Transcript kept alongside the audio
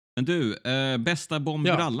Men du, bästa bomb i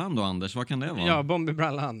Ja. brallan då, Anders? Vad kan det vara? Ja, bomb i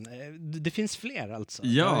brallan. Det finns fler alltså.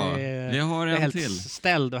 Ja, vi har jag är en helt till.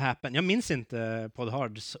 ställd och häpen. Jag minns inte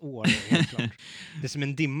Podhards år, helt klart. Det är som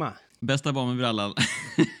en dimma. Bästa bomb i brallan.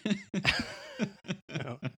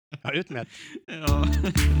 Ja, ut med det. Ja.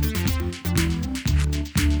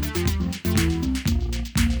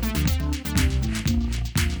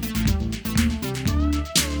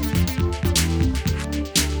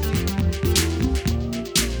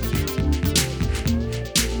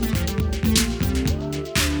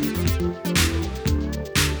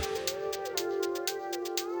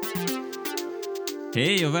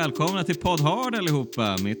 Hej och välkomna till Podhard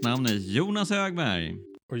allihopa. Mitt namn är Jonas Högberg.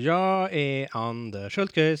 Och jag är Anders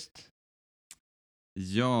Hultqvist.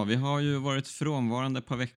 Ja, vi har ju varit frånvarande ett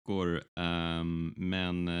par veckor,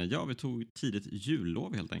 men ja, vi tog tidigt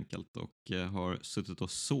jullov helt enkelt och har suttit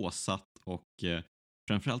och såsat och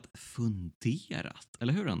framförallt funderat.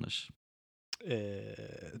 Eller hur, Anders?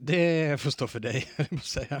 Det får stå för dig, jag måste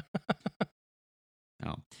säga.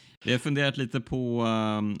 Ja, vi har funderat lite på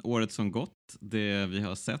året som gått, det vi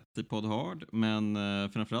har sett i Podhard, men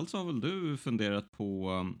framförallt så har väl du funderat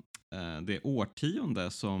på det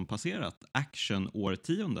årtionde som passerat,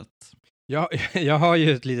 action-årtiondet. Ja, jag har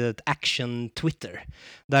ju ett litet action-Twitter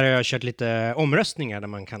där jag har kört lite omröstningar där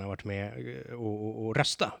man kan ha varit med och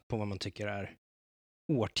rösta på vad man tycker är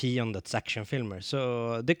årtiondets actionfilmer.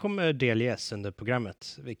 Så det kommer delges under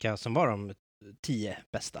programmet, vilka som var de 10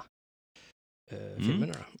 bästa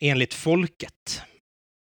filmerna då, enligt folket.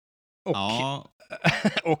 Och, Ja.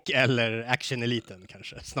 och eller actioneliten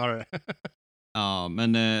kanske, snarare. Ja,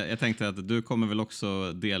 men jag tänkte att du kommer väl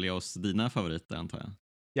också delge oss dina favoriter, antar jag.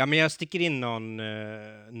 Ja, men jag sticker in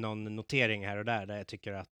någon notering här och där jag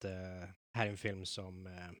tycker att här är en film som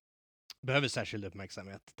behöver särskild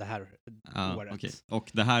uppmärksamhet det här året. Okay.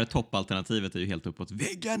 Och det här toppalternativet är ju helt uppåt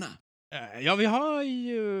väggarna. Ja, vi har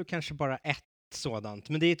ju kanske bara ett sådant,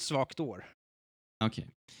 men det är ett svagt år. Okej.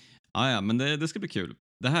 Ja, men det ska bli kul.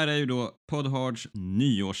 Det här är ju då Podhards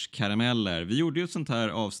nyårskarameller. Vi gjorde ju ett sånt här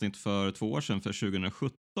avsnitt för 2 år sedan, för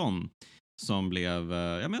 2017, som blev,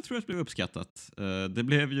 ja men jag tror att det blev uppskattat. Det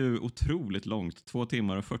blev ju otroligt långt, 2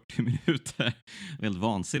 timmar och 40 minuter. Helt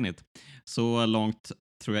vansinnigt. Så långt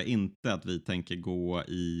tror jag inte att vi tänker gå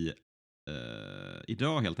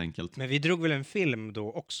idag helt enkelt. Men vi drog väl en film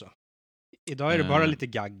då också? Idag är det bara lite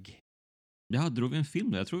gagg. Ja, drog vi en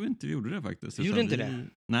film där? Jag tror inte vi gjorde det faktiskt. Vi gjorde inte det?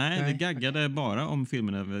 Nej, vi gaggade bara om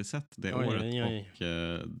filmerna vi sett det året. Oj.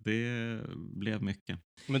 Och det blev mycket.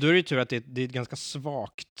 Men då är det ju tur att det är ett ganska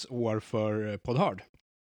svagt år för Podhard.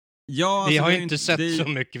 Ja, vi alltså, har ju inte sett så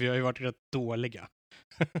mycket, vi har ju varit rätt dåliga.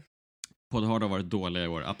 Podhard har varit dåliga i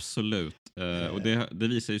år, absolut. Och det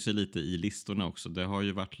visar ju sig lite i listorna också. Det har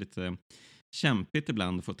ju varit lite kämpigt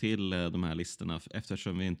ibland att få till de här listorna,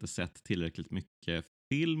 eftersom vi inte sett tillräckligt mycket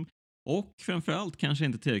film. Och framförallt kanske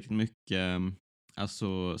inte tillräckligt mycket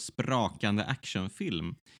alltså sprakande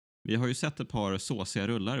actionfilm. Vi har ju sett ett par såsiga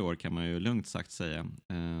rullar i år, kan man ju lugnt sagt säga.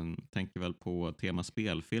 Tänker väl på tema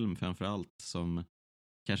spelfilm framförallt, som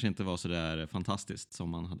kanske inte var så där fantastiskt som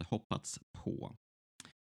man hade hoppats på.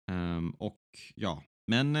 Och ja,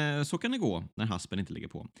 men så kan det gå när haspen inte ligger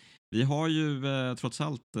på. Vi har ju trots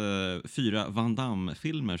allt 4 Van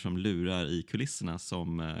Damme-filmer som lurar i kulisserna,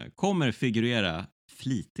 som kommer figurera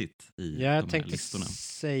flitigt i de här listorna. Jag tänkte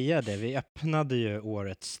säga det, vi öppnade ju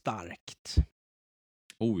året starkt.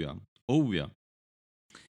 Oh ja.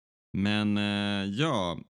 Men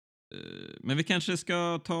men vi kanske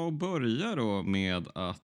ska ta och börja då med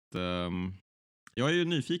att jag är ju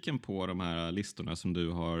nyfiken på de här listorna som du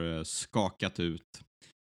har skakat ut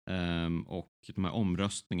och de här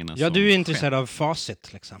omröstningarna. Ja, du är intresserad av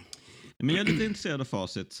facit liksom. Men jag är lite intresserad av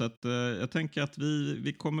facit, så att jag tänker att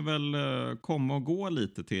vi kommer väl komma och gå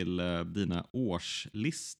lite till dina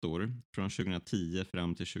årslistor från 2010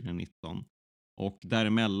 fram till 2019. Och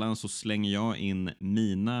däremellan så slänger jag in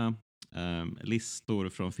mina listor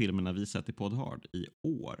från filmerna vi sett i Podhard i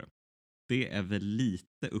år. Det är väl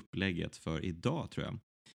lite upplägget för idag, tror jag.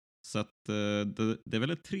 Så att det är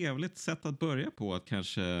väl ett trevligt sätt att börja på, att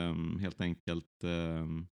kanske helt enkelt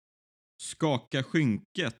skaka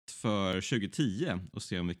skynket för 2010 och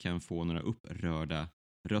se om vi kan få några upprörda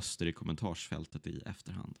röster i kommentarsfältet i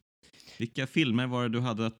efterhand. Vilka filmer var det du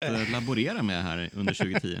hade att laborera med här under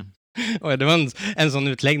 2010? Oj, det var en sån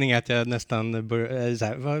utläggning att jag nästan började så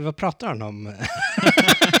här, vad pratar han om?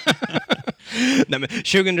 Nej, men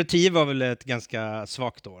 2010 var väl ett ganska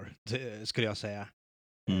svagt år, skulle jag säga,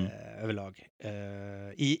 överlag.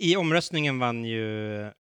 I omröstningen vann ju,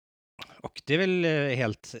 och det är väl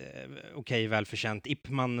helt okej, välförtjänt, Ip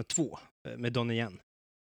Man 2 med Donnie Yen.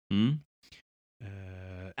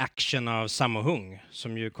 action av Sammo Hung,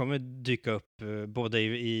 som ju kommer dyka upp både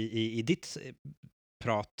i ditt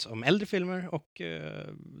prat om äldre filmer och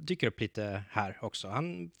dyker upp lite här också.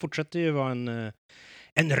 Han fortsätter ju vara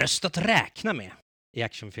en röst att räkna med i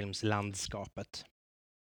actionfilmslandskapet.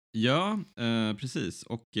 Ja, precis.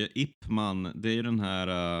 Och Ip Man, det är ju den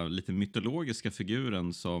här lite mytologiska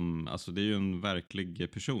figuren som, alltså det är ju en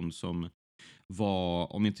verklig person som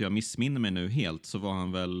var, om inte jag missminner mig nu helt, så var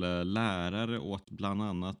han väl lärare åt bland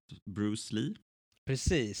annat Bruce Lee.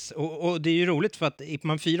 Precis, och det är ju roligt för att Ip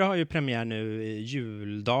Man 4 har ju premiär nu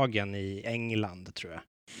juldagen i England, tror jag.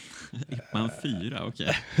 Ip Man 4,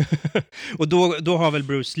 okej. Och då har väl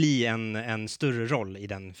Bruce Lee en större roll i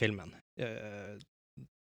den filmen.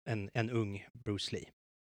 En ung Bruce Lee.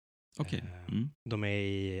 Okej. De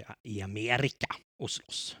är i Amerika och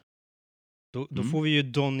slåss. Då får vi ju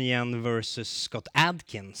Donnie Yen versus Scott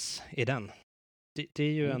Adkins i den. Det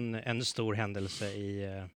är ju en stor händelse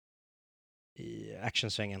i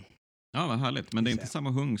actionsvängen. Ja, vad härligt. Men det är inte samma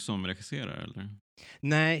Hung som regisserar, eller?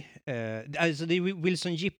 Nej, alltså det är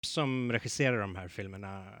Wilson Yip som regisserar de här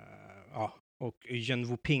filmerna. Ja, och Yuen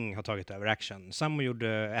Woo-ping har tagit över action. Sammo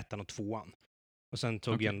gjorde 1 och 2. Och sen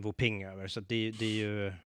tog Yuen Woo-ping över. Så det är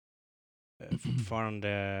ju fortfarande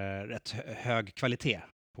rätt hög kvalitet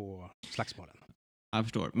på slagsmålen. Jag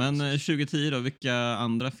förstår. Men 2010 då, vilka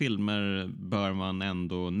andra filmer bör man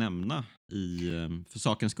ändå nämna för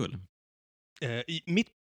sakens skull?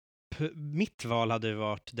 Mitt val hade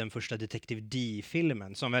varit den första Detective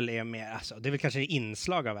D-filmen, som väl är mer, alltså, det är väl kanske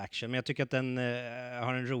inslag av action, men jag tycker att den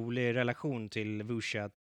har en rolig relation till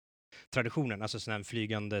wuxia-traditionen, alltså sådana här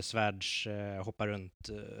flygande svärds, hoppa runt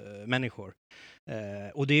människor.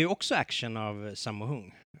 Och det är ju också action av Sammo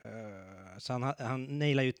Hung. Så han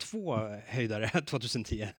nailar ju 2 höjdare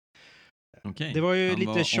 2010. Okay. Det var ju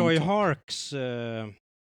lite Choi Harks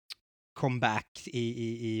comeback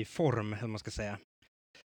i form, hur man ska säga.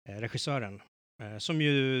 Regissören, som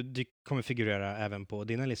ju kommer figurera även på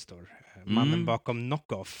dina listor. Mannen bakom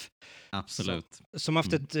Knock-Off. Absolut. Som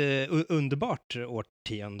haft ett underbart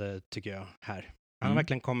årtionde, tycker jag, här. Han har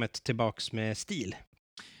verkligen kommit tillbaks med stil.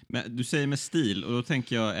 Men du säger med stil, och då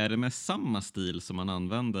tänker jag, är det med samma stil som man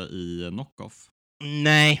använde i Knock-Off?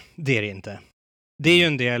 Nej, det är det inte. Det är ju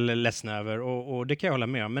en del ledsna över, och det kan jag hålla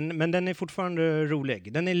med om. Men den är fortfarande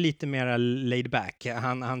rolig. Den är lite mer laid back.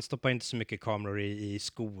 Han stoppar inte så mycket kameror i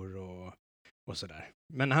skor och sådär.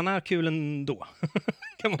 Men han har kul ändå,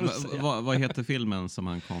 kan man säga. Vad heter filmen som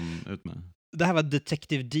han kom ut med? Det här var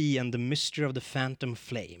Detective D and the Mystery of the Phantom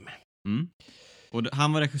Flame. Och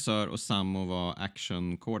han var regissör och Sammo var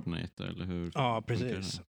action coordinator, eller hur? Ja,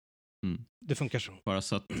 precis. Det funkar så. Bara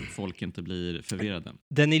så att folk inte blir förvirrade.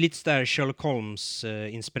 Den är lite där Sherlock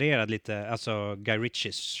Holmes-inspirerad lite, alltså Guy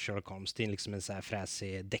Ritchies Sherlock Holmes. Det är liksom en så här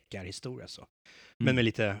fräsig deckarhistoria så. Men med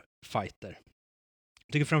lite fighter.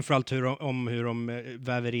 Jag tycker framförallt hur de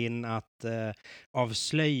väver in att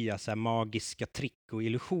avslöja så här magiska trick och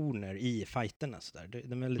illusioner i fighterna. Så där. Det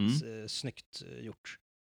är väldigt snyggt gjort.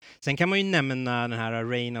 Sen kan man ju nämna den här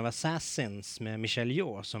Reign of Assassins med Michelle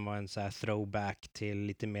Yeoh, som var en så här throwback till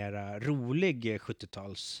lite mera rolig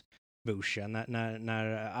 70-tals wuxia.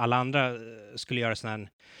 När alla andra skulle göra sån här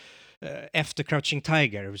efter Crouching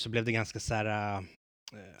Tiger, så blev det ganska så här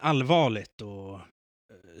allvarligt och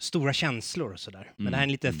stora känslor och sådär. Men det här är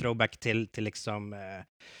en liten throwback till liksom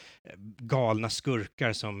galna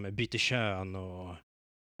skurkar som byter kön och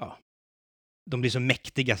ja, de blir så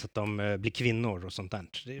mäktiga så att de blir kvinnor och sånt där.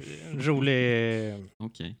 Det är en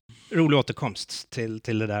rolig återkomst till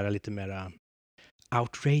det där lite mera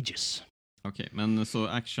outrageous. Okej, men så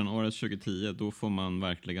actionåret 2010, då får man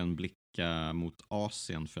verkligen blicka mot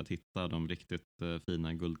Asien för att hitta de riktigt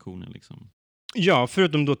fina guldkornen liksom. Ja,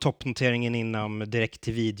 förutom då toppnoteringen inom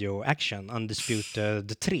direkt-till-video action,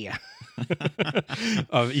 Undisputed 3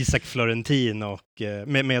 av Isaac Florentin och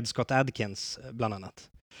med Scott Adkins bland annat.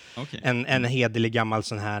 Okay. En hederlig gammal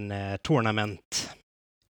sån här tournament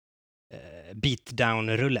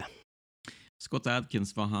beatdown-rulle. Scott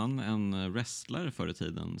Adkins, var han en wrestlare förr i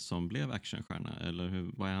tiden som blev actionstjärna? Eller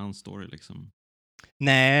vad är hans story liksom?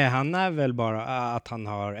 Nej, han är väl bara att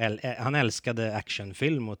han älskade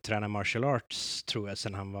actionfilm och träna martial arts, tror jag,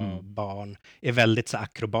 sedan han var barn. Är väldigt så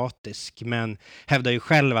akrobatisk, men hävdar ju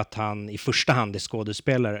själv att han i första hand är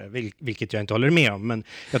skådespelare, vilket jag inte håller med om. Men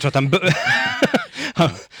jag tror att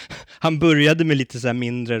han började med lite så här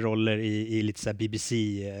mindre roller i lite så här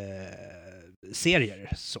BBC-serier,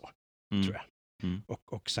 så tror jag. Mm.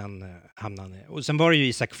 Och sen hamnade han... Och sen var det ju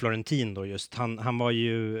Isaac Florentin då just. Han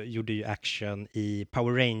gjorde ju action i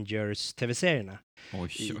Power Rangers tv-serierna.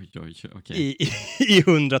 Oj, okej. I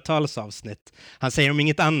hundratals avsnitt. Han säger om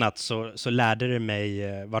inget annat så lärde det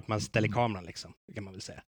mig vart man ställer kameran liksom, kan man väl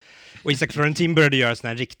säga. Och Isaac Florentin började göra såna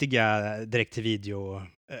här riktiga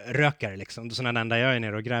direkt-till-video-rökare liksom. Sådana där jag är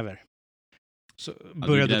nere och gräver. Så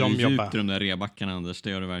började de jobba. Du de där rebackarna, Anders, det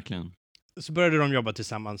gör du verkligen. Så började de jobba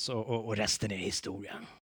tillsammans och resten är historia.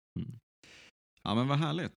 Mm. Ja, men vad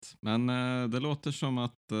härligt. Men det låter som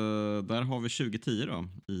att där har vi 2010 då,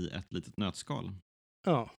 i ett litet nötskal.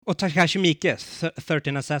 Ja, och Takashi Miike,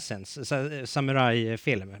 13 Assassins,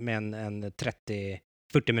 samurai-film med en 30-40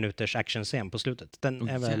 minuters actionscen på slutet. Den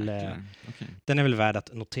är väl värd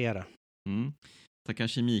att notera. Mm.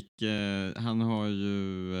 Takashi Miike,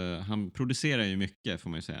 han producerar ju mycket får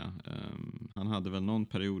man ju säga. Han hade väl någon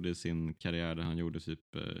period i sin karriär där han gjorde typ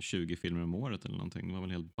 20 filmer om året eller någonting. Det var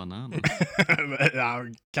väl helt bananas. Ja,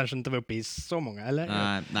 kanske inte var uppe i så många, eller?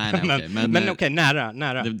 Nej, okej. Men okej,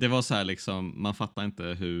 nära. Det var så här liksom, man fattar inte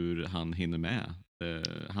hur han hinner med.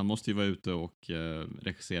 Han måste ju vara ute och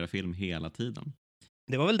regissera film hela tiden.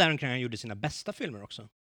 Det var väl där han gjorde sina bästa filmer också.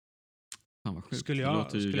 Fan vad sjukt. Skulle det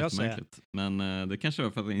låter ju jag säga. jättemärkligt. Men det kanske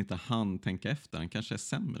var för att han inte hann tänka efter. Han kanske är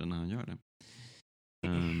sämre när han gör det.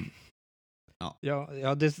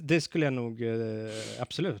 Ja, det skulle jag nog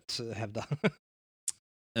absolut hävda.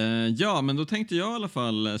 Ja, men då tänkte jag i alla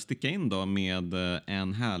fall sticka in då med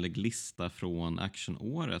en härlig lista från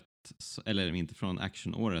actionåret. Eller inte från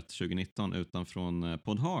actionåret 2019 utan från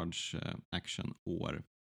Podhards actionår.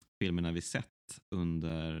 Filmerna vi sett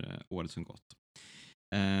under året som gått.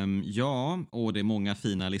 Ja, och det är många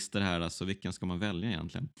fina listor här, alltså vilken ska man välja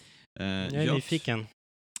egentligen? Jag är nyfiken.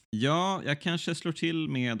 Ja, jag kanske slår till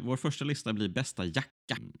med, vår första lista blir bästa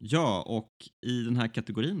jacka. Ja, och i den här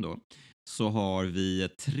kategorin då så har vi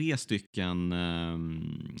 3 stycken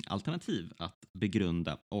alternativ att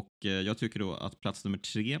begrunda. Och jag tycker då att plats nummer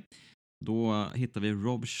 3, då hittar vi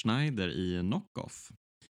Rob Schneider i Knockoff.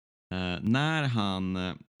 När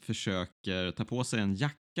han försöker ta på sig en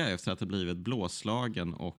jacka efter att ha blivit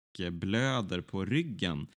blåslagen och blöder på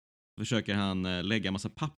ryggen, försöker han lägga en massa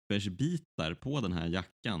pappersbitar på den här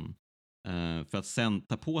jackan för att sen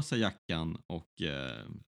ta på sig jackan och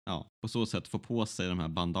på så sätt få på sig de här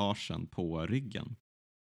bandagen på ryggen.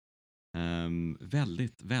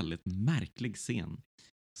 Väldigt, väldigt märklig scen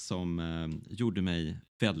som gjorde mig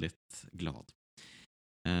väldigt glad.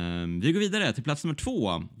 Vi går vidare till plats nummer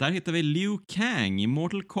 2. Där hittar vi Liu Kang i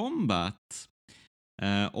Mortal Kombat.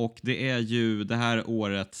 Och det är ju det här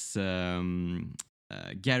årets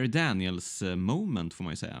Gary Daniels moment får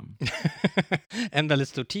man ju säga. En väldigt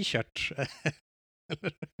stor t-shirt.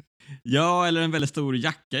 Ja, eller en väldigt stor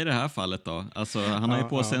jacka i det här fallet då. Alltså han har ju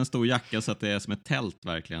på sig en stor jacka så att det är som ett tält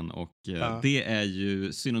verkligen. Och det är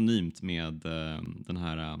ju synonymt med den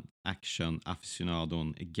här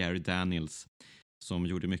action-aficionadon Gary Daniels som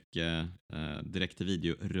gjorde mycket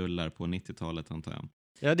direkt-till-video-rullar på 90-talet antar jag.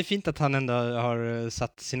 Ja, det är fint att han ändå har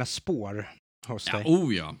satt sina spår hos dig.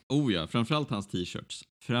 Oh ja. Framförallt hans t-shirts.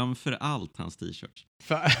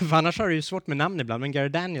 För annars har du ju svårt med namn ibland, men Gary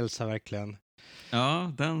Daniels har verkligen...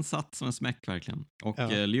 Ja, den satt som en smäck verkligen. Och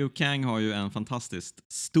Liu Kang har ju en fantastiskt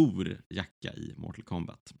stor jacka i Mortal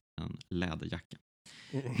Kombat. En läderjacka.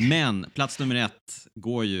 Men plats nummer 1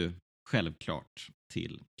 går ju självklart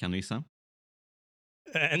till, kan du gissa?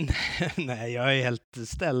 Nej, jag är helt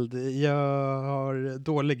ställd. Jag har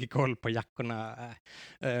dålig koll på jackorna.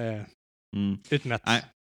 Utmätt. Nej.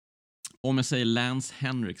 Om jag säger Lance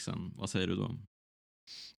Henriksen, vad säger du då?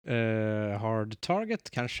 Hard Target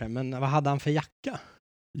kanske, men vad hade han för jacka?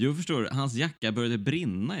 Jo, förstår du, hans jacka började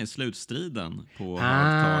brinna i slutstriden på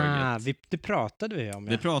Hard Target. Det pratade vi om.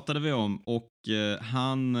 Ja. Det pratade vi om och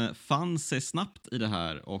han fann sig snabbt i det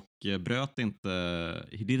här och bröt inte,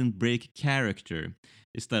 he didn't break character.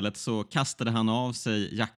 Istället så kastade han av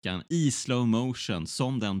sig jackan i slow motion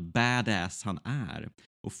som den badass han är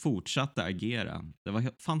och fortsatte agera. Det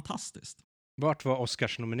var fantastiskt. Vart var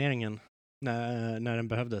Oscarsnomineringen när den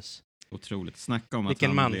behövdes? Otroligt. Snacka om att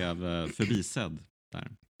han blev förbisedd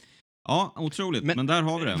där. Ja, otroligt. Men där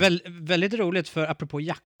har vi det. Väldigt roligt, för apropå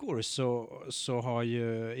jackor så har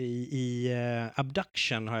ju i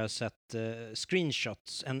Abduction har jag sett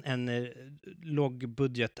screenshots, en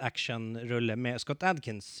lågbudget actionrulle med Scott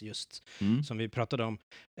Adkins just, som vi pratade om,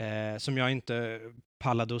 som jag inte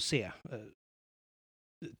pallade att se.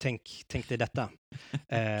 Tänk dig detta.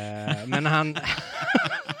 Men han...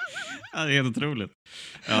 Ja, det är helt otroligt.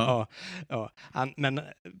 Ja. Men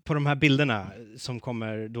på de här bilderna som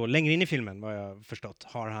kommer då längre in i filmen, vad jag förstått,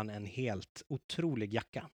 har han en helt otrolig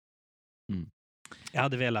jacka. Jag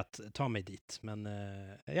hade velat ta mig dit, men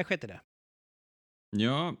jag sket i det.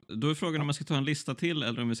 Ja, då är frågan om man ska ta en lista till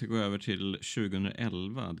eller om vi ska gå över till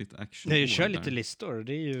 2011, ditt actionår. Nej, kör där. lite listor,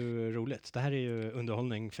 det är ju roligt. Det här är ju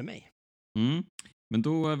underhållning för mig. Mm. Men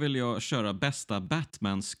då vill jag köra bästa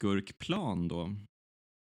Batman-skurkplan då.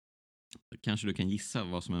 Kanske du kan gissa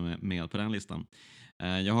vad som är med på den listan.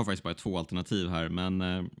 Jag har faktiskt bara 2 alternativ här,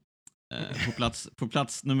 men på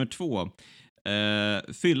plats nummer 2.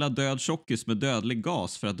 Fylla död tjockis med dödlig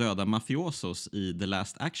gas för att döda mafiosos i The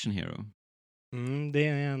Last Action Hero. Det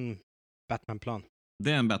är en Batman-plan.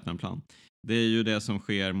 Det är en Batman-plan. Det är ju det som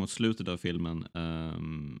sker mot slutet av filmen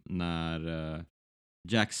när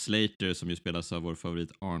Jack Slater, som ju spelas av vår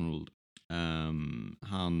favorit Arnold,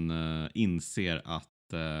 han inser att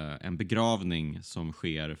en begravning som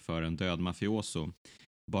sker för en död mafioso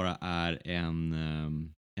bara är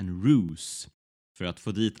en ruse för att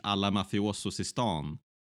få dit alla mafiosos i stan.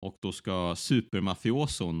 Och då ska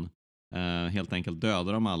supermafioson helt enkelt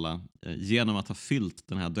döda dem alla genom att ha fyllt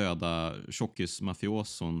den här döda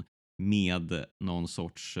tjockismafioson med någon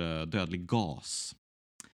sorts dödlig gas.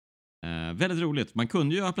 Väldigt roligt. Man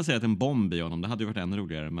kunde ju ha placerat en bomb i honom, det hade ju varit ännu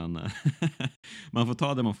roligare, men man får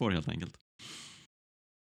ta det man får helt enkelt.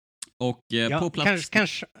 Och på plats...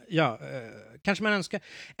 Kanske man önskar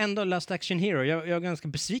ändå Last Action Hero. Jag är ganska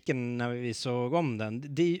besviken när vi såg om den.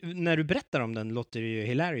 När du berättar om den låter det ju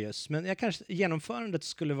hilarious, men genomförandet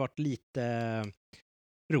skulle varit lite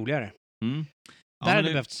roligare. Mm. Ja, där hade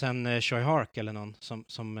det behövts en Choi Hark eller någon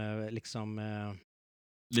som liksom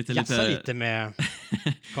jassar lite med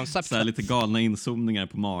konceptet. Så här lite galna inzoomningar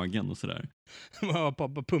på magen och sådär.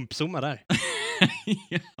 på pumpzooma där.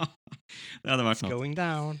 Ja, det hade varit It's något. Going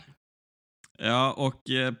down. Ja, och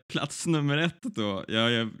plats nummer 1 då.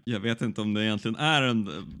 Jag vet inte om det egentligen är en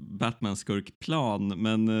Batman-skurkplan,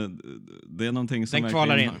 men det är någonting som den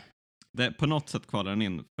kvalar in. På något sätt kvalar den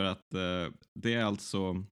in, för att det är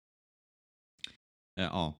alltså...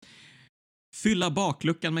 ja. Fylla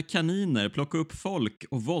bakluckan med kaniner, plocka upp folk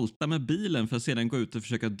och volta med bilen för att sedan gå ut och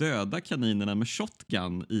försöka döda kaninerna med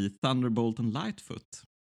shotgun i Thunderbolt and Lightfoot.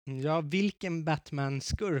 Ja, vilken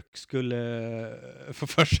Batman-skurk skulle få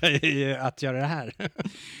för sig att göra det här?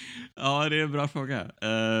 Ja, det är en bra fråga.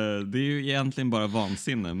 Det är ju egentligen bara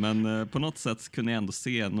vansinne, men på något sätt kunde jag ändå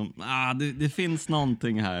se det finns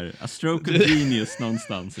någonting här. A stroke of genius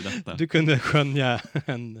någonstans i detta. Du kunde skönja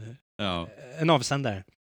en avsändare.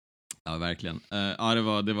 Ja, verkligen. Ja,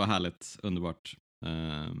 det var härligt. Underbart.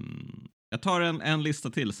 Jag tar en lista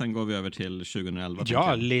till, sen går vi över till 2011.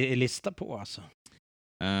 Ja, lista på alltså.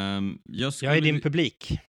 Jag är din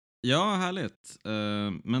publik. Ja, härligt.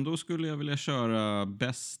 Men då skulle jag vilja köra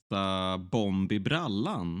bästa bomb i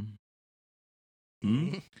brallan.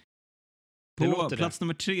 På plats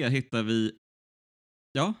nummer 3 hittar vi...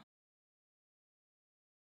 Ja?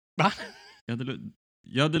 Va?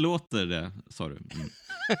 Ja, det låter det, sa du.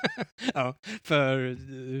 Ja, för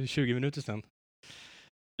 20 minuter sedan.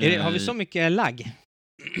 Har vi så mycket lagg?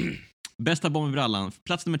 Bästa bomb i brallan,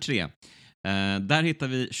 plats nummer 3. Där hittar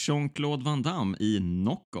vi Jean-Claude Van Damme i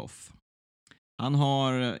Knock-Off. Han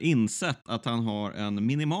har insett att han har en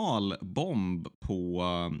minimal bomb på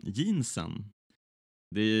jeansen.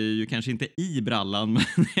 Det är ju kanske inte i brallan, men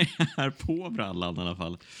det är på brallan i alla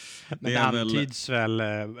fall. Men det antyds väl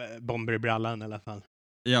bomber i brallan i alla fall.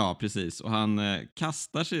 Ja, precis. Och han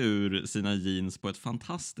kastar sig ur sina jeans på ett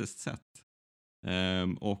fantastiskt sätt.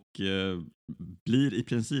 Och blir i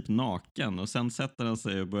princip naken, och sen sätter han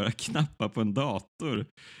sig och börjar knappa på en dator.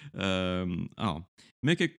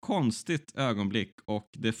 Mycket konstigt ögonblick, och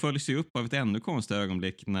det följs ju upp av ett ännu konstigare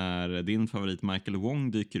ögonblick när din favorit Michael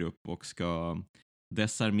Wong dyker upp och ska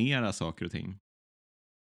desarmera saker och ting.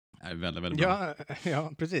 Det är väldigt, väldigt bra.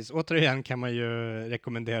 Ja, precis. Återigen kan man ju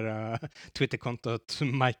rekommendera Twitterkontot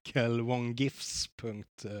michaelwonggifs.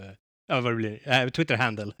 Vad det blir.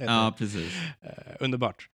 Twitter-handle. Ja, precis.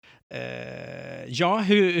 Underbart.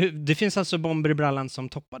 Det finns alltså bomber i brallan som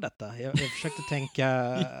toppar detta. Jag försökte tänka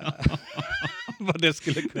vad det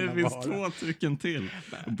skulle kunna vara. Det finns 2 stycken till.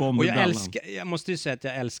 Och jag måste ju säga att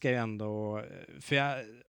jag älskar ju ändå, för jag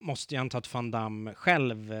måste ju anta att Van Damme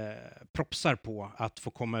själv propsar på att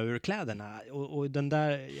få komma ur kläderna. Och den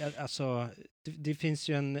där, alltså, det finns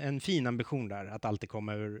ju en fin ambition där, att alltid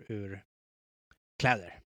komma ur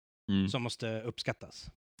kläder. Som måste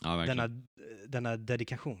uppskattas. Ja, verkligen. Denna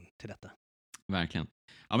dedikation till detta. Verkligen.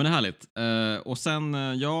 Ja, men det är härligt. Och sen,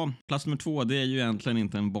 plats nummer 2, det är ju egentligen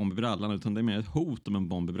inte en bomb i brallan, utan det är mer ett hot om en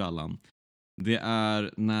bomb i brallan. Det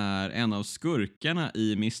är när en av skurkarna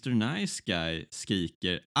i Mr. Nice Guy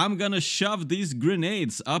skriker "I'm gonna shove these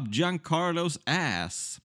grenades up Giancarlos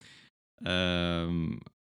ass".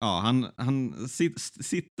 Ja, han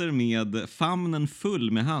sitter med famnen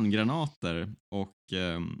full med handgranater och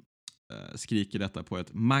skriker detta på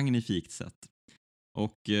ett magnifikt sätt.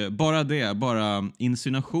 Och bara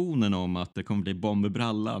insinuationen om att det kommer bli bomb i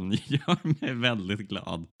brallan gör mig väldigt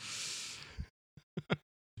glad.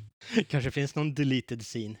 Kanske finns någon deleted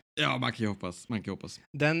scene. Ja, man kan ju hoppas.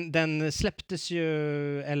 Den släpptes ju,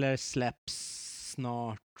 eller släpps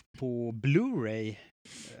snart på Blu-ray,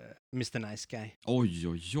 Mr. Nice Guy.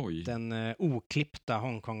 Oj. Den oklippta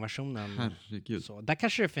Hongkong-versionen. Herregud. Så, där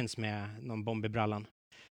kanske det finns med någon bomb i brallan.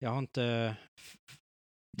 Jag har inte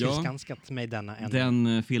tillskanskat mig denna ännu.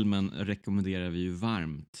 Den filmen rekommenderar vi ju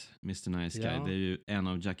varmt, Mr. Nice Guy. Ja. Det är ju en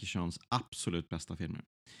av Jackie Chans absolut bästa filmer.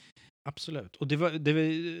 Absolut. Och det var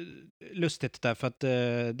lustigt därför att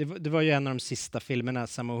det var ju en av de sista filmerna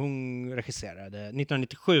Sammo Hung regisserade.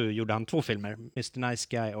 1997 gjorde han 2 filmer, Mr. Nice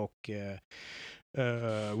Guy och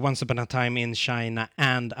Once upon a time in China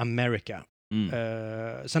and America.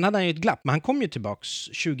 Sen hade han ju ett glapp, men han kom ju tillbaks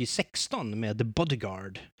 2016 med The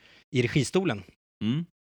Bodyguard i registolen.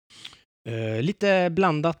 Lite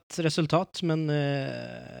blandat resultat, men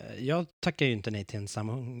jag tackar ju inte nej till en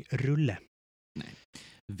Sammo Hung-rulle. Nej.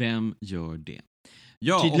 Vem gör det?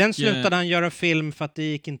 Ja, tydligen slutade han göra film för att det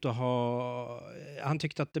gick inte att ha... Han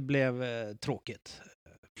tyckte att det blev tråkigt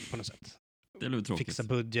på något sätt. Det blev tråkigt. Fixa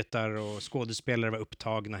budgetar och skådespelare var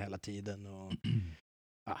upptagna hela tiden. Och...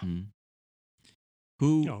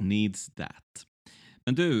 Who needs that?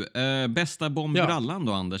 Men du, bästa bomb i brallan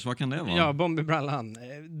då, Anders? Vad kan det vara? Ja, bomb i brallan.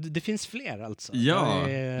 Det finns fler alltså. Ja,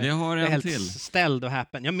 vi har en helt till. Ställd och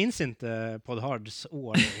happen. Jag minns inte Pod Hards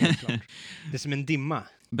år, helt klart. Det är som en dimma.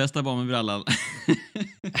 Bästa bomb i brallan.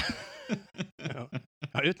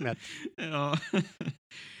 Ja, ut med. Ja.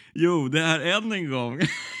 Jo, det är än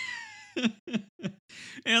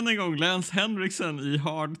en gång Lance Henriksen i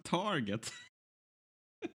Hard Target.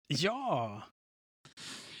 Ja!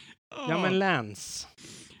 Ja, men Lance.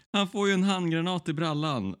 Han får ju en handgranat i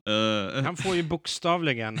brallan. Han får ju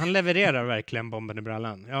bokstavligen. Han levererar verkligen bomben i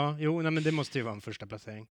brallan. Ja, men det måste ju vara en första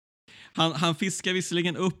placering. Han fiskar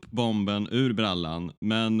visserligen upp bomben ur brallan,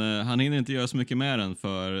 men han hinner inte göra så mycket med den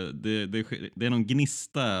för det är någon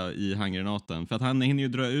gnista i handgranaten. För att han hinner ju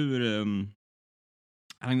dra ur...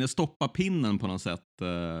 han hinner stoppa pinnen på något sätt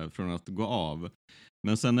från att gå av.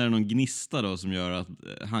 Men sen är det någon gnista då som gör att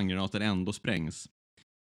handgranaten ändå sprängs.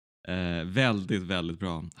 Väldigt, väldigt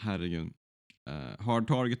bra. Herregud. Hard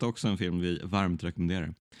Target också en film vi varmt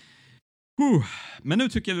rekommenderar. Men nu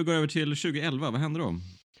tycker jag vi går över till 2011. Vad händer då?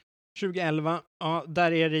 2011, ja,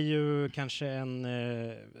 där är det ju kanske en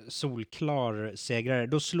solklar segrare.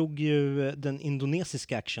 Då slog ju den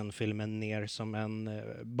indonesiska actionfilmen ner som en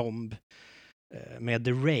bomb med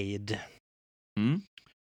The Raid.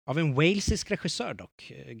 Av en walesisk regissör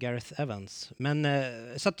dock, Gareth Evans. Men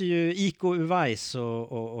satte ju Iko Uwais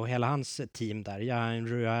och hela hans team där, Jan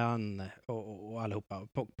Ruan och allihopa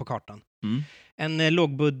på kartan. En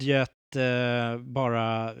lågbudget,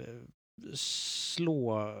 bara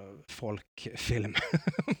slå folkfilm.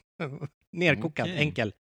 Nerkokad,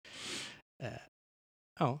 enkel.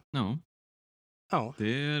 Ja.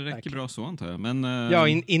 Det räcker verkligen bra så, antar jag. Men, ja,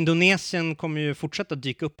 Indonesien kommer ju fortsätta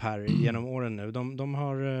dyka upp här genom åren nu. De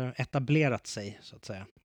har etablerat sig, så att säga.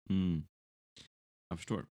 Jag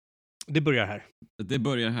förstår. Det börjar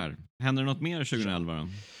här. Händer det något mer 2011 då?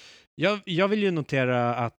 Jag vill ju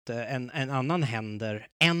notera att en annan händer.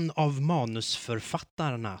 En av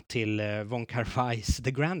manusförfattarna till Wong Kar-wais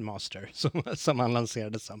The Grandmaster, som han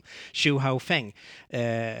lanserade som, Chu Hao Feng,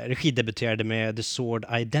 regidebuterade med The Sword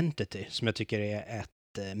Identity, som jag tycker är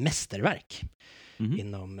ett mästerverk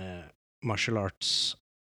inom martial arts,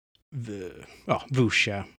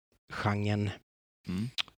 wuxia-genren.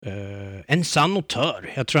 En sann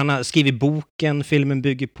autör. Jag tror han har skrivit boken filmen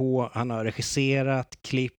bygger på. Han har regisserat,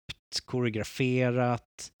 klippt,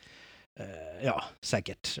 koreograferat.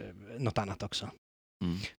 Säkert något annat också.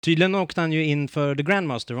 Tydligen åkte han ju in för The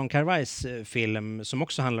Grandmaster, Wong Kar-wais film, som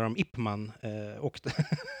också handlar om Ip Man.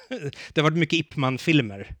 Det har varit mycket Ip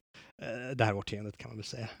Man-filmer det här årtiondet, kan man väl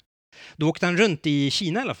säga. Då åkte han runt i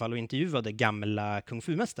Kina i alla fall och intervjuade gamla kung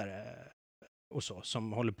fu-mästare och så,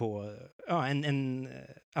 som håller på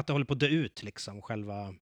att det håller på att dö ut, liksom,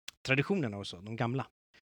 själva traditionerna och så, de gamla.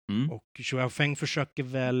 Och Chu Hao Feng försöker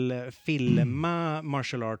väl filma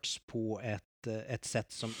martial arts på ett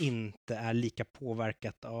sätt som inte är lika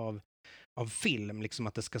påverkat av film, liksom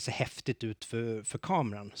att det ska se häftigt ut för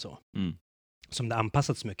kameran, så. Som det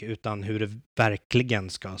anpassats mycket, utan hur det verkligen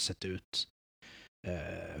ska ha sett ut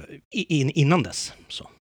innan dess, så.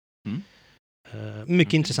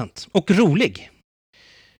 Mycket intressant. Och rolig.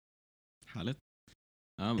 Härligt.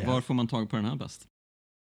 Ja, var får man tag på den här bäst?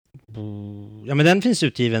 Ja, men den finns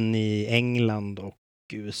utgiven i England och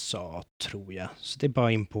USA, tror jag. Så det är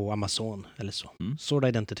bara in på Amazon eller så. Sword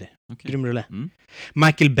Identity. Okay. Grym rulle.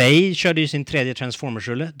 Michael Bay körde ju sin tredje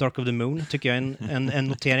Transformers-rulle, Dark of the Moon, tycker jag är en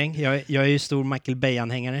notering. Jag är ju stor Michael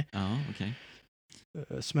Bay-anhängare. Ja, okej.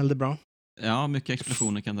 Smällde bra. Ja, mycket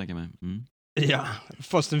explosioner kan jag tänka mig. Ja,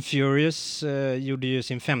 Fast and Furious gjorde ju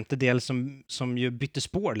sin femte del som ju bytte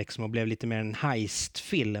spår liksom och blev lite mer en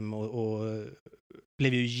heist-film och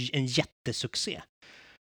blev ju en jättesuccé.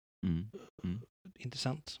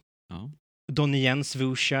 Intressant. Ja. Donnie Jens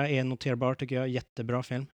Vusha är noterbar, tycker jag. Jättebra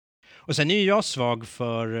film. Och sen är ju jag svag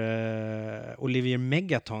för Olivier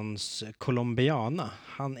Megatons Colombiana.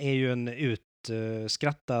 Han är ju en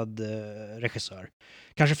utskrattad regissör.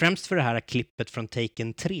 Kanske främst för det här klippet från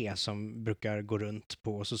Taken 3 som brukar gå runt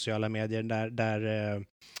på sociala medier där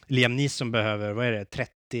Liam Neeson behöver,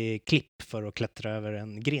 30 klipp för att klättra över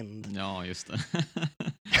en grind. Ja, just det.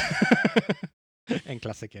 En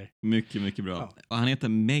klassiker. Mycket, mycket bra. Ja. Och han heter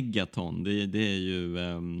Megaton. Det är ju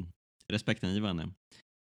respektingivande.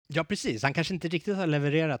 Ja, precis. Han kanske inte riktigt har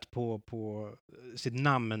levererat på sitt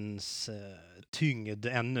namns tyngd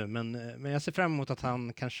ännu, men jag ser fram emot att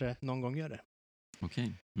han kanske någon gång gör det.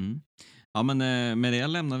 Okej. Ja, men med det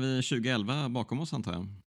lämnar vi 2011 bakom oss, antar jag.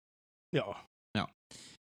 Ja.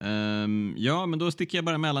 Ja, men då sticker jag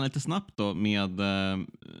bara emellan lite snabbt då med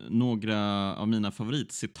några av mina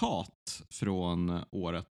favoritcitat från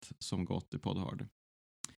året som gått i Poddhard.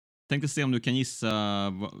 Tänkte se om du kan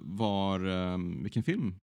gissa vilken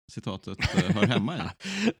film citatet hör hemma i.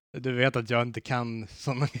 Du vet att jag inte kan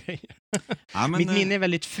sådana grejer. Ja, men, mitt minne är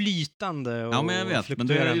väldigt flytande och ja, men jag vet, men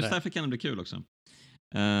just därför kan det bli kul också.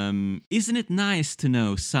 Isn't it nice to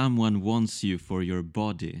know someone wants you for your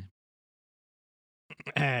body?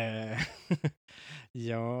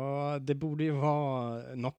 Ja, det borde ju vara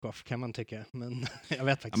knock-off kan man tycka, men jag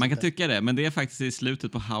vet faktiskt man kan inte. tycka det, men det är faktiskt i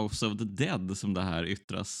slutet på House of the Dead som det här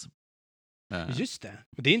yttras. Just det,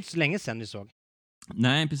 och det är inte så länge sedan du såg.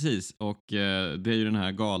 Nej, precis. Och det är ju den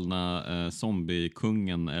här galna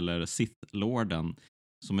zombiekungen eller Sith-lorden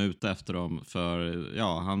som är ute efter dem för,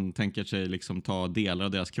 han tänker sig liksom ta delar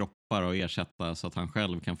av deras kroppar och ersätta så att han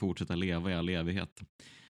själv kan fortsätta leva i all evighet.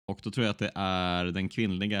 Och då tror jag att det är den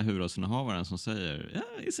kvinnliga huvudrollsinnehavaren som säger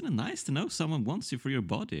isn't it nice to know someone wants you for your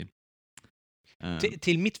body?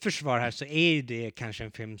 Till mitt försvar här så är ju det kanske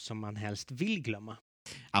en film som man helst vill glömma.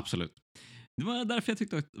 Absolut. Det var därför jag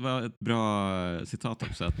tyckte att det var ett bra citat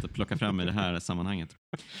också att plocka fram i det här sammanhanget.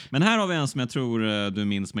 Men här har vi en som jag tror du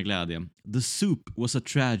minns med glädje. The soup was a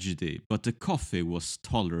tragedy, but the coffee was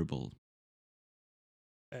tolerable.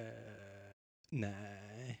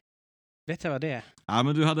 Nej. Vet jag vad det är? Ja,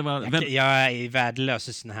 men du hade jag är värdelös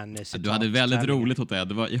i såna här citat. Du hade väldigt roligt åt det.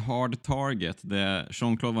 Det var i Hard Target där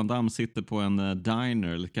Jean-Claude Van Damme sitter på en diner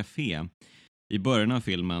eller café i början av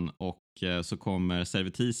filmen och så kommer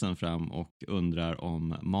servitrisen fram och undrar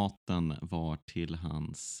om maten var till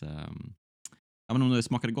hans... om det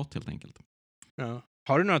smakade gott helt enkelt. Ja.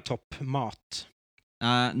 Har du några toppmat?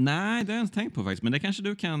 Nej, det har jag inte tänkt på faktiskt. Men det kanske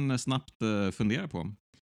du kan snabbt fundera på.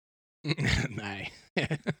 Nej.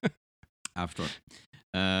 Jag förstår.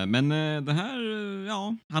 Men det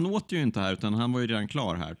här, han åt ju inte här utan han var ju redan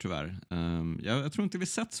klar här tyvärr. Jag tror inte vi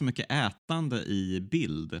sett så mycket ätande i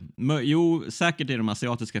bild. Jo, säkert i de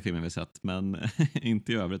asiatiska filmer vi sett, men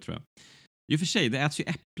inte i övrigt tror jag. I och för sig, det äts ju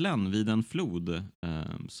äpplen vid en flod,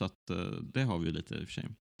 så att det har vi ju lite i och för sig.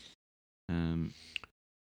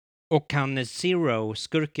 Och han Zero,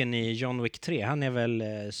 skurken i John Wick 3, han är väl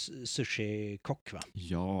sushi-kock, va?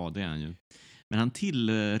 Ja, det är han ju. Men han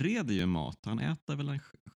tillreder ju mat. Han äter väl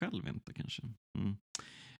själv inte kanske.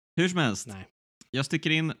 Hur som helst. Nej. Jag sticker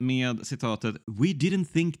in med citatet We didn't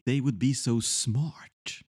think they would be so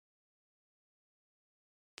smart.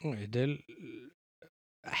 Oj,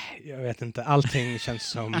 jag vet inte. Allting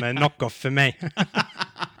känns som knock-off för mig.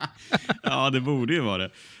 Ja, det borde ju vara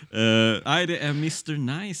det. Nej, det är Mr.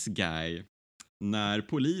 Nice Guy. När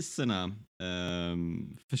poliserna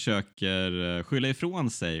försöker skylla ifrån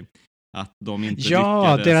sig att de inte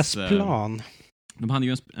lyckades... deras plan. De hade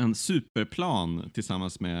ju en superplan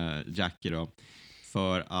tillsammans med Jackie då,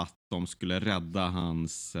 för att de skulle rädda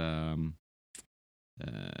hans...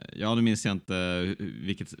 det minns jag inte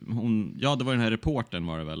vilket... det var den här reportern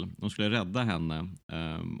var det väl. De skulle rädda henne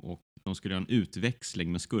och de skulle göra en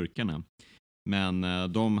utväxling med skurkarna. Men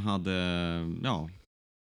de hade...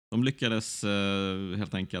 de lyckades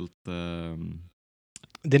helt enkelt...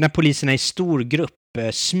 Det är när poliserna i stor grupp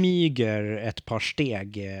smyger ett par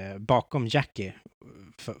steg bakom Jackie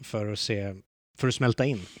för att smälta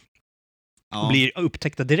in. Och blir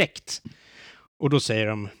upptäckta direkt. Och då säger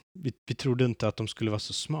de, vi trodde inte att de skulle vara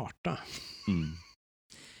så smarta. Mm.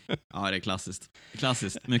 Ja, det är klassiskt.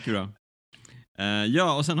 Klassiskt, mycket bra.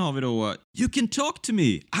 Ja, och sen har vi då You can talk to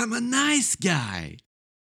me, I'm a nice guy.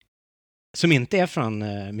 Som inte är från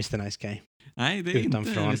Mr. Nice Guy. Nej, det är Utan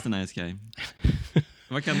inte från- Mr. Nice Guy.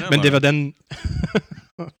 Vad kan det Men vara? det var den...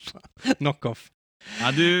 Knock-off.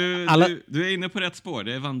 Ja, du Alla- är inne på rätt spår.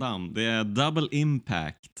 Det är Van Damme. Det är Double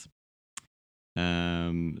Impact.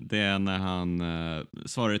 Det är när han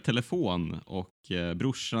svarar i telefon och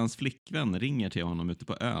brorsans flickvän ringer till honom ute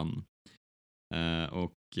på ön.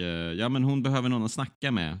 Ja, men hon behöver någon att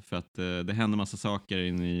snacka med för att det händer massa saker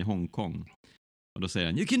inne i Hongkong. Och då säger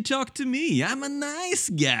han, You can talk to me, I'm a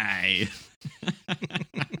nice guy.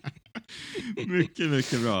 Mycket,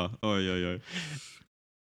 mycket bra. Oj, oj, oj.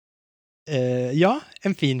 Ja,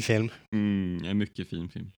 en fin film. En mycket fin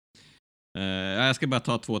film. Jag ska bara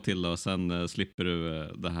ta 2 till då, och sen slipper du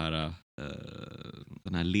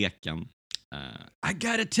den här leken. I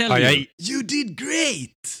gotta tell you, you did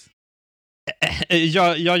great!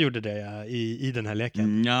 Jag gjorde det i den här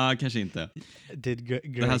leken. Ja, kanske inte. Did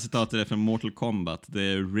Det här citatet är från Mortal Kombat. Det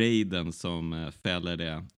är Raiden som fäller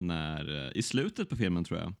det i slutet på filmen,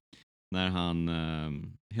 tror jag. När han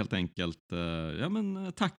helt enkelt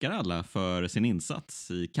tackar alla för sin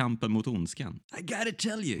insats i kampen mot ondskan. I gotta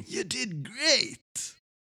tell you, you did great!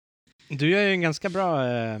 Du gör ju en ganska bra...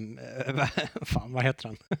 fan, vad heter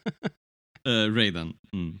han? Raiden.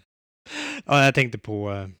 Mm. Ja, jag tänkte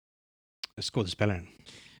på skådespelaren.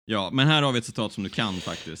 Ja, men här har vi ett citat som du kan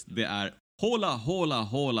faktiskt. Det är Håla, håla,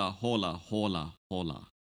 håla, håla, håla, håla.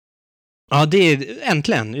 Ja, det är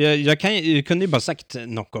äntligen. Jag kunde ju bara sagt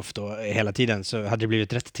knock-off då hela tiden, så hade det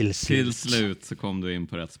blivit rätt till slut. Till slut så kom du in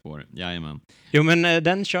på rätt spår. Jajamän. Jo, men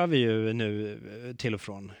den kör vi ju nu till och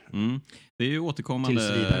från. Mm. Det är ju Tills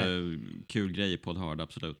återkommande vidare. kul grej på Hard,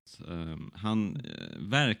 absolut. Han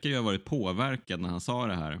verkar ju ha varit påverkad när han sa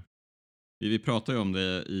det här. Vi pratade ju om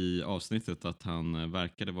det i avsnittet att han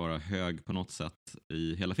verkade vara hög på något sätt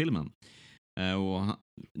i hela filmen. Och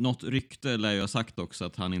något rykte lär ju ha sagt också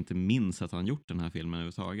att han inte minns att han gjort den här filmen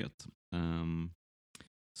överhuvudtaget.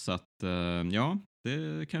 Så att, ja,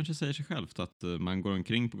 det kanske säger sig självt att man går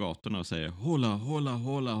omkring på gatorna och säger hålla, hålla,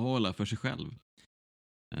 hålla, hålla för sig själv.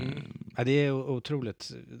 Ja, det är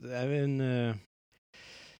otroligt. Det är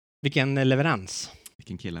vilken leverans.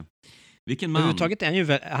 Vilken kille. Vilken man. Överhuvudtaget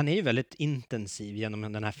är han är ju väldigt intensiv genom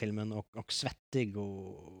den här filmen och svettig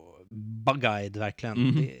och bug-eyed verkligen.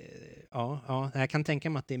 Mhm. Ja, jag kan tänka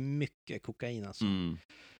mig att det är mycket kokain alltså.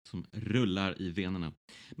 Som rullar i venerna.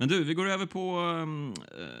 Men du, vi går över på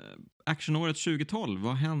actionåret 2012.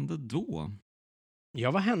 Vad hände då?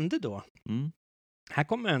 Ja, vad hände då? Mm. Här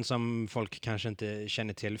kommer en som folk kanske inte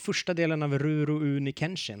känner till. Första delen av Ruru Uni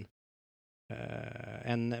Kenshin.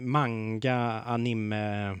 En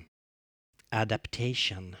manga-anime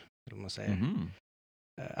adaptation, eller vad man säger. Mhm.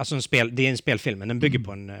 Alltså det är en spelfilm, men den bygger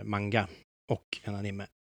på en manga och en anime.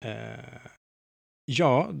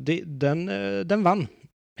 Ja, den vann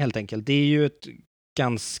helt enkelt. Det är ju ett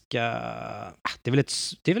ganska... Det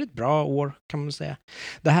är väl ett bra år, kan man säga.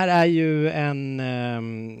 Det här är ju en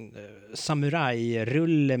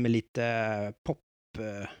samurajrulle med lite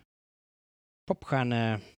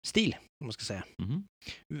popstjärnestil, om man ska säga. Mhm.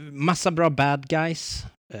 Massa bra bad guys,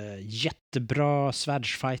 jättebra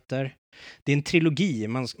svärdsfighter. Det är en trilogi,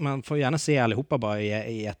 man får gärna se allihopa bara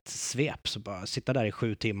i ett svep, så bara sitta där i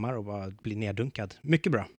 7 timmar och bara bli neddunkad.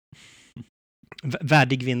 Mycket bra.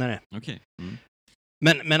 Värdig vinnare. Okej. Mm.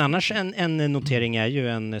 Men annars en notering är ju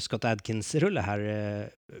en Scott Adkins-rulle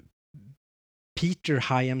här.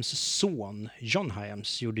 Peter Hyams son, John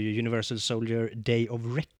Hyams, gjorde ju Universal Soldier Day of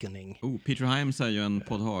Reckoning. Peter Hyams är ju en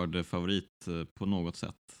Pod Hard-favorit på något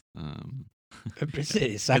sätt.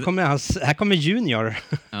 Precis, här kommer Junior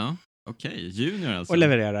Ja, okej. Junior alltså. och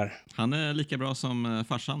levererar. Han är lika bra som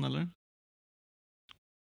farsan, eller?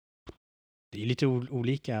 Det är lite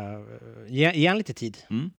olika. Ge han lite tid.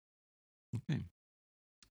 Okej.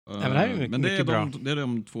 Ja, men det här är mycket, men mycket bra. det är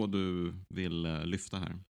de 2 du vill lyfta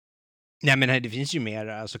här. Nej, men det finns ju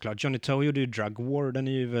mer såklart. Johnny Toe gjorde ju Drug War, den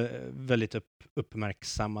är ju väldigt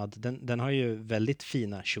uppmärksammad. Den har ju väldigt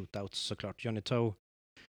fina shootouts såklart. Johnny Toe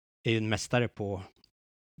är ju en mästare på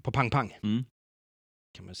pang-pang,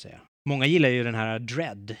 kan man säga. Många gillar ju den här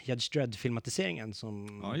Judge Dredd-filmatiseringen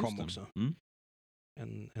som kom också.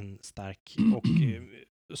 En stark. Och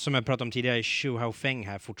som jag pratade om tidigare, Xu Haofeng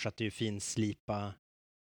här fortsatte ju finslipa.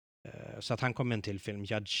 Så att han kom en till film,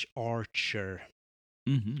 Judge Archer.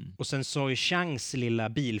 Mhm. Och sen Soy Changs lilla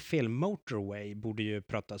bilfilm Motorway borde ju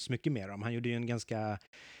pratas mycket mer om. Han gjorde ju en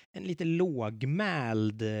lite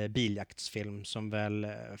lågmäld biljaktsfilm som väl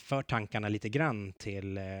för tankarna lite grann till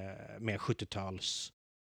mer 70-tals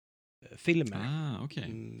filmer. Okej.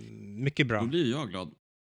 Mycket Då bra. blir jag glad.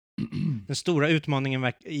 Den stora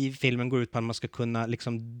utmaningen i filmen går ut på att man ska kunna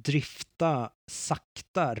liksom drifta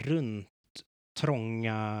sakta runt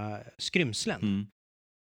trånga skrymslen. Mm.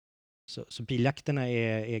 Så biljakterna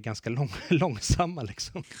är ganska långsamma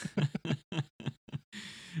liksom.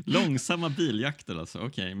 Långsamma biljakter alltså,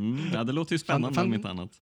 okej. Ja, det låter ju spännande om inte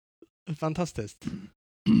annat. Fantastiskt.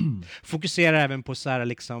 Fokuserar även på så här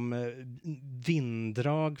liksom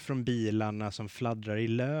vinddrag från bilarna som fladdrar i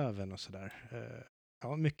löven och sådär.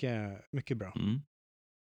 Ja, mycket bra.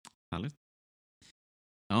 Härligt.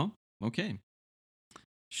 Ja, okej.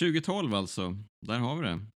 2012 alltså, där har vi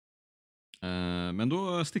det. Men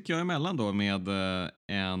då sticker jag emellan då med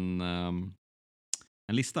en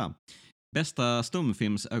lista. Bästa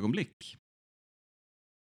stumfilmsögonblick.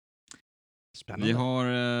 Spännande. Vi har,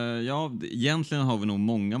 egentligen har vi nog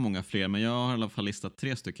många fler, men jag har i alla fall listat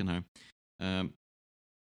 3 stycken här. Jag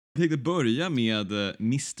tänkte börja med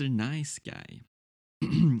Mr. Nice Guy.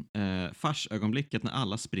 Farsögonblicket när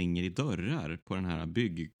alla springer i dörrar på den här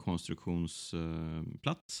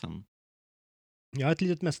byggkonstruktionsplatsen. Ja, ett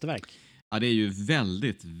litet mästerverk. Ja, det är ju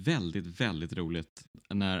väldigt roligt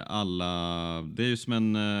när alla, det är ju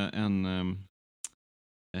som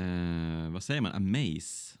vad säger man, a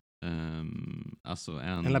maze. Alltså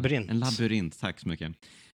En labyrint. En labyrint, tack så mycket.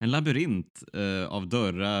 En labyrint av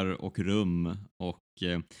dörrar och rum och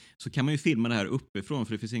så kan man ju filma det här uppifrån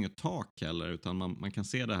för det finns inget tak heller utan man kan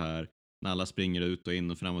se det här när alla springer ut och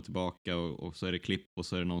in och fram och tillbaka och så är det klipp och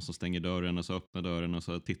så är det någon som stänger dörren och så öppnar dörren och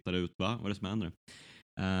så tittar ut, vad är det som händer?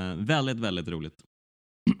 Väldigt roligt.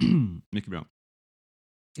 Mycket bra.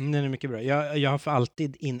 Den är mycket bra. Jag har för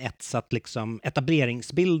alltid inetsat liksom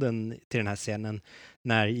etableringsbilden till den här scenen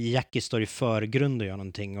när Jackie står i förgrund och gör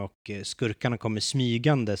någonting och skurkarna kommer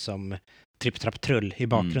smygande som tripp-trapp-trull i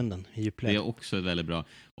bakgrunden. I djupled. Det är också väldigt bra.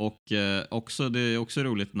 Och det är också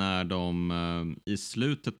roligt när de i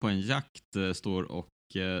slutet på en jakt står och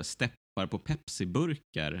steppar på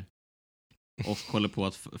Pepsi-burkar och håller på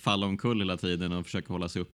att falla omkull hela tiden och försöker hålla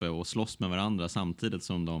sig uppe och slåss med varandra samtidigt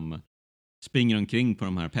som de springer omkring på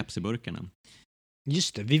de här Pepsi-burkarna.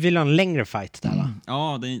 Just det, vi vill ha en längre fight där va?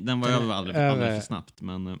 Ja, den var över alldeles för snabbt,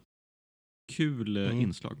 men kul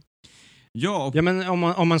inslag. Ja, men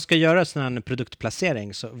om man ska göra sån här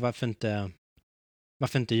produktplacering så varför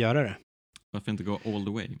inte göra det? Varför inte gå all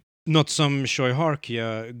the way? Något som Choi Hark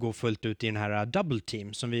går fullt ut i den här Double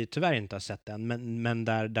Team som vi tyvärr inte har sett än, men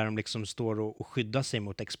där de liksom står och skyddar sig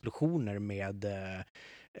mot explosioner med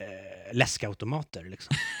läskautomater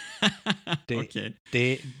liksom. Okay.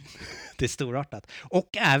 Det är storartat.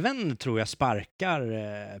 Och även tror jag sparkar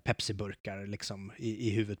Pepsi-burkar liksom i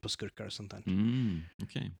huvudet på skurkar och sånt där.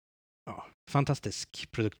 Okay. Ja,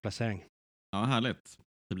 fantastisk produktplacering. Ja, härligt.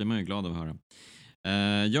 Det blir man ju glad av att höra.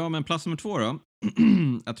 Ja, men plats nummer 2 då.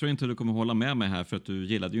 Jag tror inte du kommer hålla med mig här för att du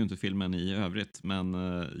gillade ju inte filmen i övrigt, men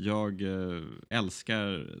jag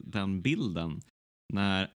älskar den bilden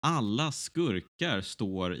när alla skurkar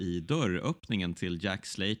står i dörröppningen till Jack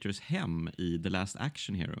Slaters hem i The Last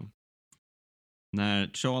Action Hero.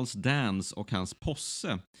 När Charles Dance och hans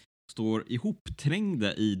posse står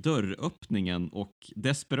ihopträngda i dörröppningen och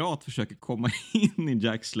desperat försöker komma in i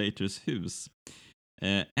Jack Slaters hus.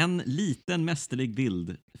 En liten mästerlig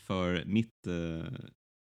bild för mitt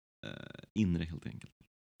inre helt enkelt.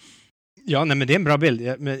 Ja, nej, men det är en bra bild.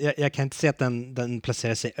 Jag kan inte se att den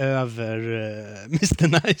placerar sig över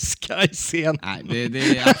Mr. Nice Guy-scen. Nej,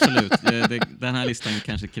 det är absolut. Den här listan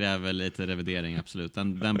kanske kräver lite revidering, absolut.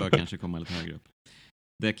 Den bör kanske komma lite högre upp.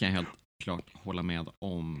 Det kan jag helt klart hålla med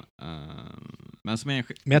om. Men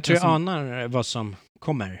jag tror jag anar vad som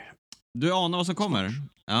kommer. Du anar vad som kommer?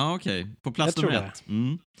 Ja, okej. På plats nummer 1.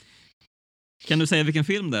 Kan du säga vilken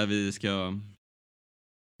film det är vi ska...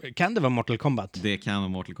 Kan det vara Mortal Kombat? Det kan vara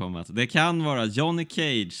Mortal Kombat. Det kan vara Johnny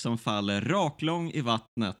Cage som faller raklång i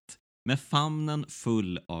vattnet med famnen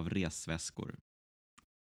full av resväskor.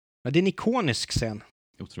 Ja, det är en ikonisk scen.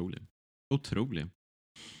 Otrolig.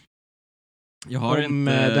 Jag har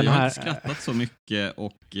inte skrattat så mycket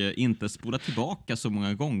och inte spolat tillbaka så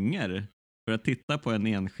många gånger för att titta på en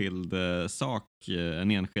enskild sak,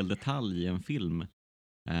 en enskild detalj i en film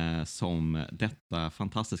som detta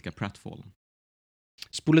fantastiska pratfall.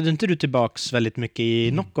 Spolade inte du tillbaks väldigt mycket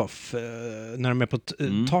i Knockoff när de är på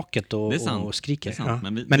taket och skriker? Det är sant,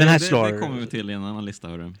 men den här slår... Det kommer vi till i en annan lista,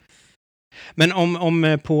 hörru. Men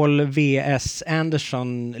om Paul V.S.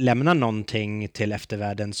 Anderson lämnar någonting till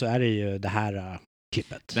eftervärlden så är det ju det här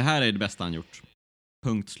klippet. Det här är det bästa han gjort.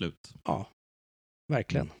 Punkt slut. Ja,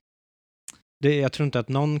 verkligen. Jag tror inte att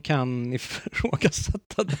någon kan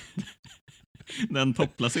ifrågasätta det. Den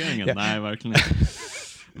topplaceringen? Ja. Nej, verkligen inte.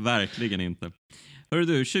 Verkligen inte. Hörru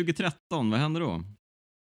du, 2013, vad händer då?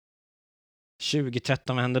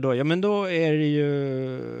 2013, vad händer då? Ja, men då är det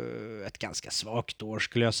ju ett ganska svagt år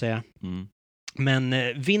skulle jag säga. Mm. Men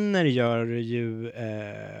vinner gör ju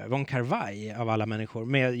Wong Kar-wai av alla människor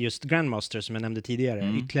med just Grandmaster som jag nämnde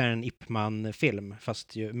tidigare. Ytterligare en Ip Man-film,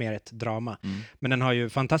 fast ju mer ett drama. Men den har ju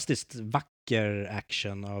fantastiskt vacker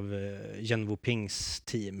action av Yen Wu-Pings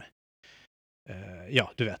team.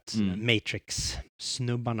 Ja, du vet,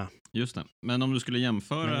 Matrix-snubbarna. Just det. Men om du skulle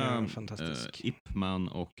jämföra Ip Man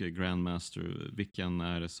och Grandmaster, vilken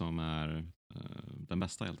är det som är den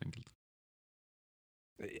bästa helt enkelt?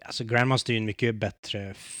 Alltså Grandmaster är ju en mycket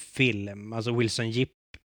bättre film. Alltså Wilson Yip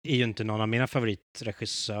är ju inte någon av mina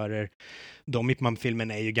favoritregissörer. De Ip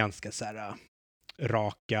Man-filmerna är ju ganska så här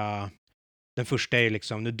raka. Den första är ju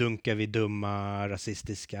liksom, nu dunkar vi dumma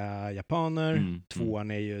rasistiska japaner.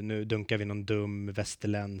 Tvåan är ju, nu dunkar vi någon dum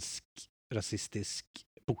västerländsk rasistisk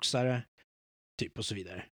boxare. Typ och så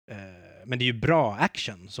vidare. Men det är ju bra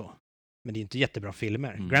action så. Men det är inte jättebra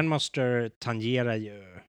filmer. Grandmaster tangerar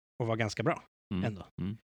ju och var ganska bra ändå.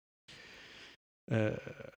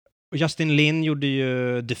 Och Justin Lin gjorde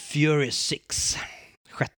ju The Fury 6.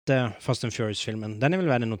 Sjätte Fast and Furious-filmen. Den är väl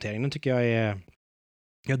värd en notering. Den tycker jag är...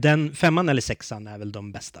 Ja, den 5:an eller 6:an är väl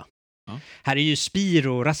de bästa. Ja. Här är ju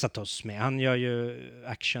Spiro Rassatos med. Han gör ju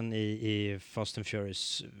action i Fast and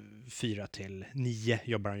Furious 4-9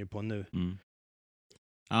 jobbar han ju på nu.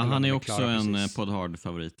 Ja, han är också en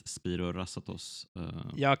poddhard-favorit, Spiro Rassatos.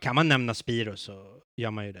 Ja, kan man nämna Spiro så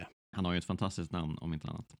gör man ju det. Han har ju ett fantastiskt namn om inte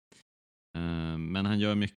annat. Men han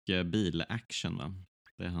gör mycket bilaction, va?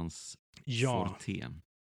 Det är hans forte.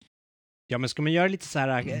 Ja, men ska man göra lite så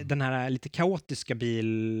här, den här lite kaotiska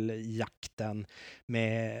biljakten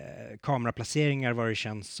med kameraplaceringar var det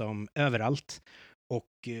känns som överallt och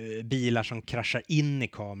bilar som kraschar in i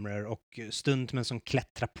kameror och stuntmän som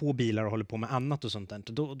klättrar på bilar och håller på med annat och sånt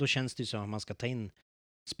där. Då känns det ju som att man ska ta in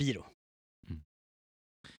Spiro.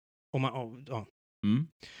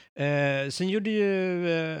 Sen gjorde ju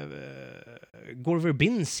Gore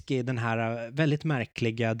Verbinski den här väldigt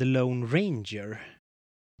märkliga The Lone Ranger.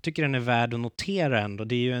 Tycker den är värd att notera ändå.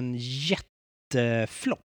 Det är ju en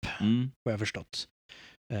jätteflopp, vad jag förstått.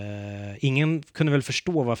 Ingen kunde väl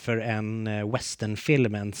förstå varför en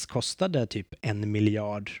westernfilm ens kostade typ 1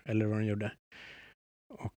 miljard, eller vad den gjorde.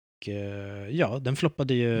 Och ja, den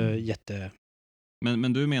floppade ju jätte...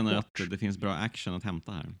 Men du menar att det finns bra action att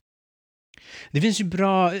hämta här? Det finns ju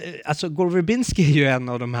bra, alltså Gore Verbinski är ju en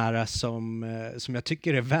av de här som jag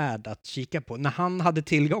tycker är värd att kika på. När han hade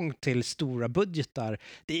tillgång till stora budgetar,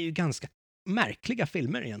 det är ju ganska märkliga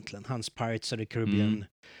filmer egentligen. Hans Pirates of the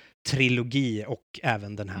Caribbean-trilogi och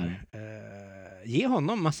även den här. Ge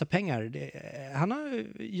honom massa pengar.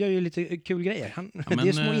 Gör ju lite kul grejer. Det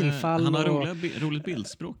är små infall. Han har roligt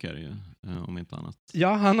bildspråk här ju, om inte annat.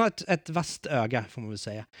 Ja, han har ett vasst öga får man väl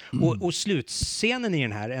säga. Och slutscenen i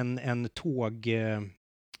den här, en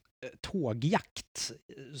tågjakt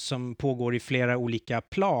som pågår i flera olika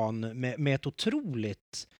plan med ett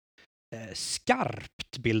otroligt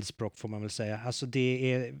skarpt bildspråk får man väl säga. Alltså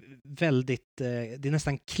det är väldigt, det är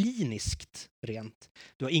nästan kliniskt rent.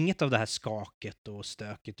 Du har inget av det här skaket och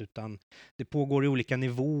stöket utan det pågår i olika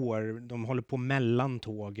nivåer. De håller på mellan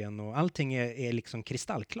tågen och allting är liksom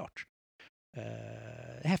kristallklart.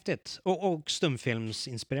 Häftigt. Och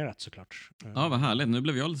stumfilmsinspirerat såklart. Ja, vad härligt. Nu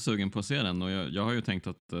blev jag lite sugen på att se den och jag har ju tänkt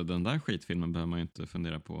att den där skitfilmen behöver man ju inte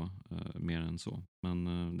fundera på mer än så.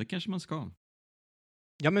 Men det kanske man ska.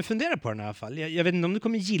 Ja, men fundera på den i alla fall. Jag vet inte om du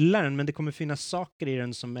kommer gilla den, men det kommer finnas saker i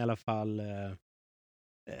den som i alla fall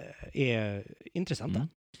är intressanta.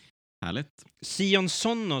 Härligt. Sion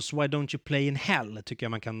Sonos, Why Don't You Play in Hell tycker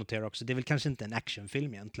jag man kan notera också. Det är väl kanske inte en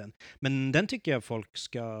actionfilm egentligen. Men den tycker jag folk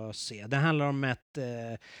ska se. Den handlar om ett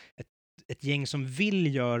gäng som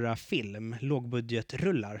vill göra film,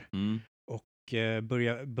 lågbudgetrullar. Och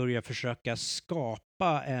börja försöka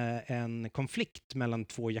skapa en konflikt mellan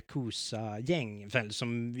två Yakuza-gäng,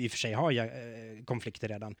 som i och för sig har konflikter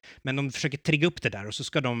redan. Men de försöker trigga upp det där och så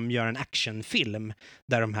ska de göra en actionfilm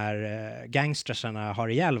där de här gangstersarna har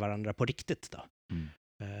ihjäl varandra på riktigt. Då.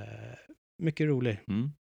 Mycket rolig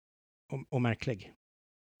och märklig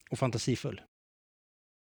och fantasifull.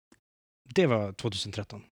 Det var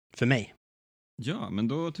 2013 för mig. Ja, men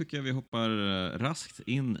då tycker jag vi hoppar raskt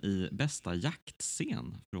in i bästa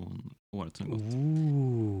jaktscen från året som gått.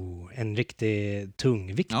 En riktig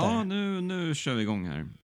tungviktare. Ja, nu kör vi igång här.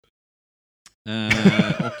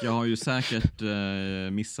 Och jag har ju säkert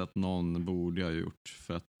missat någon, borde jag ha gjort,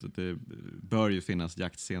 för att det bör ju finnas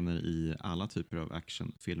jaktscener i alla typer av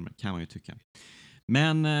actionfilmer, kan man ju tycka.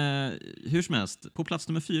 Men hur som helst, på plats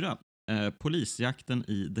nummer 4, polisjakten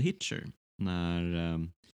i The Hitcher, när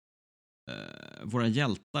våra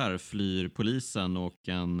hjältar flyr polisen och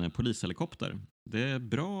en polishelikopter. Det är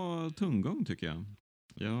bra tunggång tycker jag.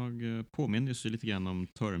 Jag påminner ju lite grann om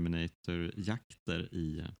Terminator-jakter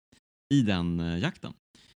i den jakten.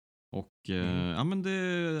 Och ja, men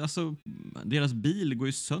alltså, deras bil går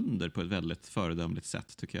ju sönder på ett väldigt föredömligt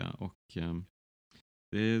sätt tycker jag. Och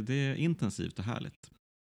det är intensivt och härligt.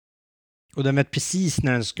 Och den vet precis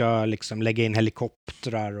när den ska liksom lägga in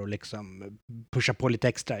helikoptrar och liksom pusha på lite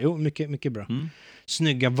extra. Jo, mycket bra.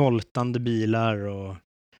 Snygga voltande bilar och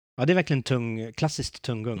ja, det är verkligen klassiskt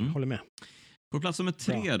tungung, håller med. På plats nummer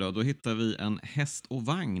 3 då hittar vi en häst- och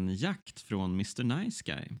vagnjakt från Mr. Nice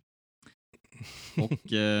Guy.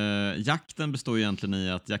 Och jakten består ju egentligen i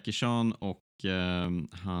att Jackie Chan och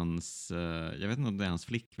hans, jag vet inte om det är hans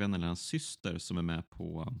flickvän eller hans syster som är med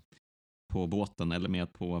på båten eller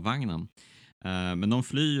med på vagnen. Men de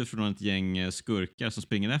flyr från ett gäng skurkar som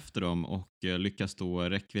springer efter dem och lyckas då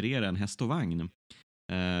rekvirera en häst och vagn.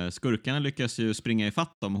 Skurkarna lyckas ju springa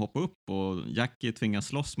ifatt dem och hoppa upp och Jackie tvingas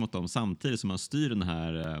slåss mot dem samtidigt som han styr den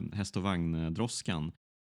här häst- och vagndroskan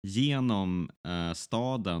genom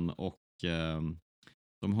staden och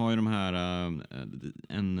de har ju de här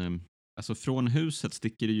alltså från huset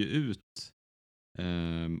sticker det ju ut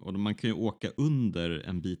och man kan ju åka under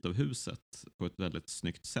en bit av huset på ett väldigt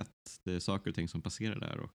snyggt sätt. Det är saker och ting som passerar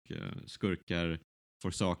där och skurkar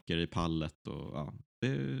får saker i pallet och ja, det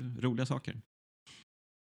är roliga saker.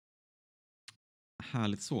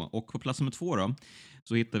 Härligt så. Och på plats nummer 2 då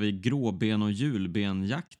så hittar vi gråben- och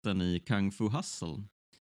julbenjakten i Kung Fu Hustle.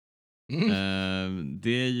 Det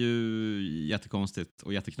är ju jättekonstigt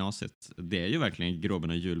och jätteknasigt. Det är ju verkligen gråben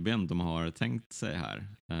och julben de har tänkt sig här.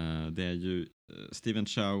 Det är ju Steven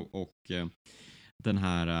Chow och den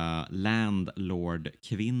här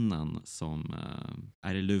landlord-kvinnan som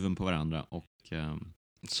är i luven på varandra och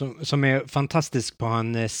som är fantastisk på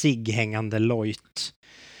en cigg hängande lojt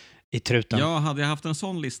i truten. Ja, hade jag haft en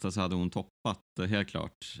sån lista så hade hon toppat helt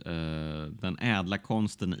klart den ädla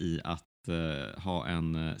konsten i att ha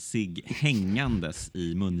en cigg hängandes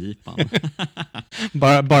i mungipan.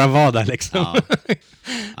 bara vara där liksom.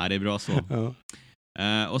 Ja, det är bra så. Ja.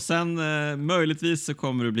 Och sen möjligtvis så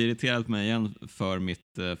kommer du bli irriterad på mig igen för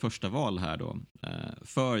mitt första val här då.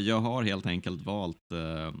 För jag har helt enkelt valt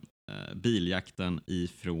biljakten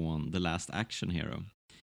ifrån The Last Action Hero.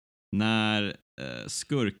 När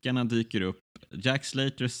skurkarna dyker upp, Jack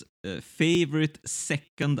Slaters favorite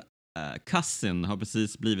second cousin har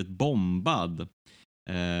precis blivit bombad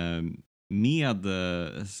med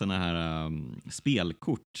såna här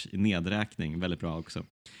spelkort i nedräkning, väldigt bra också.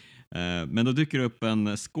 Men då dyker upp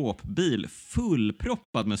en skåpbil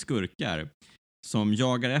fullproppad med skurkar som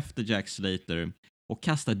jagar efter Jack Slater och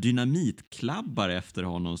kastar dynamitklabbar efter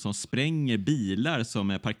honom som spränger bilar som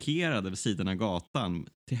är parkerade vid sidan av gatan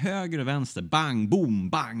till höger och vänster. Bang, boom,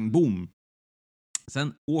 bang, boom.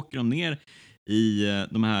 Sen åker de ner i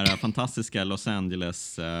de här fantastiska Los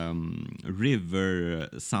Angeles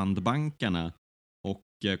River-sandbankarna och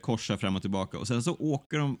korsar fram och tillbaka. Och sen så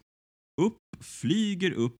åker de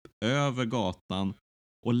flyger upp över gatan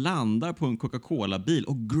och landar på en Coca-Cola-bil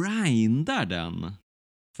och grindar den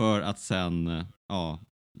för att sen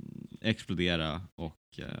explodera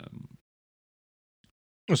och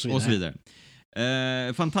så vidare.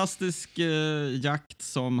 Fantastisk jakt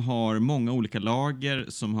som har många olika lager,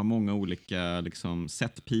 som har många olika liksom,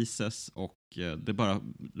 set pieces och det bara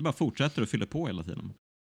fortsätter att fylla på hela tiden.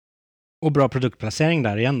 Och bra produktplacering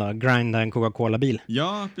där igen då, grinda en Coca-Cola-bil.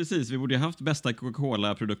 Ja, precis. Vi borde ju haft bästa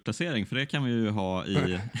Coca-Cola-produktplacering för det kan vi ju ha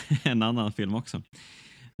i en annan film också.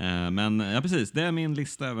 Men ja, precis. Det är min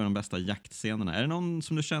lista över de bästa jaktscenerna. Är det någon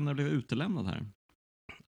som du känner blev utelämnad här?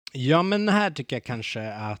 Ja, men här tycker jag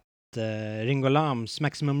kanske att Ringo Lams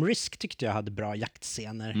Maximum Risk tyckte jag hade bra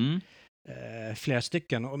jaktscener. Flera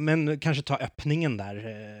stycken. Men kanske ta öppningen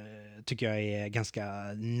där tycker jag är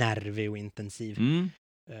ganska nervig och intensiv.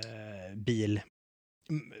 Bil.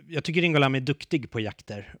 Jag tycker Ringo Lam är duktig på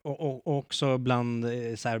jakter och också bland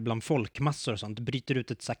folkmassor och sånt. Bryter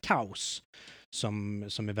ut ett kaos som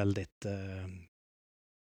är väldigt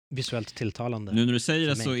visuellt tilltalande. Nu när du säger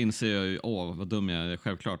det så inser jag ju, vad dum jag är,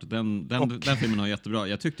 självklart. Den filmen har jättebra.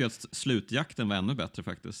 Jag tyckte att slutjakten var ännu bättre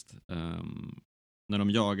faktiskt. när de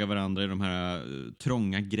jagar varandra i de här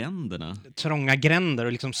trånga gränderna. Trånga gränder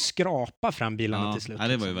och liksom skrapa fram bilarna Ja, till slut. ja,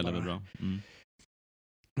 det var ju liksom, väldigt bra. Mm.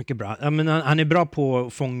 Mycket bra. Ja, men han är bra på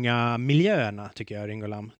att fånga miljöerna, tycker jag, Ringo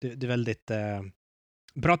Lam. Det är väldigt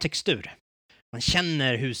bra textur. Man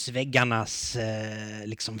känner husväggarnas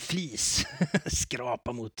liksom flis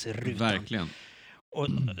skrapa mot rutan. Verkligen. Och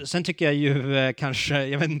sen tycker jag ju kanske,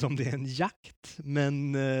 jag vet inte om det är en jakt,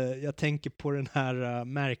 men jag tänker på den här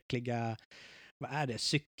märkliga, vad är det,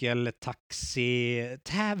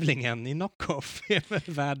 cykeltaxi-tävlingen i Knockoff.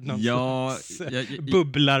 Värd någon slags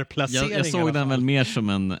bubblarplacering. Jag såg den väl mer som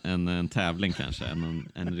en tävling kanske, än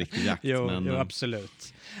en riktig jakt. Jo,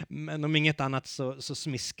 absolut. Men om inget annat så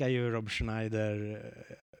smiskar ju Rob Schneider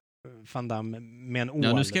Van Damme med en ål.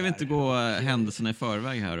 Ja, nu ska vi inte gå händelserna i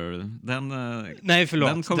förväg här. Nej,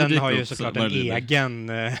 förlåt. Den har ju såklart en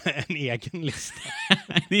egen lista.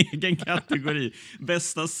 En egen kategori.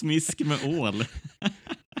 Bästa smisk med ål.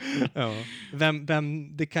 Ja.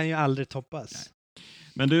 Det kan ju aldrig toppas. Nej.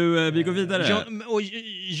 Men du, vi går vidare.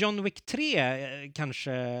 John Wick 3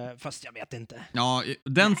 kanske, fast jag vet inte. Ja,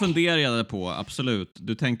 den funderar jag på, absolut.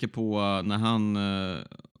 Du tänker på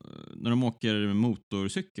när de åker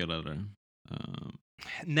motorcykel, eller?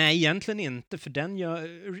 Nej, egentligen inte, för den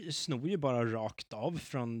snor ju bara rakt av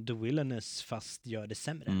från The Wilderness, fast gör det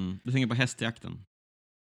sämre. Du tänker på hästjakten?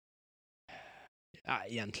 Ja,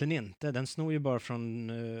 egentligen inte. Den snor ju bara från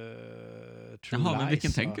True Jaha, men vilken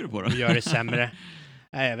Lies tänker du på då? Och gör det sämre.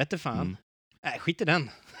 Nej, jag vet inte fan. Nej, skit i den.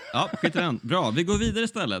 Ja, skit i den. Bra, vi går vidare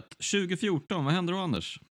istället. 2014, vad händer då,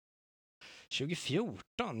 Anders?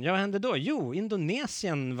 2014? Ja, vad hände då? Jo,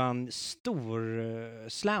 Indonesien vann stor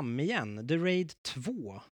slam igen. The Raid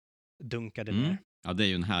 2 dunkade ner. Ja, det är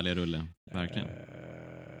ju en härlig rulle, verkligen.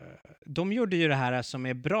 De gjorde ju det här som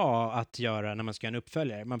är bra att göra när man ska göra en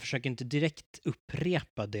uppföljare. Man försöker inte direkt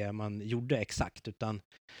upprepa det man gjorde exakt, utan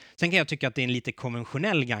sen kan jag tycka att det är en lite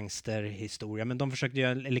konventionell gangsterhistoria, men de försökte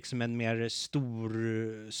göra liksom en mer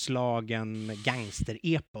storslagen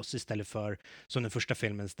gangsterepos istället för som den första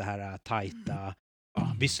filmens det här tajta,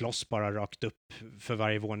 vi slåss bara rakt upp för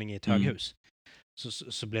varje våning i ett höghus.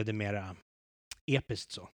 Så blev det mera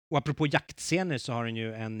episkt så. Och apropå jaktscener så har den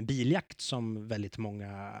ju en biljakt som väldigt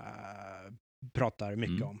många pratar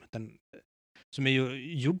mycket om. Den, som är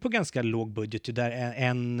ju gjord på ganska låg budget. Där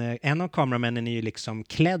en av kameramännen är ju liksom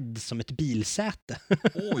klädd som ett bilsäte.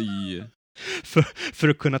 Oj! för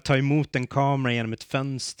att kunna ta emot en kamera genom ett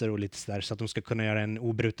fönster och lite sådär, så att de ska kunna göra en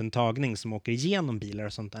obruten tagning som åker igenom bilar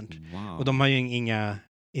och sånt där. Wow. Och de har ju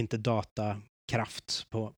inte datakraft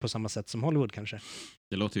på samma sätt som Hollywood kanske.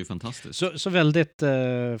 Det låter ju fantastiskt. Så väldigt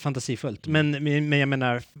fantasifullt. Men jag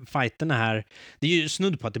menar, fighterna här, det är ju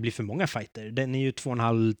snudd på att det blir för många fighter. Den är ju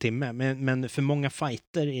 2,5 timme, men för många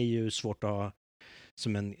fighter är ju svårt att ha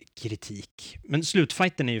som en kritik. Men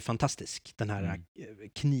slutfighten är ju fantastisk. Den här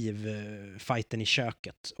knivfighten i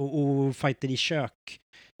köket. Och fighter i kök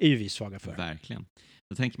är ju vi svaga för. Verkligen.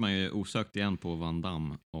 Då tänker man ju osökt igen på Van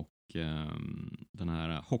Damme och den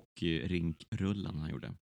här hockeyrinkrullen han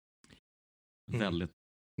gjorde. Väldigt.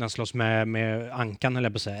 När han slåss med ankan, eller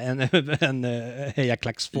på att säga. En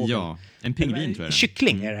hejaklacksfågel. Ja, en pingvin tror jag.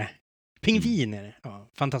 Kyckling är det. Pingvin är det. Ja,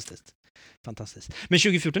 fantastiskt. Men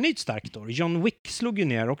 2014 är ett starkt år. John Wick slog ju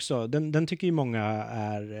ner också. Den tycker ju många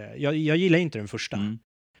är... Jag gillar inte den första.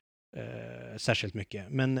 Särskilt mycket.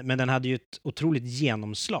 Men den hade ju ett otroligt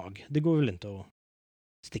genomslag. Det går väl inte att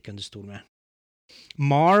sticka under stol med.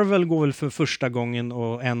 Marvel går väl för första gången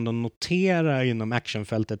och ändå notera inom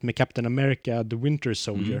actionfältet med Captain America The Winter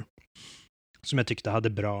Soldier. Som jag tyckte hade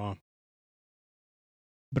bra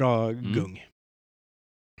gung.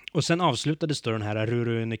 Och sen avslutades då den här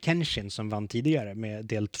Rurouni Kenshin som vann tidigare med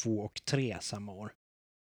del 2 och 3 samma år.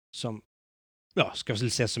 Som ska väl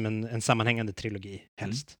ses som en sammanhängande trilogi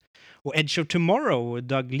helst. Och Edge of Tomorrow,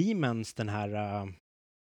 Doug Liemans den här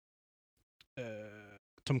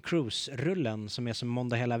Tom Cruise-rullen som är som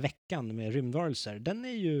Måndag hela veckan med rymdvarelser, den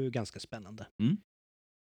är ju ganska spännande.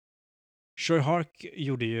 Troy Hark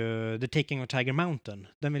gjorde ju The Taking of Tiger Mountain.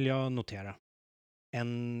 Den vill jag notera.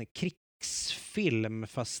 En krigsfilm,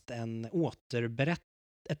 fast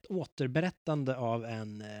ett återberättande av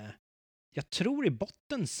en, jag tror i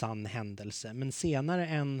botten sann händelse, men senare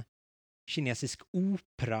en kinesisk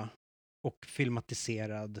opera och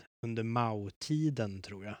filmatiserad under Mao-tiden,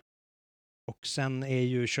 tror jag. Och sen är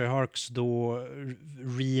ju Troy Harks då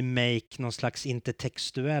remake någon slags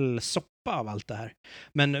intertextuell av allt det här.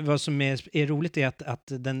 Men vad som är roligt är att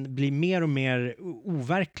den blir mer och mer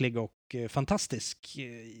overklig och fantastisk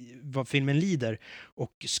vad filmen lider.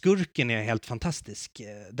 Och skurken är helt fantastisk.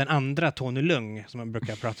 Den andra, Tony Leung, som man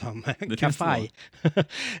brukar prata om, Kafai.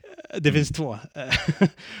 Det finns två.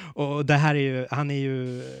 Och det här är ju, han är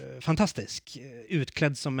ju fantastisk.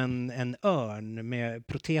 Utklädd som en örn med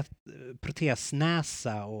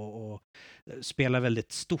protesnäsa och spelar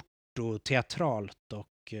väldigt stort och teatralt och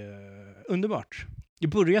underbart. Det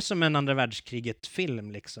börjar som en andra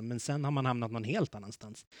världskriget-film liksom, men sen har man hamnat någon helt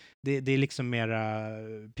annanstans. Det är liksom mera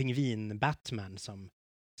pingvin-Batman som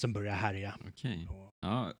börjar härja. Okej.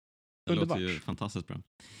 Ja, det underbart. låter ju fantastiskt bra.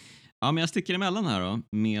 Ja, men jag sticker emellan här då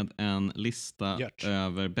med en lista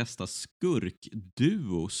över bästa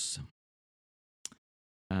skurkduos.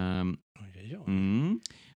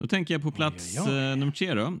 Då tänker jag på plats nummer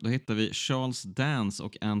 3 då. Då hittar vi Charles Dance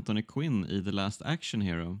och Anthony Quinn i The Last Action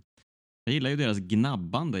Hero. Jag gillar ju deras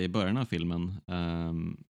gnabbande i början av filmen.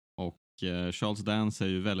 Och Charles Dance är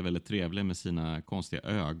ju väldigt, väldigt trevlig med sina konstiga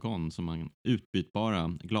ögon, som man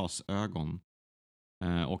utbytbara glasögon.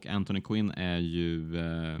 Och Anthony Quinn är ju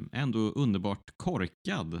ändå underbart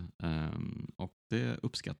korkad. Och det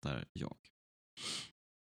uppskattar jag.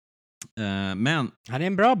 Men han är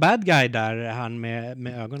en bra bad guy där, han med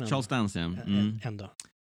ögonen. Charles Dance, ja. Ändå.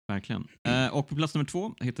 Verkligen. Och på plats nummer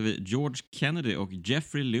 2 hittar vi George Kennedy och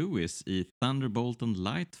Jeffrey Lewis i Thunderbolt and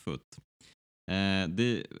Lightfoot.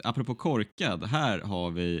 Apropå korkad, här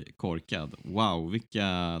har vi korkad. Wow,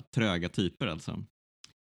 vilka tröga typer alltså.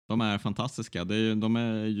 De är fantastiska. De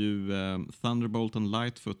är ju Thunderbolt and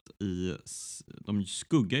Lightfoot de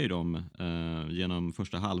skuggar ju dem genom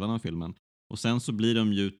första halvan av filmen. Och sen så blir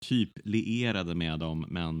de ju typ lierade med dem,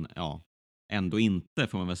 men ja, ändå inte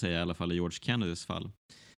får man väl säga, i alla fall i George Kennedys fall.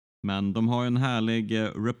 Men de har ju en härlig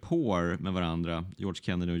rapport med varandra, George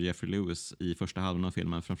Kennedy och Jeffrey Lewis, i första halvan av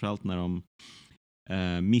filmen. Framförallt när de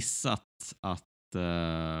missat att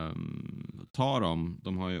ta dem.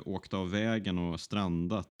 De har ju åkt av vägen och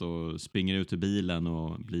strandat och springer ut ur bilen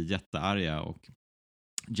och blir jättearga. Och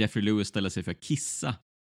Jeffrey Lewis ställer sig för att kissa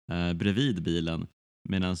bredvid bilen,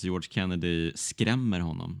 medan George Kennedy skrämmer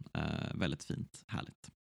honom. Väldigt fint,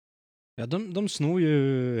 härligt. Ja, de snor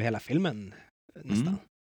ju hela filmen nästan.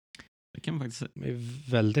 Det kan man faktiskt säga. Det är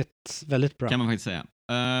väldigt, väldigt bra. Kan man faktiskt säga.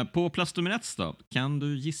 På plats nummer 1 då, kan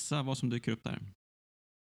du gissa vad som dyker upp där?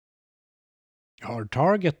 Hard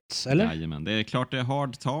Target, eller? Jajamän, det är klart det är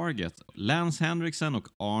Hard Target. Lance Henriksen och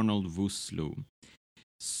Arnold Vosloo.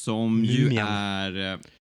 Som ju är...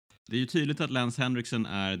 Det är ju tydligt att Lance Henriksen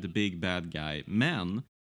är the big bad guy, men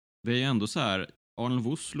det är ju ändå så här, Arnold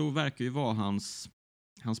Vosloo verkar ju vara hans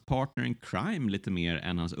partner in crime lite mer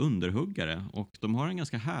än hans underhuggare, och de har en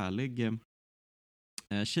ganska härlig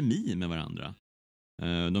kemi med varandra.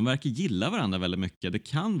 De verkar gilla varandra väldigt mycket. Det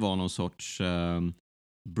kan vara någon sorts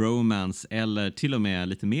bromance, eller till och med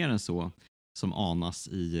lite mer än så, som anas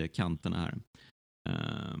i kanterna här.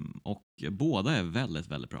 Och båda är väldigt,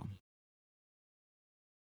 väldigt bra.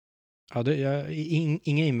 Ja,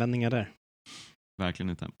 inga invändningar där. Verkligen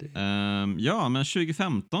inte. Ja, men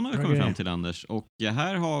 2015 har vi kommit fram till, Anders. Och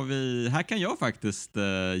här kan jag faktiskt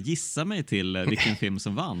gissa mig till vilken film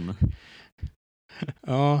som vann.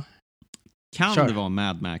 Ja. Kan det vara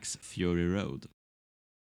Mad Max Fury Road?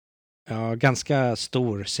 Ja, ganska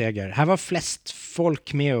stor seger. Här var flest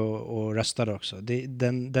folk med och röstade också.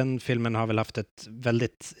 Den filmen har väl haft ett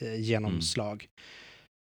väldigt genomslag,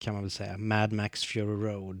 kan man väl säga. Mad Max Fury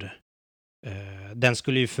Road. Den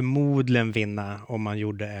skulle ju förmodligen vinna om man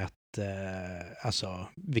gjorde ett, alltså,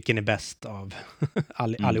 vilken är bäst av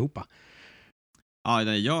allihopa. Ja,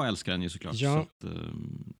 jag älskar den ju såklart. Ja. Så att,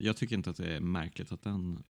 jag tycker inte att det är märkligt att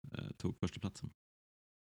den tog första platsen.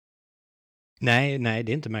 Nej, det är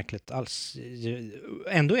inte märkligt alls.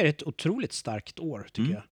 Ändå är det ett otroligt starkt år,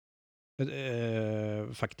 tycker jag.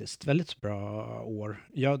 Faktiskt. Väldigt bra år.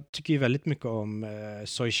 Jag tycker ju väldigt mycket om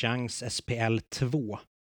Soi Changs SPL 2.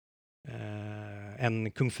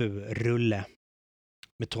 En kung fu-rulle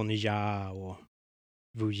med Tony Jaa och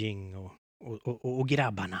Wu Jing och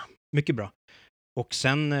grabbarna. Mycket bra. Och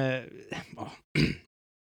sen,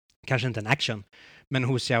 kanske inte en action, men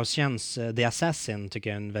Hu Xiaoxians The Assassin tycker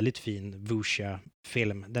jag är en väldigt fin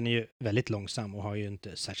wuxia-film. Den är ju väldigt långsam och har ju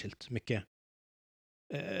inte särskilt mycket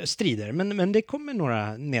strider, men det kommer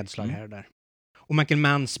några nedslag här och där. Och Michael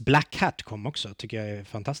Manns Black Hat kom också, tycker jag är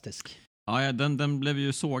fantastisk. Ja, den blev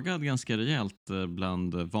ju sågad ganska rejält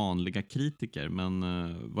bland vanliga kritiker, men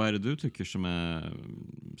vad är det du tycker som är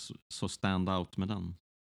så stand out med den?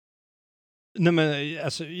 Nej men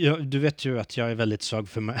alltså, du vet ju att jag är väldigt svag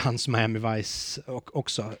för hans Miami Vice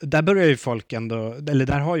också. Där börjar ju folk ändå, eller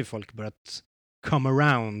där har ju folk börjat come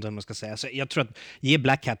around, om man ska säga. Så jag tror att ge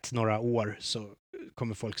Black Hat några år så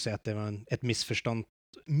kommer folk säga att det var ett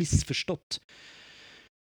missförstått,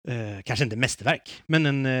 kanske inte mästerverk, men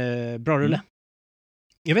en bra rulle.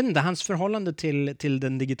 Jag vet inte, hans förhållande till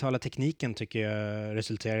den digitala tekniken tycker jag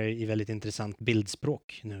resulterar i väldigt intressant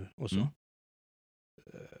bildspråk nu och så.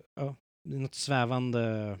 Ja, det är något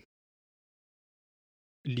svävande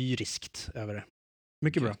lyriskt över det.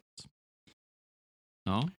 Mycket bra.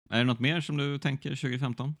 Ja, är det något mer som du tänker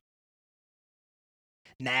 2015?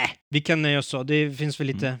 Nej, vi kan nöja oss så. Det finns väl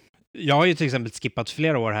lite... Jag har ju till exempel skippat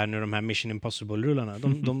flera år här nu, de här Mission Impossible-rullarna.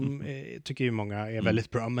 De tycker ju många är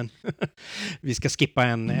väldigt bra, men vi ska skippa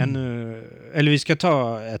eller vi ska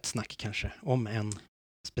ta ett snack kanske om en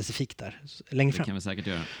specifik där längre fram. Det kan vi säkert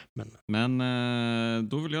göra. Men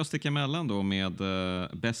då vill jag sticka emellan då med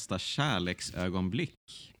bästa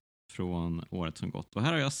kärleksögonblick från året som gått. Och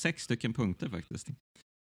här har jag 6 stycken punkter faktiskt.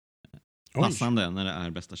 Passande när det är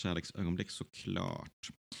bästa kärleksögonblick, såklart.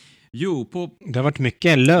 Jo, det har varit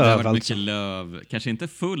mycket löv. Det har varit mycket löv. Kanske inte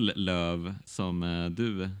full löv som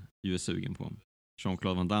du ju är sugen på.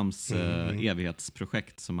 Jean-Claude Van Dammes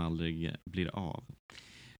evighetsprojekt som aldrig blir av.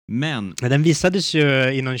 Men den visades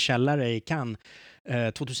ju i någon källare i Cannes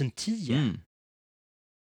 2010.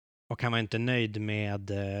 Och han var inte nöjd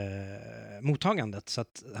med mottagandet, så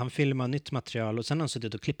att han filmade nytt material och sen har han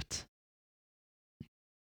suttit och klippt.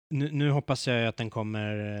 Nu hoppas jag att den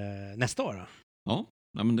kommer nästa år då. Ja,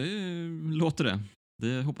 men det låter det.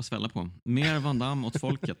 Det hoppas vi alla på. Mer Van Damme åt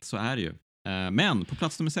folket, så är det ju. Men på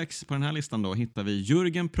plats nummer 6 på den här listan då hittar vi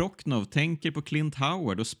Jürgen Prochnow tänker på Clint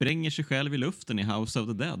Howard och spränger sig själv i luften i House of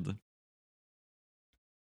the Dead.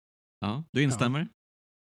 Ja, du instämmer?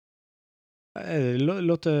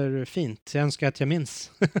 Låter fint. Jag önskar att jag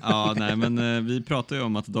minns. Ja, nej, men vi pratar ju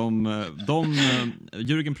om att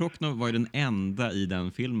Jürgen Prochnow var ju den enda i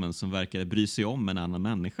den filmen som verkade bry sig om en annan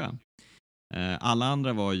människa. Alla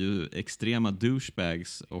andra var ju extrema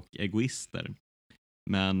douchebags och egoister.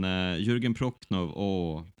 Men Jürgen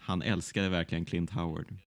Prochnow, han älskade verkligen Clint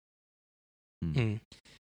Howard.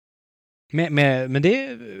 Men det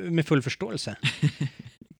är med full förståelse.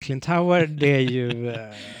 Clint Howard, det är ju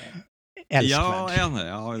älskvärd.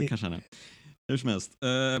 Ja, det kanske han är. Hur som helst.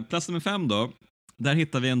 Plats nummer 5 då. Där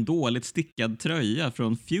hittar vi en dåligt stickad tröja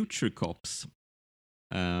från Future Cops.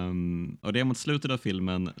 Och det är mot slutet av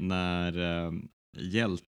filmen när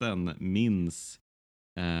hjälten minns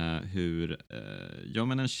hur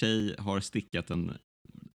en tjej har stickat en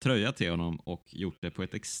tröja till honom och gjort det på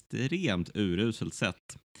ett extremt uruselt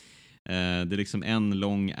sätt. Det är liksom en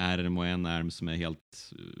lång ärm och en ärm som är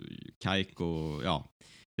helt kajk och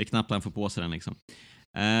det är knappt han får på sig den liksom.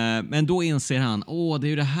 Men då inser han, det är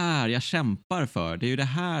ju det här jag kämpar för. Det är ju det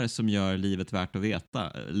här som gör livet värt att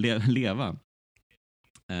leva.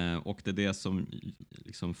 Och det är det som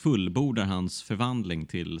liksom fullbordar hans förvandling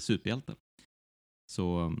till superhjälte.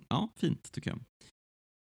 Så fint tycker jag.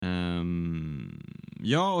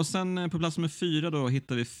 Och sen på plats nummer 4 då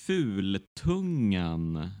hittar vi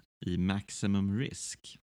Fultungan i Maximum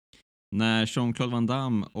Risk. När Jean-Claude Van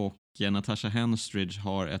Damme och Natasha Henstridge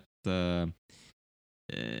har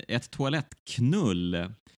ett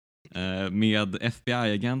toalettknull med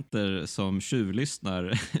FBI-agenter som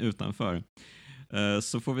tjuvlyssnar utanför.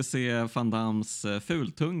 Så får vi se Van Dammes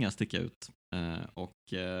fultunga sticka ut. Och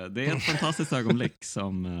det är ett fantastiskt ögonblick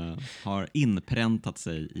som har inpräntat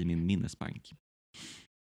sig i min minnesbank.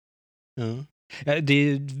 Ja. Det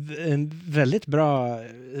är en väldigt bra...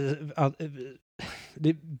 Det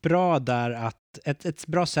är bra där att ett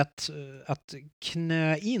bra sätt att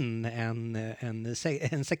knö in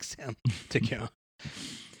en sexscen, tycker jag.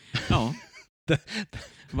 Ja,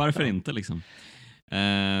 varför inte liksom?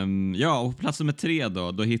 Och på plats nummer 3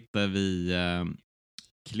 då hittar vi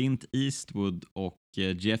Clint Eastwood och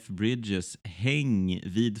Jeff Bridges häng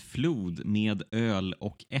vid flod med öl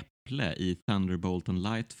och äpple i Thunderbolt and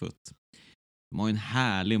Lightfoot. De har en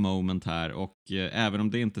härlig moment här och även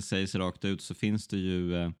om det inte sägs rakt ut så finns det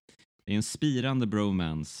ju en spirande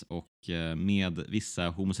bromance och med vissa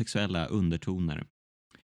homosexuella undertoner.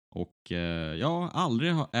 Och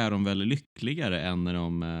aldrig är de väl lyckligare än när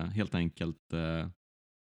de helt enkelt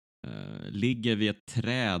ligger vid ett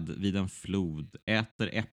träd vid en flod, äter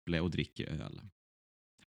äpple och dricker öl.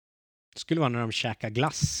 Det skulle vara när de käkar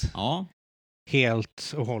glass. Ja.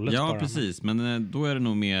 Helt och hållet bara. Ja, precis. Men då är det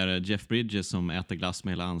nog mer Jeff Bridges som äter glass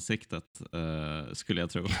med hela ansiktet, skulle jag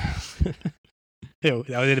tro. Jo,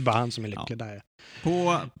 det är bara han som är lycklig där.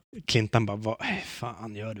 På Clinton bara, vad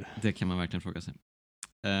fan gör du? Det kan man verkligen fråga sig.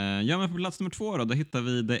 Ja, men på plats nummer 2 då hittar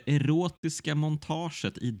vi det erotiska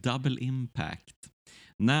montaget i Double Impact.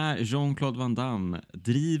 När Jean-Claude Van Damme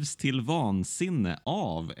drivs till vansinne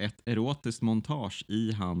av ett erotiskt montage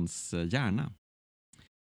i hans hjärna.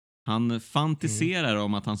 Han fantiserar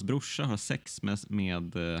om att hans brorsa har sex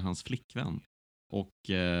med hans flickvän. Och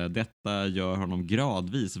detta gör honom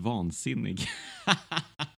gradvis vansinnig.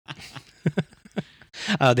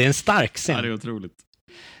 Ja, det är en stark scen. Ja, det är otroligt.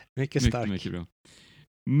 Mycket stark. Mycket bra.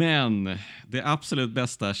 Men det absolut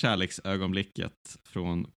bästa kärleksögonblicket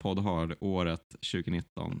från Pod Hard året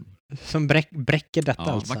 2019. Som bräcker detta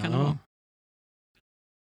Ja, alltså. vad kan det vara?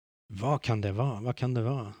 Vad kan det vara? Vad kan det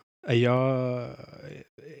vara?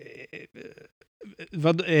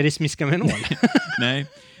 Vad är det smiska med nål? Nej,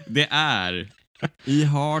 det är i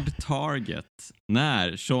Hard Target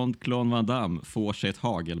när Jean-Claude Van Damme får sig ett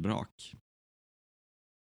hagelbrak.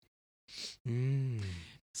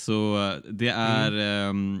 Så det är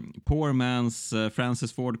Poor Man's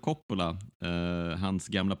Francis Ford Coppola, hans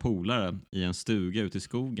gamla polare i en stuga ute i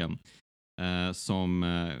skogen, som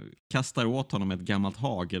kastar åt honom ett gammalt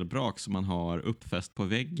hagelbrak som han har uppfäst på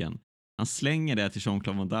väggen. Han slänger det till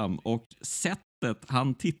Jean-Claude Van Damme och sättet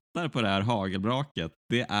han tittar på det här hagelbraket,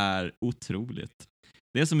 det är otroligt.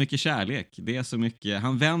 Det är så mycket kärlek, det är så mycket,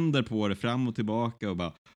 han vänder på det fram och tillbaka och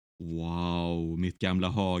bara wow, mitt gamla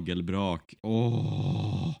hagelbrak.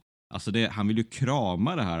 Åh. Alltså han vill ju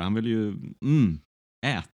krama det här. Han vill ju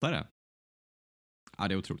äta det. Ja,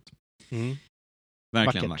 det är otroligt.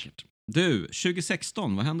 Verkligen vackert. Du,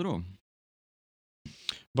 2016, vad hände då?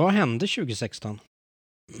 Vad hände 2016?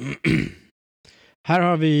 Här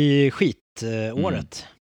har vi skitåret.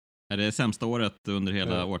 Är det sämsta året under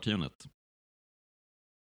hela årtiondet?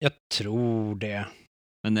 Jag tror det.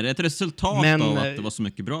 Men är det ett resultat av att det var så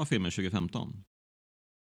mycket bra filmer 2015?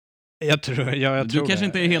 Jag tror du kanske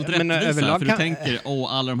inte är helt rättvis överlag för du tänker,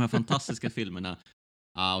 alla de här fantastiska filmerna,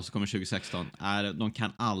 och så kommer 2016, de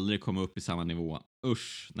kan aldrig komma upp i samma nivå.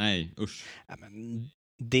 Usch. Ja, men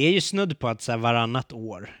det är ju snudd på att så här, varannat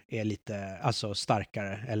år är lite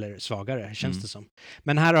starkare eller svagare, känns det som.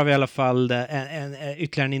 Men här har vi i alla fall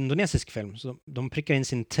ytterligare en indonesisk film. Så de prickar in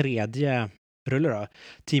sin 3:e rulle då.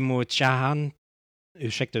 Timo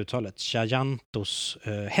Tjahjantos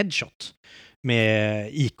Headshot med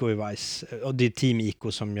Iko Uwais. Och det är Team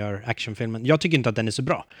Iko som gör actionfilmen. Jag tycker inte att den är så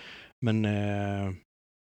bra. Men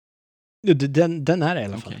den är det i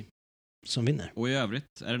alla fall. Som vinner. Och i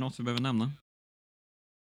övrigt, är det något vi behöver nämna?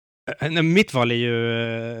 Mitt val är ju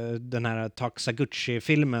den här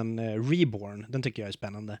Taksaguchi-filmen Reborn. Den tycker jag är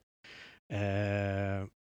spännande.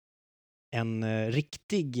 En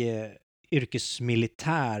riktig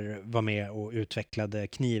yrkesmilitär var med och utvecklade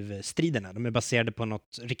knivstriderna. De är baserade på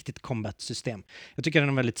något riktigt combat-system. Jag tycker det är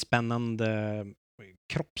en väldigt spännande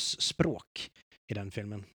kroppsspråk i den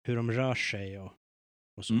filmen. Hur de rör sig och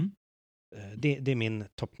så. Det är min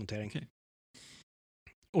toppnotering. Okay.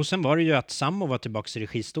 Och sen var det ju att Sammo var tillbaka i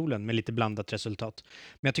registolen med lite blandat resultat.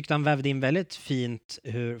 Men jag tyckte han vävde in väldigt fint,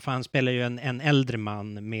 för han spelar ju en äldre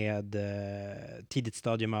man med tidigt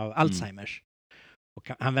stadium av Alzheimers. Och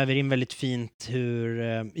han väver in väldigt fint hur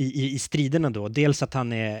i striderna då, dels att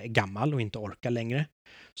han är gammal och inte orkar längre.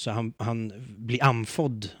 Så han blir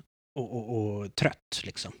andfådd och trött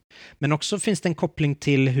liksom. Men också finns det en koppling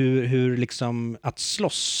till hur liksom att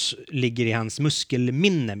slåss ligger i hans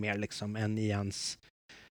muskelminne mer liksom än i hans...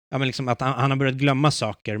 Ja, men liksom att han har börjat glömma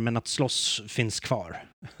saker, men att slåss finns kvar.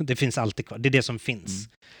 Det finns alltid kvar. Det är det som finns.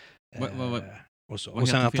 Och så. Vad och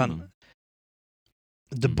sen heter att filmen? han...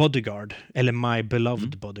 The Bodyguard, eller My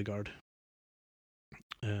Beloved Bodyguard.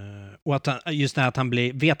 Och att just det här att han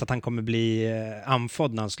vet att han kommer bli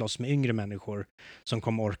andfådd när han slåss med yngre människor som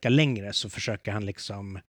kommer orka längre, så försöker han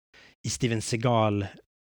liksom i Steven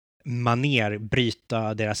Seagal-manér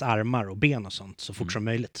bryta deras armar och ben och sånt så fort som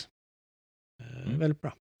möjligt. Väldigt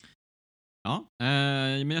bra. Ja,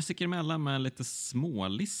 men jag sticker emellan med lite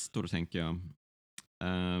smålistor, tänker jag.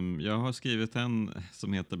 Jag har skrivit en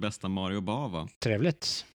som heter Bästa Mario Bava.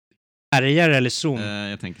 Trevligt. Färger eller zoom?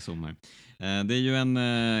 Jag tänker zoom här. Det är ju en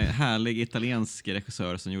härlig italiensk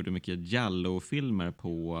regissör som gjorde mycket giallo-filmer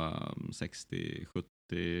på 60,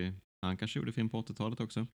 70, han kanske gjorde film på 80-talet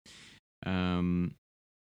också.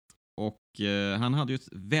 Han hade ju ett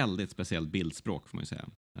väldigt speciellt bildspråk, får man ju säga.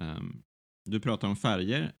 Du pratar om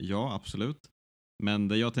färger, ja absolut. Men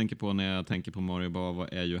det jag tänker på när jag tänker på Mario Bava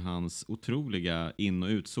är ju hans otroliga in- och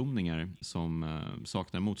utzoomningar som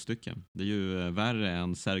saknar motstycke. Det är ju värre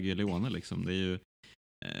än Sergio Leone liksom. Det är ju,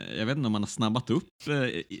 jag vet inte om man har snabbat upp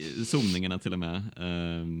zoomningarna till och med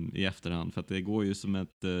i efterhand, för att det går ju som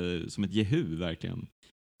ett jehu verkligen.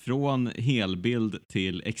 Från helbild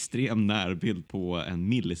till extrem närbild på en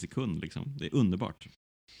millisekund. Liksom. Det är underbart.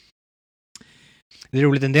 Det är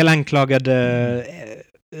roligt, en del anklagade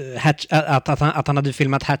att han hade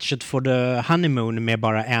filmat Hatchet for the Honeymoon med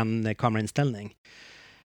bara en kamerainställning.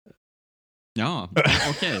 Ja,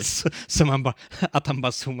 okej. Så att han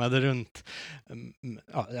bara zoomade runt.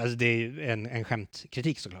 Ja, alltså det är ju en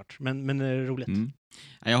skämtkritik såklart, men roligt.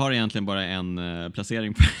 Jag har egentligen bara en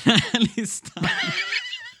placering på den här listan.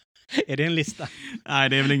 Är det en lista? Nej,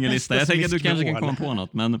 det är väl ingen lista. Jag tänker att du kanske kan komma på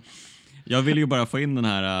något, men jag vill ju bara få in den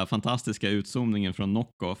här fantastiska utzoomningen från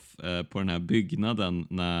Knockoff på den här byggnaden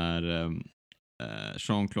när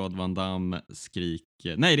Jean-Claude Van Damme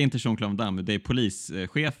skriker... Nej, det är inte Jean-Claude Van Damme, det är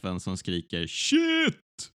polischefen som skriker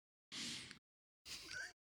shit!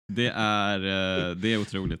 Det är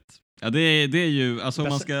otroligt. Ja, det är ju, alltså om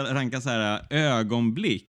man ska ranka så här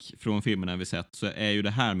ögonblick från filmerna vi sett, så är ju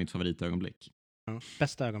det här mitt favoritögonblick. Ja,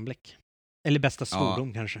 bästa ögonblick. Eller bästa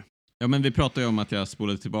svordom kanske. Ja, men vi pratade ju om att jag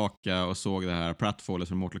spolade tillbaka och såg det här pratfallet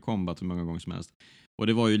från Mortal Kombat hur många gånger som helst. Och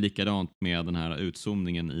det var ju likadant med den här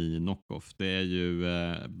utzoomningen i Knockoff. Det är ju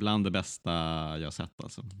bland det bästa jag sett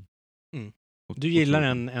alltså. Du gillar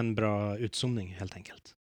en bra utzoomning helt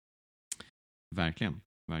enkelt. Verkligen,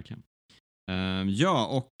 verkligen. Ja,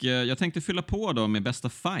 och jag tänkte fylla på då med bästa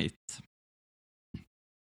fight.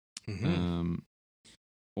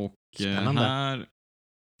 Och spännande.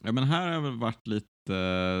 Här har väl varit lite,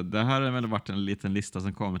 det här har väl varit en liten lista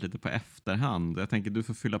som kommit lite på efterhand. Jag tänker du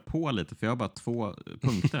får fylla på lite, för jag har bara 2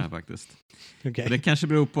 punkter här faktiskt. Okay. Det kanske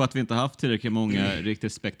beror på att vi inte haft tillräckligt många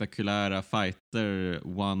riktigt spektakulära fighter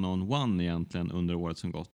one-on-one egentligen under året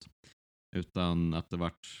som gått. Utan att det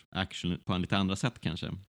varit action på en lite andra sätt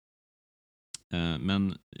kanske.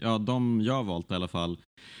 Men ja, de jag har valt i alla fall.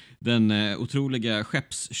 Den otroliga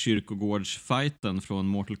skeppskyrkogårdsfighten från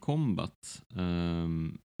Mortal Kombat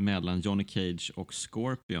mellan Johnny Cage och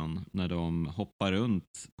Scorpion när de hoppar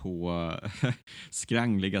runt på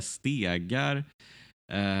skrangliga stegar,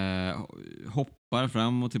 hoppar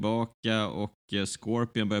fram och tillbaka och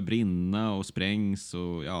Scorpion börjar brinna och sprängs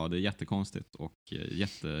och ja, det är jättekonstigt och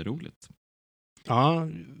jätteroligt. Ja,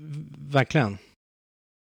 verkligen.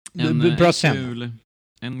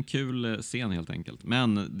 En kul scen helt enkelt.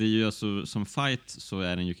 Men det är ju alltså, som fight så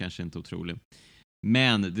är den ju kanske inte otrolig.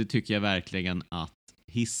 Men det tycker jag verkligen att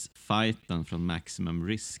hissfighten från Maximum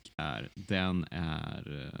Risk den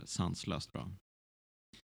är sanslöst bra.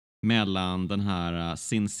 Mellan den här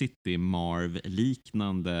Sin City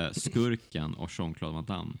Marv-liknande skurken och Jean-Claude Van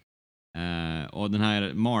Damme. Och den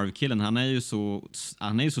här Marv-killen, han är ju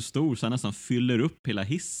så stor så han nästan fyller upp hela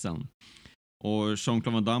hissen. Och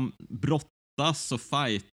Jean-Claude Van Damme brottas och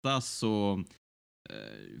fightas och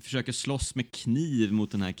försöker slåss med kniv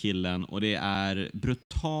mot den här killen. Och det är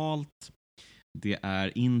brutalt, det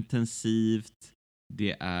är intensivt,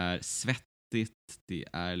 det är svettigt, det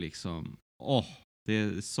är liksom... det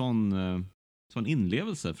är sån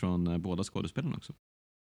inlevelse från båda skådespelarna också.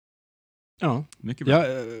 Ja, mycket bra.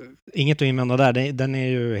 Inget att invända där, den är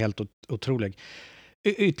ju helt otrolig.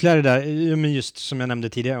 Ytterligare där, just som jag nämnde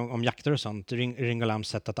tidigare om jakter och sånt, Ringo Lamms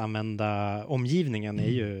sätt att använda omgivningen är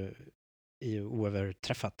ju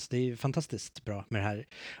oöverträffat. Det är ju fantastiskt bra med det här.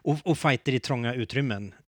 Och fighter i trånga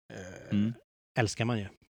utrymmen älskar man ju.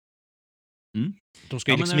 De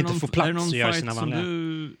ska ju liksom inte få plats att göra sina vanliga...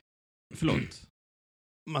 Förlåt?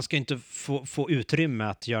 Man ska inte få utrymme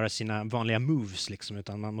att göra sina vanliga moves liksom,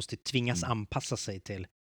 utan man måste tvingas anpassa sig till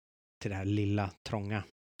det här lilla, trånga.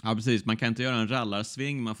 Ja, precis. Man kan inte göra en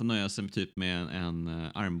rallarsving, man får nöja sig typ med en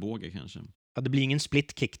armbåge kanske. Ja, det blir ingen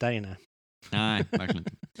split kick där inne. Nej, verkligen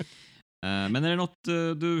inte. Men är det något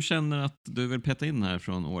du känner att du vill peta in här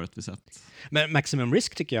från året vi sett? Men Maximum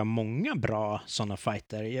Risk tycker jag har många bra sådana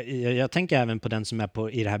fighter. Jag tänker även på den som är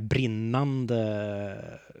i det här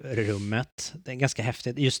brinnande rummet. Det är ganska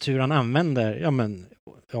häftigt. Just hur han använder,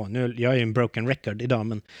 nu jag är ju en broken record idag,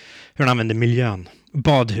 men hur han använder miljön.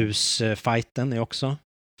 Badhusfighten är också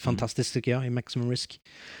fantastisk tycker jag i Maximum Risk.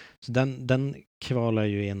 Så den kvalar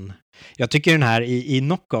ju in. Jag tycker den här i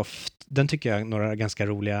Knockoff, den tycker jag några ganska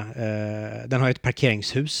roliga. Den har ett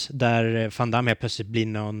parkeringshus där Van Damme plötsligt blir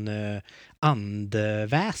någon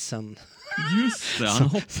andväsen. Just det, han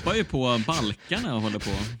hoppar ju på balkarna och håller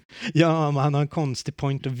på. Ja, men han har en konstig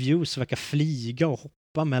point of view så verkar flyga och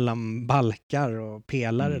hoppa mellan balkar och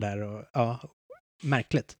pelare där. Och,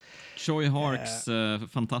 märkligt. Choi Harks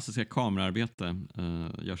fantastiska kameraarbete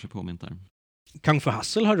gör sig påmint där. Kung Fu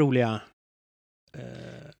Hustle har roliga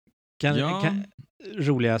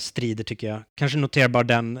roliga strider tycker jag. Kanske noterar bara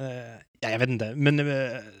den, jag vet inte, men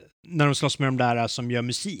när de slåss med de där som gör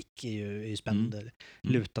musik är ju spännande.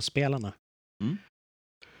 Luta-spelarna.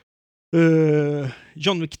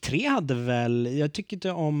 John Wick 3 hade väl, jag tycker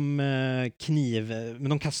inte om kniv, men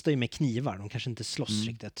de kastar ju med knivar, de kanske inte slåss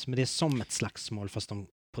riktigt, men det är som ett slagsmål fast de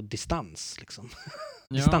på distans liksom.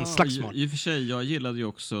 Distansslagsmål. I och för sig, jag gillade ju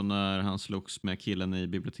också när han slogs med killen i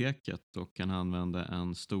biblioteket och han använde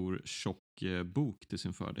en stor tjock bok till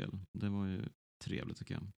sin fördel. Det var ju trevligt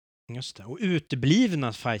tycker jag. Just det. Och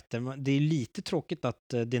uteblivna fighter, det är lite tråkigt att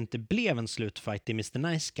det inte blev en slutfight i Mr.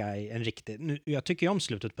 Nice Guy, en riktig. Jag tycker ju om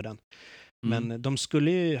slutet på den. Men de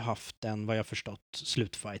skulle ju haft en, vad jag förstått,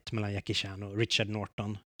 slutfight mellan Jackie Chan och Richard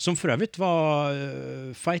Norton. Som för övrigt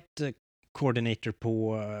var fight coordinator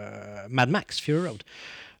på Mad Max, Fury Road.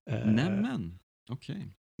 Nämen, okej.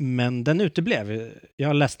 Men den uteblev.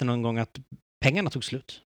 Jag läste någon gång att pengarna tog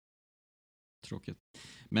slut. Tråkigt.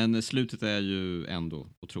 Men slutet är ju ändå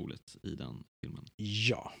otroligt i den filmen.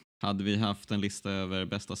 Ja. Hade vi haft en lista över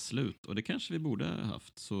bästa slut, och det kanske vi borde ha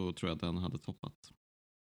haft, så tror jag att den hade toppat.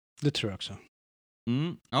 Det tror jag också.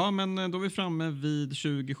 Ja, men då är vi framme vid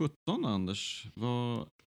 2017, Anders. Vad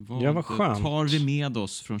skönt. tar vi med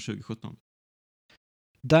oss från 2017?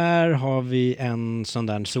 Där har vi en sån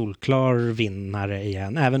där solklar vinnare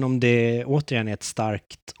igen. Även om det återigen är ett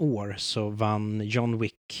starkt år så vann John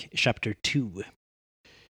Wick Chapter 2.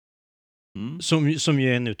 Som ju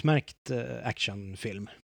är en utmärkt actionfilm.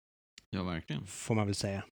 Ja, verkligen. Får man väl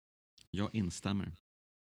säga. Jag instämmer.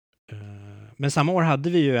 Men samma år hade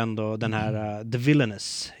vi ju ändå den här The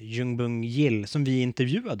Villainous, Jung Bung-gil, som vi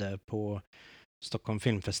intervjuade på Stockholm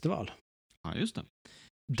Filmfestival. Ja, just det.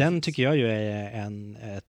 Den tycker jag ju är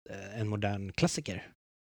en modern klassiker.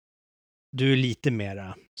 Du är lite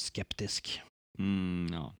mera skeptisk.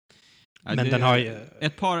 Ja. Men den har ju...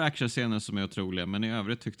 Ett par actionscener som är otroliga, men i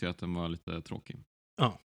övrigt tyckte jag att den var lite tråkig.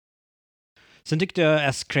 Ja. Sen tyckte jag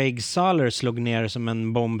S. Craig Saller slog ner som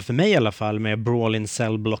en bomb för mig i alla fall med Brawl in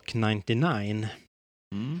Cell Block 99.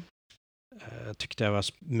 Tyckte jag var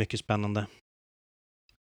mycket spännande.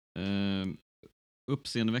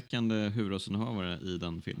 Uppseendeväckande huvudrollsinnehavare i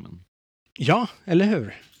den filmen. Ja, eller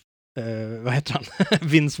hur? Vad heter han?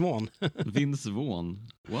 Vince Vaughn. Vince Vaughn.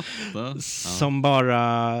 What the?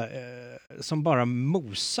 Som bara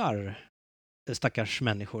mosar stackars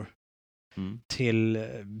människor till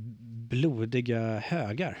blodiga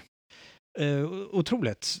högar.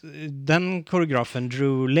 Otroligt. Den koreografen,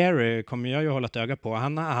 Drew Leary, kommer jag ju hålla ett öga på.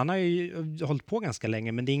 Han har ju hållit på ganska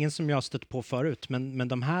länge, men det är ingen som jag har stött på förut. Men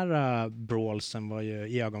de här brawlsen var ju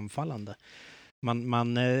iögonfallande.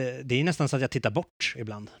 Det är nästan så att jag tittar bort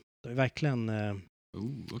ibland. De är verkligen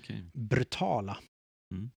brutala.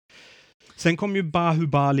 Sen kom ju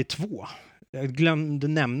Bahubali 2. Jag glömde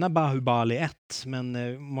nämna Bahubali 1,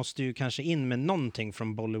 men måste ju kanske in med någonting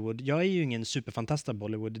från Bollywood. Jag är ju ingen superfantast av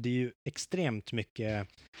Bollywood. Det är ju extremt mycket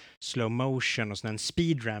slow motion och sån här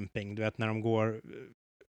speedramping. Du vet, när de går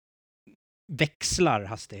växlar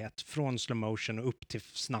hastighet från slow motion och upp till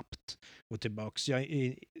snabbt och tillbaks.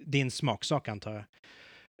 Det är en smaksak antar jag.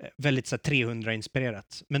 Väldigt så här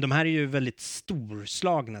 300-inspirerat. Men de här är ju väldigt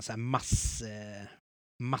storslagna så här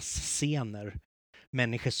massscener.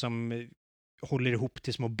 Människor som håller ihop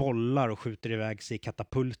till små bollar och skjuter iväg sig i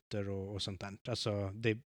katapulter och sånt där. Alltså, det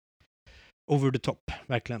är over the top,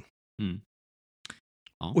 verkligen.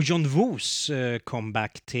 Ja. Och John Woos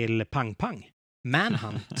comeback till Pang Pang.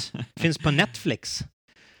 Manhunt. Finns på Netflix.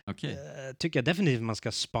 Okay. Tycker jag definitivt man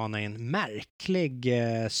ska spana in. Märklig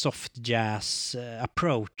soft jazz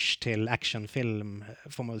approach till actionfilm,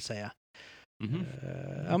 får man väl säga.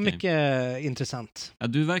 Ja, mycket intressant. Ja,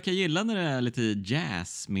 du verkar gilla när det är lite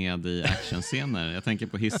jazz med i actionscener. Jag tänker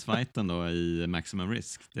på hissfighten då i Maximum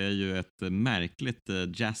Risk. Det är ju ett märkligt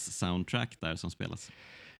jazz-soundtrack där som spelas.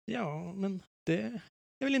 Ja, men det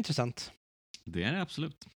är väl intressant. Det är det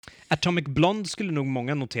absolut. Atomic Blonde skulle nog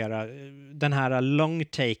många notera. Den här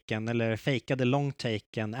long-taken, eller fejkade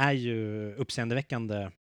long-taken, är ju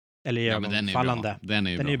uppseendeväckande. Eller ögonfallande. Den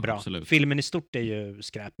är ju bra. Absolut. Filmen i stort är ju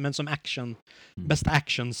skräp. Men som bästa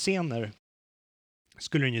actionscener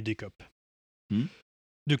skulle den ju dyka upp.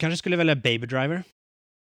 Du kanske skulle välja Baby Driver?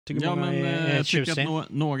 Jag tycker att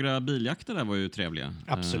några biljakter där var ju trevliga.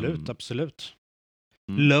 Absolut, absolut.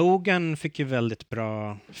 Logan fick ju väldigt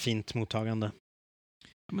bra, fint mottagande.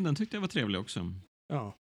 Ja, men den tyckte jag var trevlig också.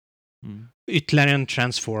 Ja. Ytterligare en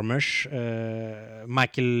Transformers.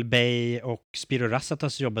 Michael Bay och Spiro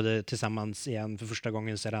Rassatas jobbade tillsammans igen för första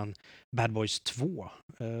gången sedan Bad Boys 2.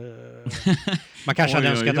 Man kanske hade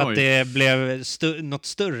önskat att det blev något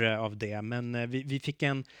större av det, men vi fick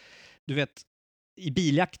en, du vet, i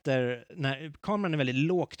biljakter, när kameran är väldigt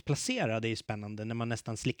lågt placerad, det är spännande när man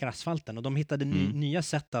nästan slickar asfalten, och de hittade nya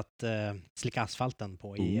sätt att slicka asfalten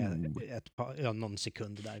på i någon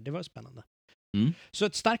sekund där. Det var spännande. Mm. Så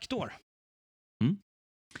ett starkt år. Mm.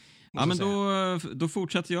 Ja, men då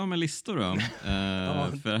fortsätter jag med listor då.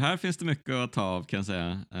 För här finns det mycket att ta av kan jag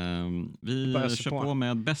säga. Vi kör på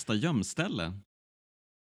med bästa gömställe.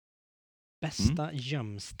 Bästa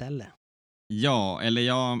gömställe. Ja, eller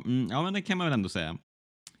ja, men det kan man väl ändå säga.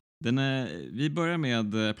 Vi börjar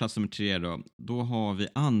med plats nummer 3 då. Då har vi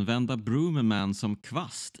använda Broomman som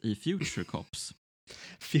kvast i Future Cops.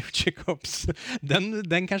 Future Cops.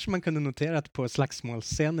 Den kanske man kunde noterat på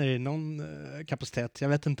slagsmålscener i någon kapacitet. Jag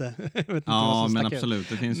vet inte. Ja, men absolut.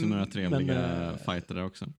 Det finns ju några trevliga fighter där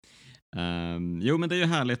också. Jo, men det är ju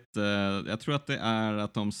härligt. Jag tror att det är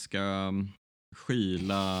att de ska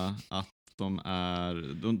skyla att de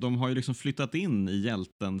har ju liksom flyttat in i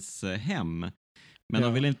hjältens hem. Men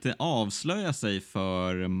de vill inte avslöja sig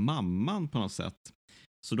för mamman på något sätt.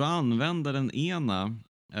 Så då använder den ena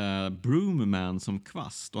Broomman som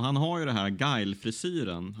kvast. Och han har ju det här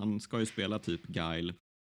Guile-frisyren. Han ska ju spela typ Guile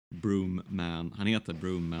Broomman. Han heter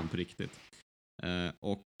Broomman på riktigt.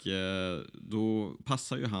 Och då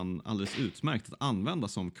passar ju han alldeles utmärkt att använda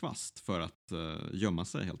som kvast för att gömma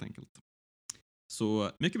sig helt enkelt.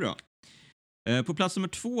 Så mycket bra. På plats nummer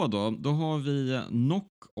 2 då har vi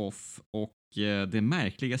Knock-Off och det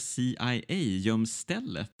märkliga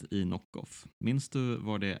CIA-gömstället i Knock-Off. Minns du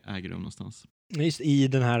var det äger rum någonstans? Just i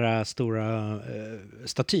den här stora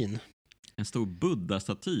statyn. En stor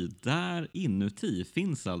Buddha-staty. Där inuti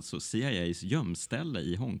finns alltså CIAs gömställe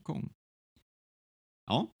i Hongkong.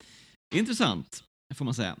 Ja, intressant får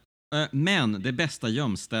man säga. Men det bästa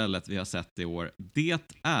gömstället vi har sett i år,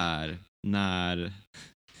 det är när...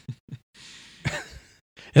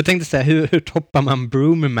 Jag tänkte säga, hur toppar man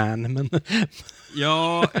Broomman? Men...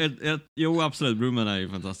 Ja, jo absolut, Broomman är ju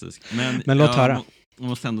fantastisk. Men låt höra. Jag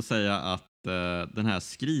måste ändå säga att den här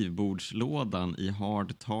skrivbordslådan i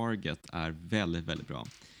Hard Target är väldigt, väldigt bra.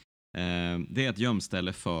 Det är ett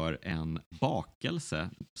gömställe för en bakelse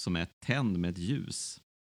som är tänd med ett ljus.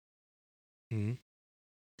 Mm.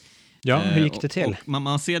 Ja, hur gick det till? Och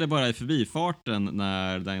man ser det bara i förbifarten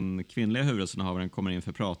när den kvinnliga huvudrollsinnehavaren kommer in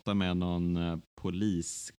för att prata med någon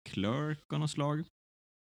polisklörk av något slag.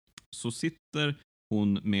 Så sitter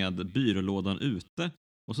hon med byrålådan ute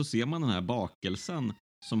och så ser man den här bakelsen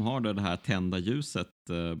som har det här tända ljuset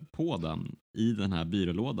på den i den här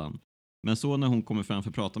byrålådan. Men så när hon kommer fram för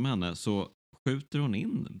att prata med henne så skjuter hon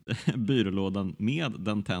in byrålådan med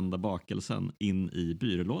den tända bakelsen in i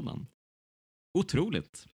byrålådan.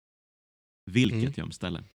 Otroligt. Vilket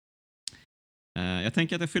gömställe. Jag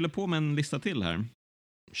tänker att jag fyller på med en lista till här.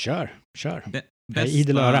 Kör.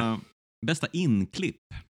 Bästa inklipp.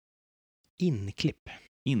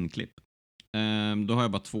 Inklipp. Då har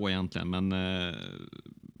jag bara 2 egentligen, men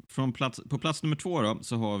på plats nummer 2 då,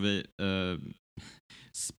 så har vi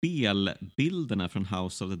spelbilderna från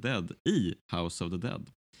House of the Dead i House of the Dead.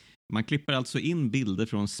 Man klipper alltså in bilder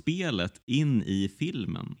från spelet in i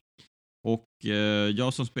filmen. Och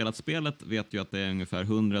jag som spelat spelet vet ju att det är ungefär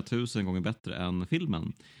 100 000 gånger bättre än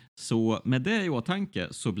filmen. Så med det i åtanke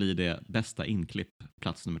så blir det bästa inklipp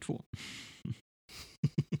plats nummer 2.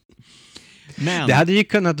 Men... Det hade ju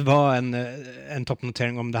kunnat vara en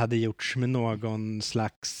toppnotering om det hade gjorts med någon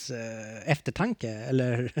slags eftertanke,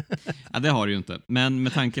 eller? Ja, det har det ju inte. Men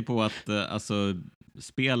med tanke på att alltså,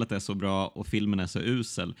 spelet är så bra och filmen är så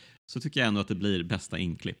usel så tycker jag ändå att det blir bästa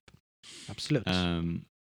inklipp. Absolut.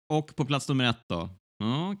 Och på plats nummer 1 då?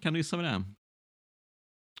 Ja, kan du gissa vad det är?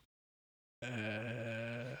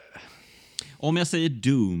 Om jag säger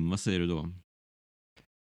Doom, vad säger du då?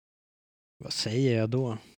 Vad säger jag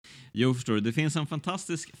då? Jo, förstår du, det finns en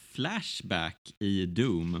fantastisk flashback i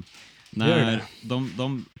Doom när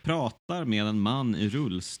de pratar med en man i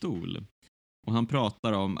rullstol. Och han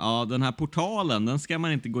pratar om, den här portalen, den ska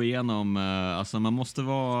man inte gå igenom, alltså man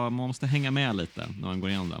måste hänga med lite när man går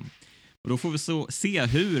igenom den. Och då får vi se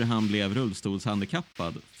hur han blev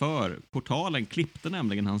rullstolshandikappad, för portalen klippte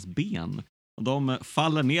nämligen hans ben. Och de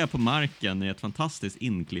faller ner på marken i ett fantastiskt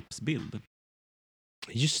inklippsbild.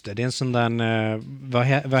 Just det är en sån där,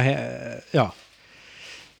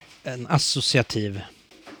 en associativ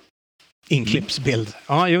inklippsbild.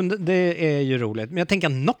 Ja, jo, det är ju roligt. Men jag tänker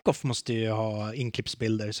att Knock-Off måste ju ha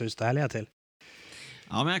inklippsbilder, så just det härliga till.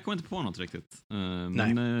 Ja, men jag kommer inte på något riktigt.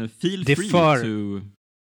 Nej. Men feel free to...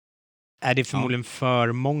 Är det förmodligen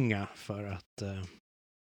för många för att...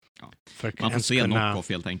 Man får se Knock-Off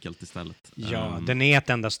helt enkelt istället. Ja, den är ett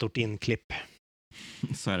enda stort inklipp.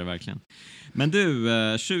 Så är det verkligen. Men du,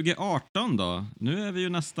 2018 då? Nu är vi ju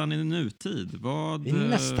nästan i nutid.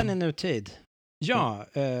 Nästan i nutid. Ja,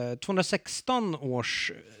 2016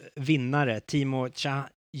 års vinnare, Timo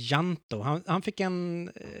Tjahjanto. Han fick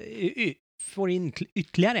får in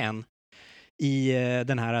ytterligare en i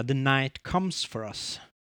den här The Night Comes For Us.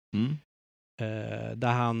 Mm.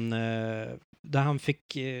 Där han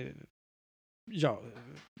fick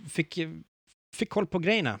fick koll på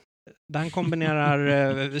grejerna. Där han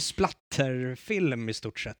kombinerar splatterfilm i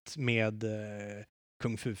stort sett med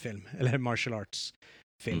kung fu-film, eller martial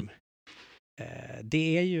arts-film.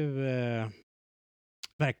 Det är ju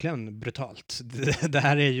verkligen brutalt. Det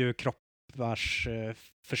här är ju kroppars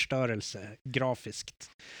förstörelse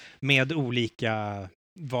grafiskt med olika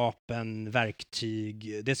vapen,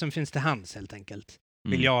 verktyg, det som finns till hands helt enkelt.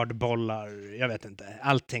 Miljardbollar, jag vet inte.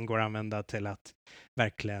 Allting går att använda till att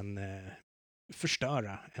verkligen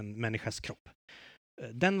förstöra en människas kropp.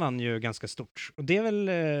 Den vann ju ganska stort. Och det är väl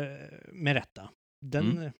med rätta.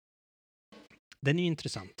 Den är ju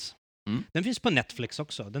intressant. Den finns på Netflix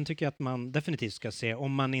också. Den tycker jag att man definitivt ska se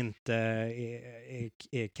om man inte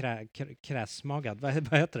är kräsmagad. Vad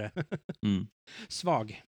heter det?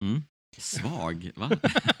 Svag. Svag? Va?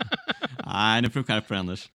 Nej, nu får du skärpa dig,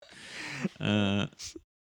 Anders.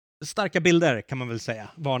 Starka bilder kan man väl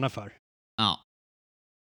säga. Varna för. Ja.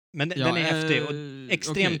 Men den är häftig och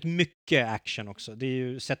extremt mycket action också. Det är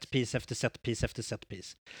ju setpiece efter setpiece efter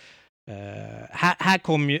setpiece.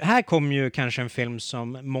 Här kom ju kanske en film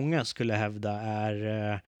som många skulle hävda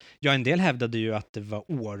är... en del hävdade ju att det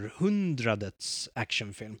var århundradets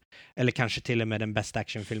actionfilm. Eller kanske till och med den bästa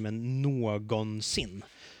actionfilmen någonsin.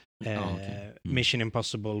 Mission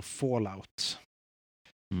Impossible Fallout.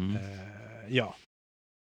 Ja,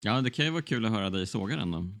 det kan ju vara kul att höra dig såga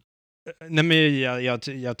den då. Nej, men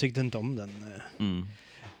jag tyckte inte om den.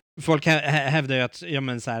 Folk hävdar ju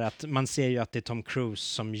att man ser ju att det är Tom Cruise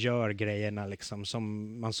som gör grejerna liksom,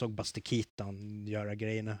 som man såg Buster Keaton göra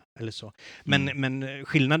grejerna eller så. Men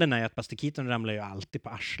skillnaden är att Buster Keaton ramlar ju alltid på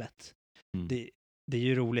arslet. Det är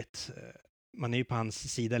ju roligt. Man är ju på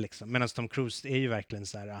hans sida liksom. Medan Tom Cruise är ju verkligen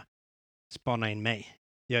så här, spana in mig.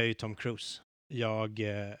 Jag är ju Tom Cruise. Jag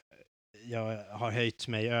har höjt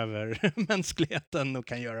mig över mänskligheten och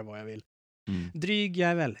kan göra vad jag vill. Dryg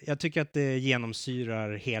jävel. Jag tycker att det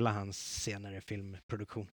genomsyrar hela hans senare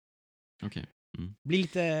filmproduktion. Okej. Blir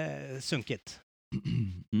lite sunkigt.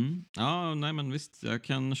 Ja, nej men visst, jag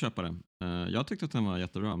kan köpa det. Jag tyckte att den var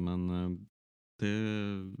jättebra, men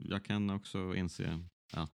jag kan också inse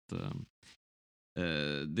att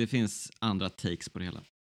det finns andra takes på det hela.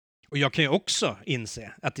 Och jag kan ju också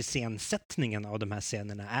inse att iscensättningen av de här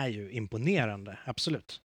scenerna är ju imponerande,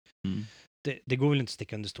 absolut. Det går väl inte att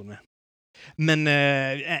sticka under stol med. Men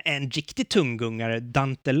en riktig tunggungare,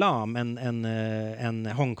 Dante Lam, en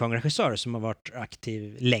Hongkong-regissör som har varit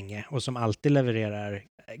aktiv länge och som alltid levererar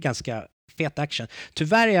ganska fet action.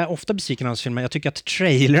 Tyvärr är jag ofta besviken av hans filmer. Jag tycker att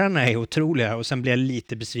trailrarna är otroliga och sen blir jag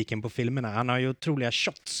lite besviken på filmerna. Han har ju otroliga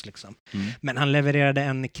shots liksom. Men han levererade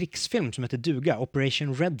en krigsfilm som heter duga,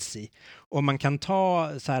 Operation Red Sea. Och man kan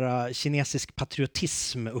ta så här kinesisk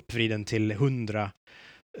patriotism uppvriden till 100,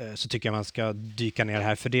 så tycker jag man ska dyka ner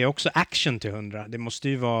här. För det är också action till 100. Det måste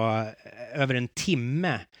ju vara över en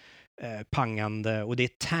timme pangande och det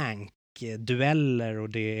är tankdueller och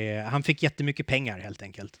han fick jättemycket pengar helt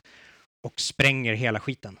enkelt. Och spränger hela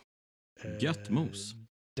skiten. Gött mos.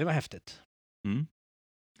 Det var häftigt.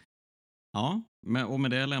 Ja, och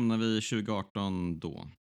med det lämnar vi 2018 då,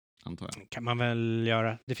 antar jag. Kan man väl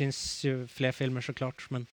göra. Det finns ju fler filmer såklart,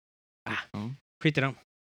 men skit i dem.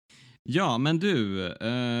 Ja, men du,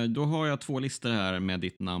 då har jag 2 listor här med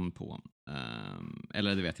ditt namn på.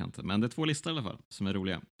 Eller det vet jag inte, men det är 2 listor i alla fall som är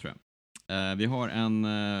roliga, tror jag. Vi har en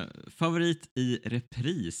favorit i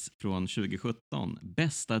repris från 2017.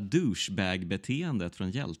 Bästa douchebag-beteendet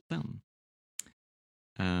från hjälten.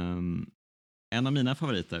 En av mina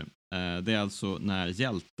favoriter. Det är alltså när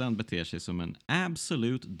hjälten beter sig som en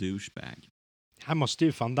absolut douchebag. Här måste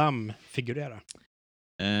ju Van Damme figurera.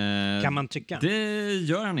 Kan man tycka? Det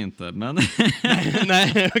gör han inte, men...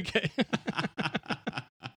 nej, okej.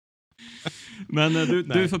 Men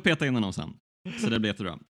du får peta in honom sen. Så det blir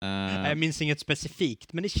jättebra. Jag minns inget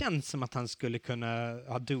specifikt, men det känns som att han skulle kunna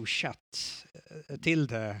ha douchat till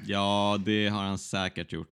det. Ja, det har han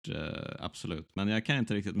säkert gjort, absolut. Men jag kan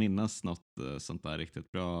inte riktigt minnas något sånt där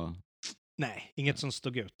riktigt bra. Nej, inget som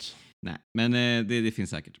stod ut. Nej, men det finns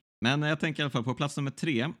säkert. Men jag tänker i alla fall på plats nummer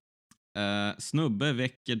 3. Snubbe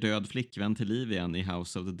väcker död flickvän till liv igen i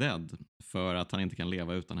House of the Dead för att han inte kan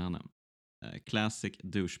leva utan henne. Classic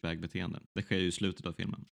douchebag-beteende. Det sker ju i slutet av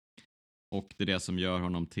filmen. Och det är det som gör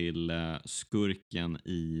honom till skurken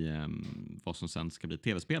i vad som sen ska bli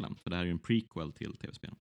tv-spelen. För det här är ju en prequel till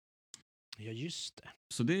tv-spelen. Ja, just det.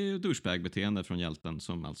 Så det är ju douchebag-beteende från hjälten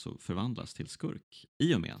som alltså förvandlas till skurk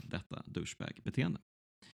i och med detta douchebag-beteende.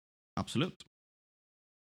 Absolut.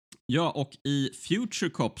 Ja, och i Future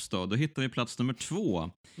Cops då hittar vi plats nummer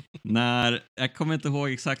 2. Jag kommer inte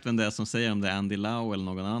ihåg exakt vem det är som säger, om det är Andy Lau eller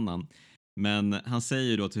någon annan. Men han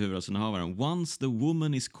säger då till huvudrollsinnehavaren: Once the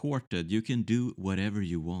woman is courted, you can do whatever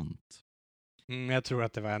you want. Jag tror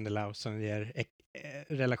att det var Andy Lau som ger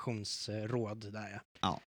relationsråd där, ja.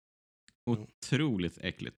 Ja. Otroligt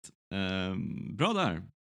äckligt. Bra där.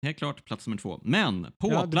 Helt klart plats nummer 2. Men på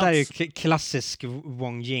det plats... där är ju klassisk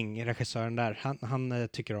Wong Jing, regissören där. Han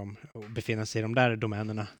tycker om att befinna sig i de där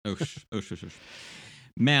domänerna. Usch.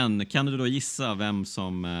 Men kan du då gissa vem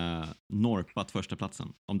som norpat första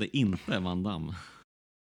platsen? Om det inte är Van Damme.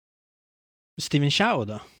 Steven Chow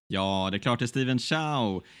då? Ja, det är klart det är Steven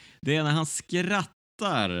Chow. Det är när han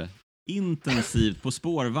skrattar intensivt på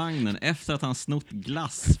spårvagnen efter att han snott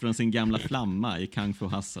glass från sin gamla flamma i Kung Fu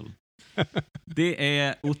Hustle. Det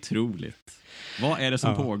är otroligt. Vad är det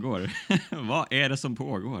som pågår? Vad är det som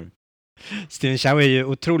pågår? Steven Chow är ju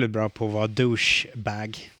otroligt bra på att vara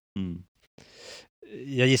douchebag.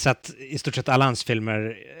 Jag gissar att i stort sett alla hans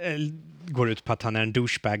filmer går ut på att han är en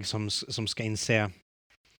douchebag som ska inse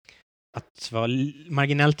att vara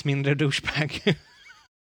marginellt mindre douchebag.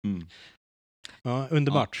 Ja,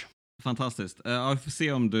 underbart. Ja, fantastiskt. Jag får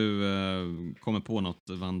se om du kommer på något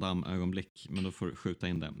Van Damme-ögonblick, men då får du skjuta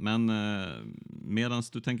in det. Men medan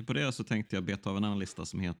du tänker på det så tänkte jag beta av en annan lista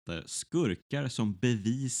som heter Skurkar som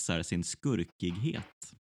bevisar sin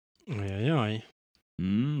skurkighet. Oj.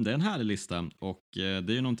 Det är en härlig lista, och det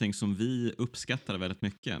är ju någonting som vi uppskattar väldigt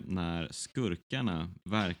mycket, när skurkarna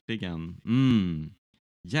verkligen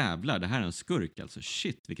jävlar, det här är en skurk alltså.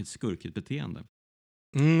 Shit, vilket skurkigt beteende.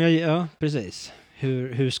 Ja, precis.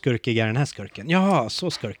 Hur skurkig är den här skurken? Jaha,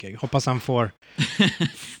 så skurkig. Hoppas han får...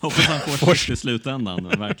 Hoppas han får shit i slutändan,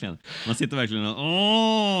 verkligen. Man sitter verkligen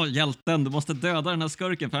och hjälten, du måste döda den här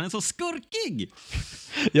skurken för han är så skurkig!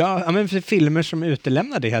 Ja, men för filmer som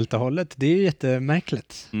utelämnar det helt och hållet, det är ju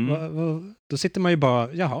jättemärkligt. Då sitter man ju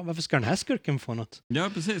bara, jaha, varför ska den här skurken få något?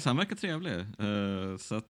 Ja, precis. Han verkar trevlig.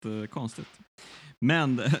 Så att, konstigt.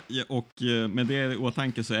 Men, och med det i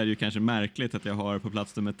åtanke så är det ju kanske märkligt att jag har på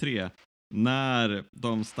plats nummer 3 när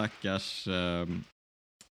de stackars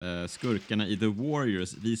skurkarna i The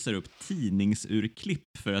Warriors visar upp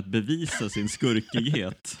tidningsurklipp för att bevisa sin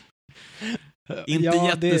skurkighet. Inte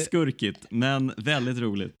jätteskurkigt, men väldigt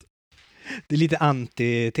roligt. Det är lite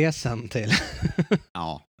antitesen till.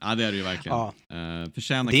 Ja, det är det ju verkligen. Ja.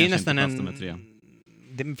 Förtjänar det är kanske nästan inte plats nummer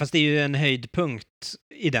 3. Fast det är ju en höjdpunkt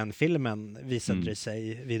i den filmen, visade det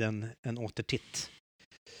sig vid en återtitt.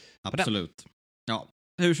 Absolut. Ja,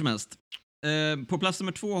 hur som helst. På plats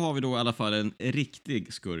nummer 2 har vi då i alla fall en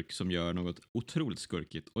riktig skurk som gör något otroligt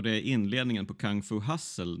skurkigt. Och det är inledningen på Kung Fu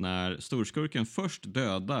Hustle när storskurken först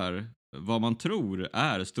dödar vad man tror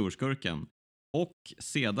är storskurken. Och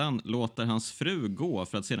sedan låter hans fru gå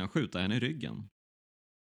för att sedan skjuta henne i ryggen.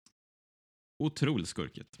 Otroligt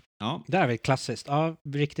skurkigt. Ja. Det är väl klassiskt. Ja,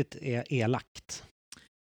 riktigt elakt.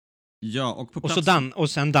 Ja, och på plats... och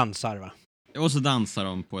sen dansar, va? Och så dansar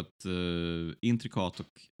de på ett intrikat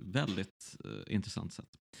och väldigt intressant sätt.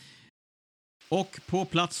 Och på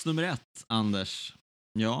plats nummer 1, Anders.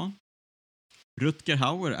 Ja. Rutger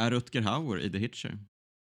Hauer är Rutger Hauer i The Hitcher.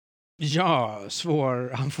 Ja,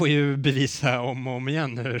 svår. Han får ju bevisa om och om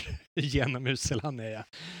igen hur genomusel han är.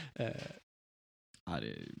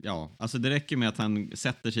 Ja, alltså det räcker med att han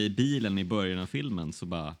sätter sig i bilen i början av filmen så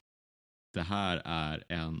bara, det här är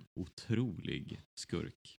en otrolig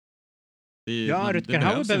skurk. Rutger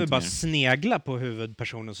Hauer behöver bara snegla på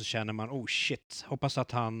huvudpersonen så känner man, oh shit, hoppas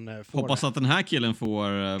att han får Hoppas att den här killen får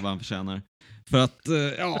vad han förtjänar. För att,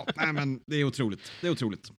 men det är otroligt. Det är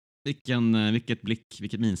otroligt. Vilket blick,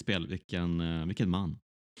 vilket minspel, vilken man.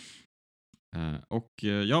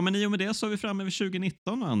 Men i och med det så är vi framme vid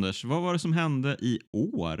 2019, Anders. Vad var det som hände i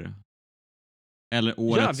år? Eller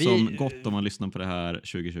året som gått om man lyssnar på det här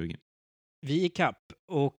 2020. Vi gick upp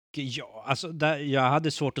och jag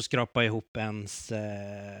hade svårt att skrapa ihop ens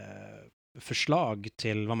förslag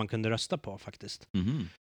till vad man kunde rösta på faktiskt. Mm-hmm.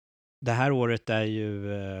 Det här året är ju,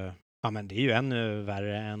 men det är ju ännu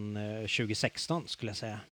värre än 2016 skulle jag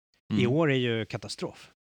säga. I år är ju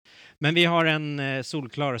katastrof. Men vi har en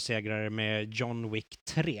solklar segrare med John Wick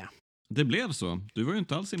 3. Det blev så. Du var ju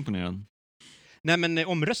inte alls imponerad. Nej, men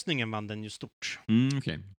omröstningen vann den ju stort.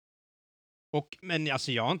 Okej. Men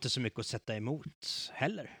alltså jag har inte så mycket att sätta emot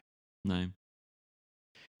heller. Nej.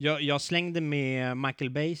 Jag slängde med Michael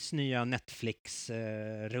Bays nya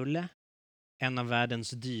Netflix-rulle. En av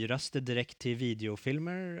världens dyraste direkt till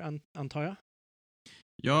videofilmer, antar jag.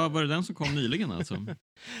 Ja, var det den som kom nyligen alltså?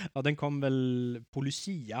 Ja, den kom väl på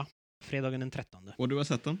Lucia, fredagen den 13. Och du har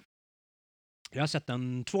sett den? Jag har sett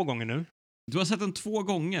den 2 gånger nu. Du har sett den 2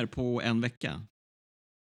 gånger på en vecka?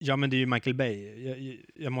 Ja, men det är ju Michael Bay.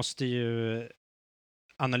 Jag måste ju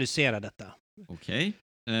analysera detta. Okej.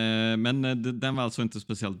 Men den var alltså inte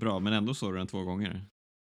speciellt bra, men ändå såg du den 2 gånger?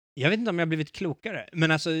 Jag vet inte om jag har blivit klokare,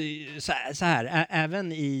 men alltså så här,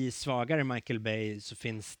 även i svagare Michael Bay så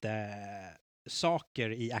finns det saker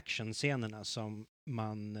i actionscenerna som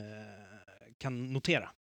man kan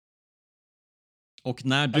notera. Och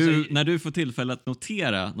när du får tillfälle att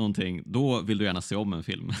notera någonting, då vill du gärna se om en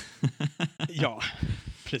film? Ja,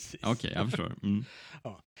 precis. Okej, jag förstår. Mm.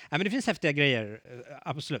 Ja. Nej, men det finns häftiga grejer,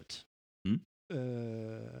 absolut. Mm.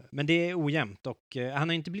 Men det är ojämnt och han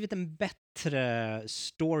har inte blivit en bättre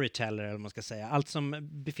storyteller, eller vad man ska säga. Allt som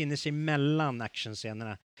befinner sig mellan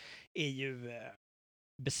actionscenerna är ju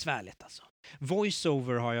besvärligt alltså.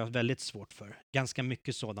 Voiceover har jag väldigt svårt för. Ganska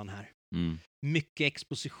mycket sådan här. Mm. Mycket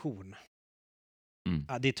exposition. Mm.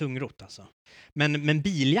 Ja, det är tungrot alltså. Men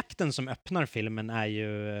biljakten som öppnar filmen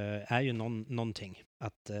är ju någonting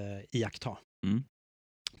att iaktta. Mm.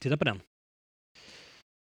 Titta på den.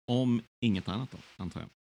 Om inget annat då, antar jag.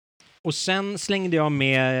 Och sen slängde jag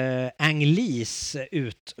med Ang Lees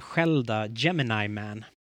utskällda Gemini Man.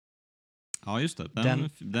 Ja, just det.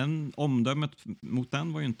 Den omdömet mot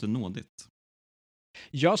den var ju inte nådigt.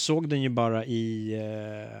 Jag såg den ju bara i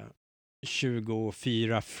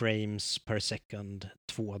 24 frames per second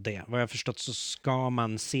 2D. Vad jag förstått så ska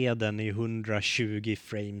man se den i 120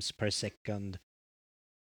 frames per second.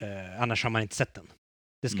 Annars har man inte sett den.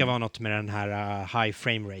 Det ska vara något med den här high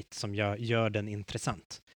frame rate som gör den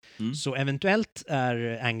intressant. Mm. Så eventuellt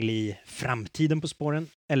är Ang Lee framtiden på spåren,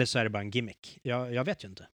 eller så är det bara en gimmick. Jag vet ju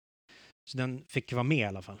inte. Så den fick vara med i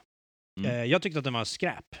alla fall. Jag tyckte att den var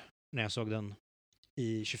skräp när jag såg den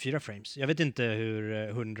i 24 frames. Jag vet inte hur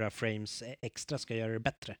 100 frames extra ska göra det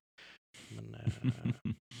bättre. Men,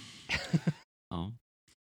 ja.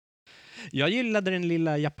 Jag gillade den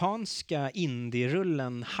lilla japanska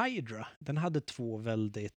indie-rullen Hydra. Den hade 2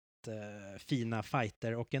 väldigt fina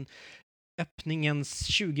fighter och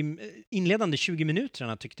öppningens inledande 20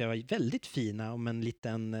 minuterna tyckte jag var väldigt fina om en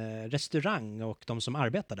liten restaurang och de som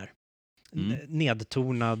arbetar där.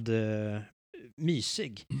 Nedtonad,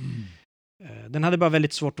 mysig. Den hade bara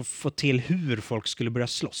väldigt svårt att få till hur folk skulle börja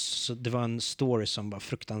slåss. Så det var en story som var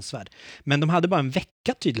fruktansvärd. Men de hade bara en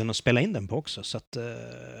vecka tydligen att spela in den på också. Så att,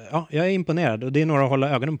 ja, jag är imponerad. Och det är några att hålla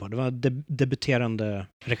ögonen på. Det var debuterande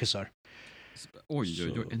regissör.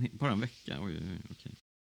 Oj, bara en vecka. Oj, okej.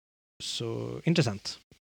 Så intressant.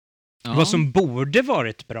 Ja. Vad som borde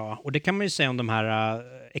varit bra, och det kan man ju säga om de här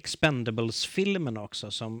Expendables-filmerna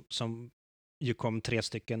också, som ju kom 3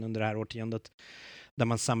 stycken under det här årtiondet, där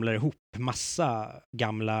man samlar ihop massa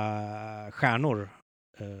gamla stjärnor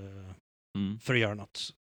för att göra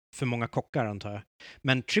något. För många kockar, antar jag.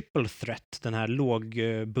 Men Triple Threat, den här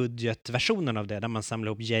lågbudgetversionen av det, där man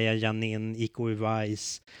samlar ihop Jaya Janin, Iko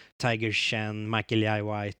Uwais, Tiger Chen, Michael Jai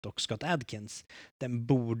White och Scott Adkins, den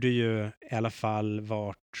borde ju i alla fall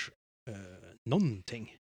varit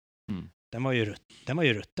någonting. Den var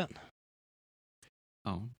ju rutten.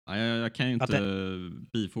 Ja, jag kan ju inte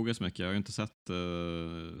bifoga så mycket. Jag har ju inte sett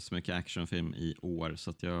så mycket actionfilm i år, så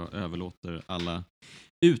att jag överlåter alla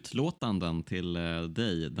utlåtanden till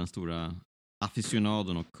dig, den stora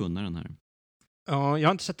aficionaden och kunnaren här. Ja, jag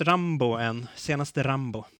har inte sett Rambo än. Senaste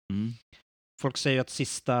Rambo. Folk säger att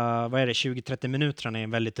sista, 20-30 minuterna är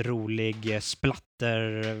en väldigt rolig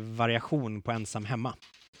splattervariation på Ensam hemma.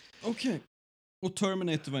 Okej. Och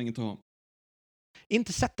Terminator var inget att ha?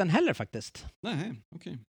 Inte sett den heller faktiskt. Nej,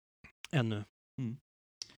 okej. Ännu.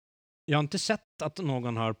 Jag har inte sett att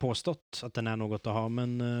någon har påstått att den är något att ha,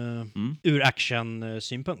 men ur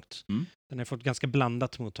action-synpunkt. Den har fått ganska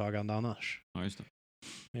blandat mottagande annars. Ja, just det.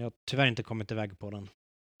 Men jag har tyvärr inte kommit iväg på den.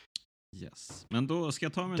 Yes. Men då ska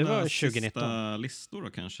jag ta mina sista 2019. listor då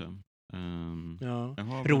kanske. Ja.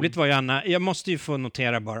 Roligt var ju Anna. Jag måste ju få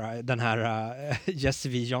notera bara den här Jesse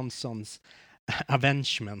V. Johnsons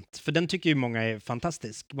Avengement. För den tycker ju många är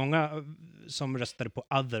fantastisk. Många som röstade på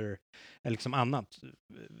Other, eller liksom annat,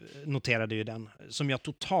 noterade ju den. Som jag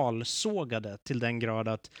totalsågade till den grad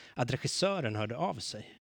att regissören hörde av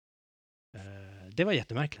sig. Det var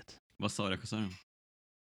jättemärkligt. Vad sa regissören?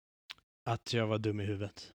 Att jag var dum i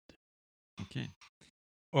huvudet. Okej.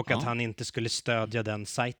 Och att han inte skulle stödja den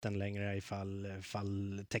sajten längre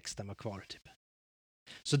ifall texten var kvar, typ.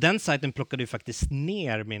 Så den sajten plockade ju faktiskt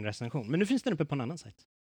ner min recension. Men nu finns den uppe på en annan sajt.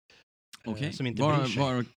 Okej. Som inte bryr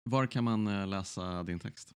sig. Var kan man läsa din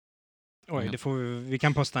text? Oj, vi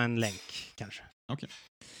kan posta en länk, kanske. Okej.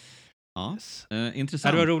 Ja, Yes.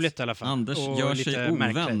 intressant. Det var roligt i alla fall. Anders gör sig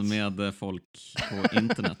ovän med folk på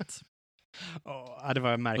internet. Det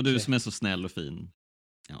var märkligt. Och du som är så snäll och fin.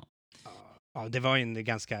 Ja. Ja, det var ju en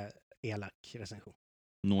ganska elak recension.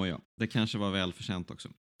 Nåja, det kanske var välförtjänt också.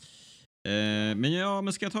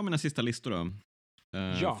 Men ska jag ta mina sista listor då?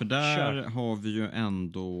 Ja, För där kör. har vi ju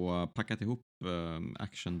ändå packat ihop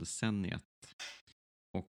action-decenniet.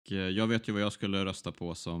 Och jag vet ju vad jag skulle rösta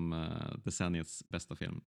på som decenniets bästa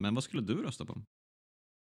film. Men vad skulle du rösta på?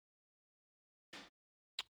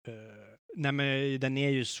 Nej, men den är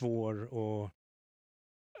ju svår och...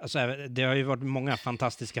 Alltså, det har ju varit många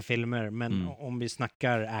fantastiska filmer, men om vi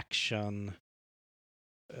snackar action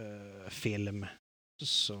film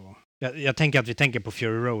så... Jag tänker att vi tänker på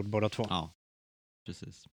Fury Road båda två. Ja,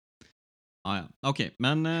 precis. Ja. Okej,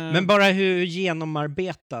 men... Men bara hur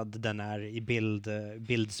genomarbetad den är i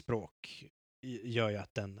bildspråk gör ju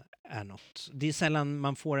att den är något. Det är sällan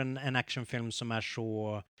man får en actionfilm som är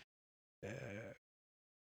så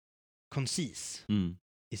koncis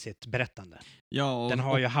i sitt berättande. Ja, den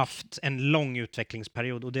har ju haft en lång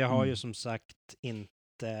utvecklingsperiod och det har ju som sagt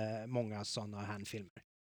inte många sådana här filmer.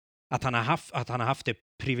 Att han har haft det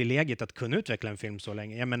privilegiet att kunna utveckla en film så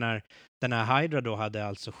länge. Jag menar, den här Hydra då hade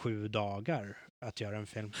alltså 7 dagar att göra en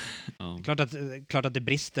film. Ja. Klart att det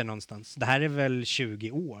brister någonstans. Det här är väl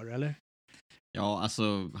 20 år, eller? Ja,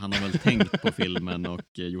 alltså han har väl tänkt på filmen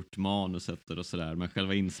och gjort manuset och sådär, men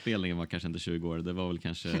själva inspelningen var kanske inte 20 år, det var väl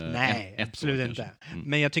kanske Nej, ett absolut år, inte. Kanske.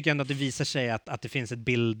 Men jag tycker ändå att det visar sig att det finns ett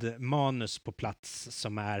bildmanus på plats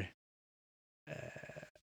som är...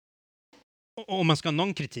 om man ska ha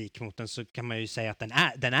någon kritik mot den så kan man ju säga att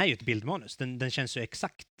den är ju ett bildmanus. Den känns ju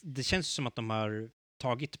exakt... Det känns som att de har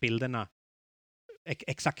tagit bilderna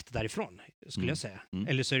exakt därifrån, skulle jag säga.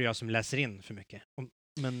 Eller så är det jag som läser in för mycket.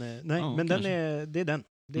 Men nej, men det är den.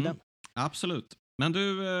 Det är den. Absolut. Men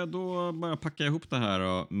du, då bara packa ihop det här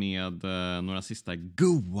då med några sista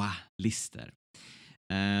goa listor.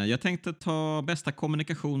 Jag tänkte ta bästa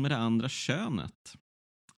kommunikation med det andra könet.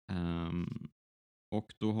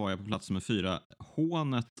 Och då har jag på plats nummer 4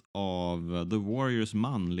 hånet av The Warriors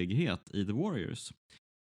manlighet i The Warriors.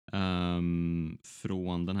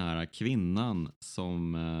 Från den här kvinnan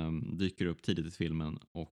som dyker upp tidigt i filmen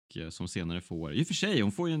och som senare får, i och för sig,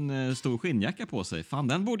 hon får ju en stor skinnjacka på sig. Fan,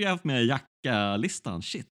 den borde jag haft med i jackalistan,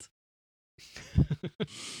 shit.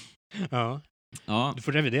 Ja, du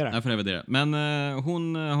får revidera. Jag får revidera. Men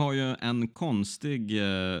hon har ju en konstig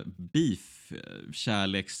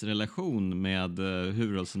beef-kärleksrelation med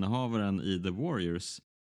huvudrollsinnehavaren i The Warriors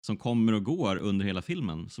som kommer och går under hela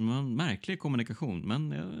filmen. Som är en märklig kommunikation,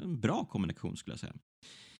 men en bra kommunikation skulle jag säga.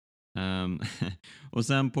 Och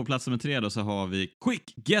sen på plats nummer 3 då så har vi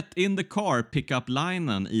Quick, get in the car, pick up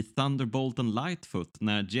linen i Thunderbolt and Lightfoot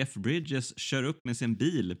när Jeff Bridges kör upp med sin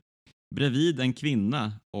bil bredvid en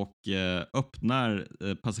kvinna och öppnar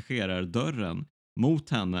passagerardörren mot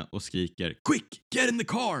henne och skriker Quick, get in the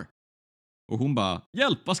car! Och hon bara,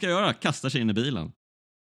 hjälp, vad ska jag göra? Kastar sig in i bilen.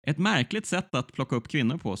 Ett märkligt sätt att plocka upp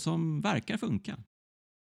kvinnor på som verkar funka.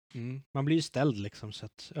 Man blir ju ställd liksom. Så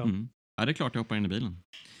att, ja. Ja, det är klart jag hoppar in i bilen.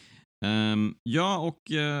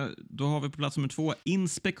 Då har vi på plats nummer 2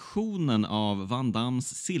 inspektionen av Van Dams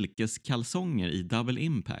silkeskalsonger i Double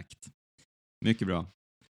Impact. Mycket bra.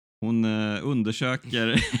 Hon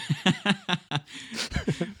undersöker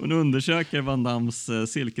Van Dams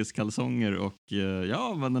silkeskalsonger och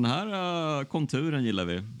men den här konturen gillar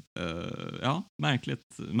vi. Märklig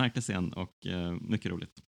scen och mycket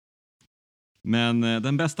roligt. Men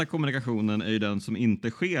den bästa kommunikationen är ju den som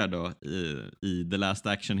inte sker då i The Last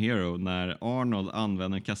Action Hero när Arnold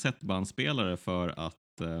använder en kassettbandspelare för att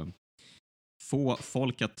få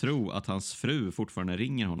folk att tro att hans fru fortfarande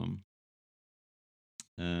ringer honom.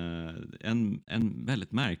 En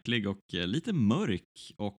väldigt märklig och lite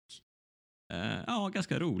mörk och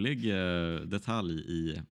ganska rolig detalj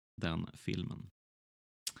i den filmen.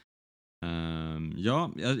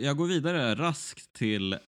 Jag går vidare raskt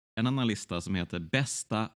till en annan lista som heter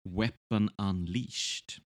Bästa Weapon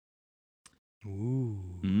Unleashed.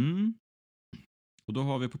 Och då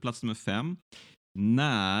har vi på plats nummer 5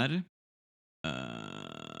 när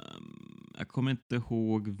jag kommer inte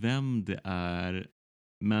ihåg vem det är,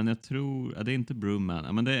 men jag tror det är inte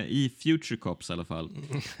Broomman, men det är i Future Cops i alla fall.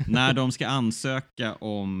 När de ska ansöka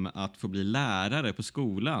om att få bli lärare på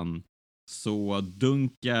skolan så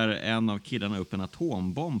dunkar en av killarna upp en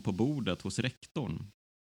atombomb på bordet hos rektorn.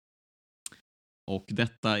 Och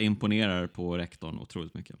detta imponerar på rektorn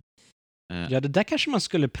otroligt mycket. Ja, det där kanske man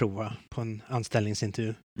skulle prova på en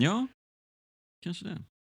anställningsintervju. Ja, kanske det.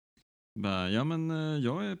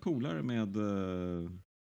 Jag är polare med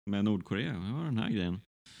Nordkorea. Jag har den här grejen.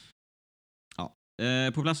 Ja.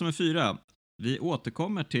 På plats nummer 4. Vi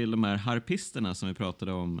återkommer till de här harpisterna som vi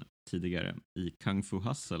pratade om tidigare i Kung Fu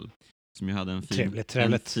Hustle. som ju hade en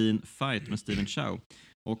Trevligt. fin fight med Stephen Chow.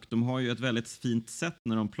 Och de har ju ett väldigt fint sätt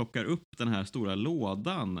när de plockar upp den här stora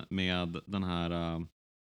lådan med den här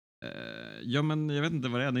ja, men jag vet inte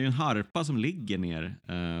vad det är. Det är ju en harpa som ligger ner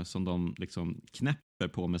som de liksom knäpper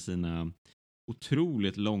på med sina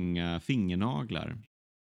otroligt långa fingernaglar.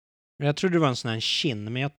 Jag trodde det var en sån här kin,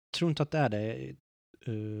 men jag tror inte att det är det.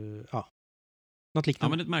 Ja, något Ja, liknande.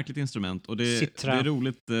 men det är ett märkligt instrument och det Citra är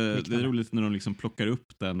roligt, det är liknande. roligt när de liksom plockar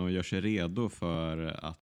upp den och gör sig redo för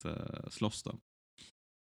att slåss då.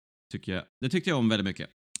 Det tyckte jag om väldigt mycket.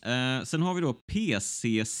 Sen har vi då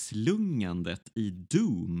PC-slungandet i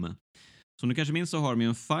Doom. Som du kanske minns så har de ju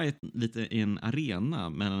en fight lite i en arena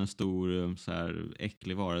mellan en stor så här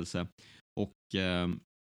äcklig varelse och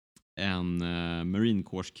en Marine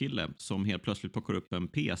Corps-kille som helt plötsligt plockar upp en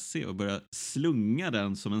PC och börjar slunga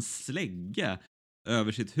den som en slägga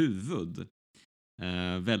över sitt huvud.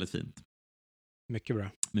 Väldigt fint. Mycket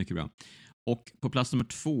bra. Mycket bra. Och på plats nummer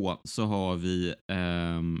 2 så har vi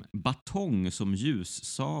batong som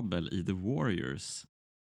ljussabel i The Warriors.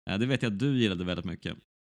 Det vet jag att du gillade väldigt mycket.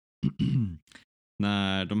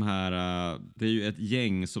 När de här, det är ju ett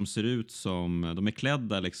gäng som ser ut som, de är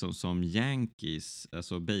klädda liksom som Yankees,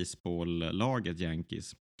 alltså baseballlaget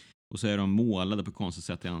Yankees. Och så är de målade på konstigt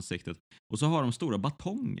sätt i ansiktet. Och så har de stora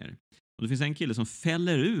batonger. Och det finns en kille som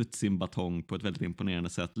fäller ut sin batong på ett väldigt imponerande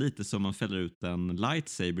sätt. Lite som man fäller ut en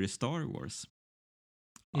lightsaber i Star Wars.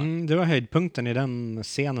 Det var höjdpunkten i den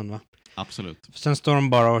scenen, va? Absolut. Sen står de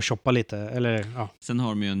bara och shoppar lite, eller ja. Sen har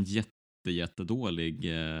de ju en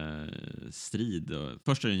jättedålig strid.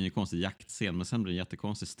 Först är det en konstig jaktscen, men sen blir det en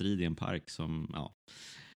jättekonstig strid i en park som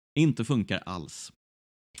inte funkar alls.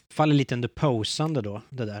 Faller lite under posande då,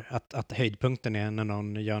 det där. Att höjdpunkten är när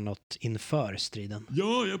någon gör något inför striden.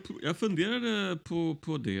 Ja, jag funderade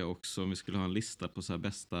på det också, om vi skulle ha en lista på så här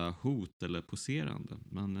bästa hot eller poserande.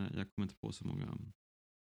 Men jag kommer inte på så många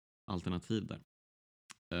alternativ där.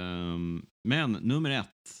 Men nummer 1,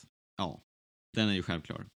 den är ju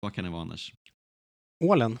självklar. Vad kan det vara, Anders?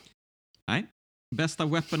 Ålen? Nej. Bästa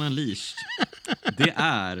Weapon Unleashed. Det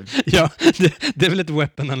är... Ja, det är väl ett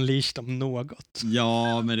Weapon Unleashed om något.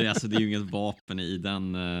 Ja, men det är ju inget vapen i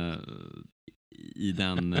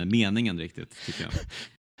den meningen riktigt, tycker jag.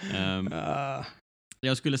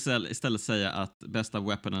 Jag skulle istället säga att bästa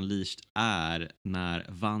Weapon Unleashed är när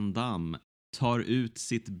Van Damme tar ut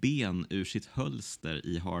sitt ben ur sitt hölster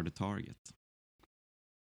i Hard Target.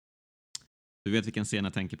 Du vet vilken scen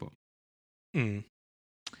jag tänker på.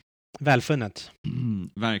 Välfunnet.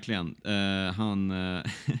 Verkligen.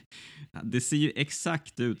 Det ser ju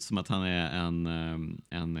exakt ut som att han är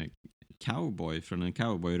en cowboy från en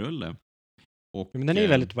cowboyrulle. Och Men den är ju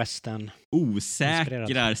väldigt western. Osäkrar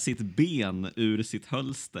inspirerad. sitt ben ur sitt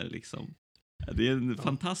hölster liksom. Det är en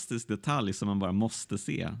fantastisk detalj som man bara måste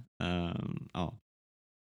se.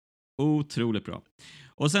 Otroligt bra.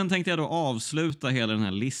 Och sen tänkte jag då avsluta hela den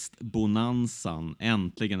här listbonanzan.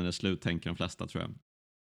 Äntligen är det slut, tänker de flesta, tror jag.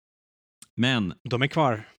 Men de är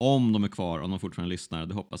kvar. Om de är kvar, om de fortfarande lyssnar,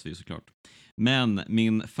 det hoppas vi såklart. Men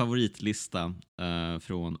min favoritlista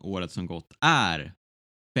från året som gått är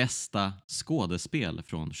bästa skådespel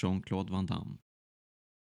från Jean-Claude Van Damme.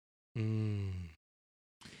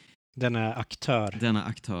 Denna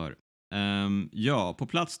aktör. På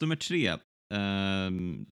plats nummer 3.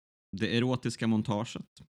 Det erotiska montaget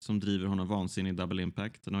som driver honom vansinnig i Double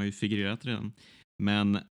Impact. Den har ju figurerat redan.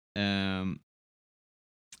 Men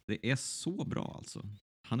det är så bra alltså.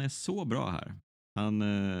 Han är så bra här.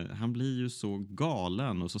 Han blir ju så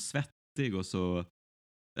galen och så svettig och så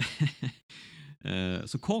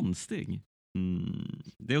så konstig.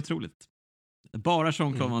 Det är otroligt. Bara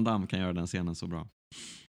Jean-Claude Van Damme kan göra den scenen så bra.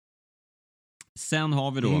 Sen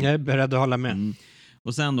har vi då... jag är beredd att hålla med.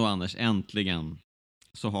 Och sen då, Anders, äntligen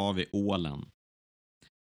så har vi ålen.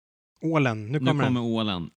 Ålen, nu kommer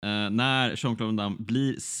ålen. När Jean-Claude Van Damme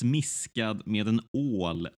blir smiskad med en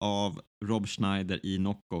ål av Rob Schneider i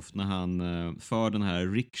Knockoff när han för den här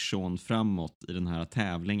rickshawn framåt i den här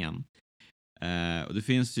tävlingen. Och det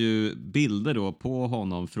finns ju bilder då på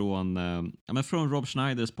honom från Rob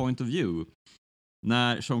Schneiders point of view.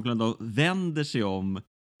 När Jean-Claude då vänder sig om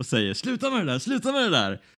och säger sluta med det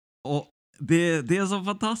där. Och det är en sån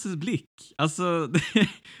fantastisk blick. Alltså,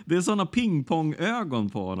 det är såna pingpongögon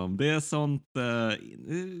på honom. Det är sånt,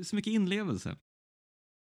 så mycket inlevelse.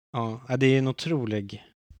 Ja, det är en otrolig.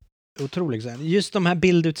 Just de här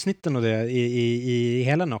bildutsnitten och det i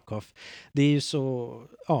hela Knockoff. Det är ju så,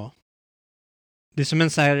 det är som en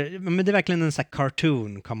så här, men det är verkligen en så här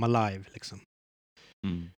cartoon come alive liksom.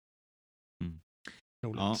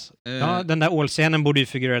 Ja, den där ålscenen borde ju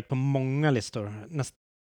figurerat på många listor.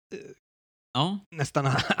 Ja, På nästan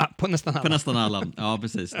på alla. nästan alla. Ja,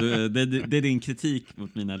 precis. Det är din kritik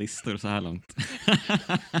mot mina listor så här långt.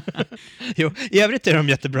 Jo, i övrigt är de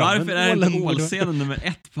jättebra. Varför men är inte ålen borde- ålscenen nummer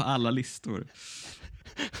 1 på alla listor?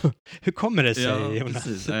 Hur kommer det sig, Ja, Jonas?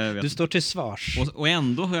 precis. Ja, jag vet Du inte. står till svars. Och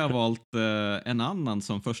ändå har jag valt en annan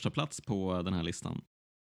som första plats på den här listan.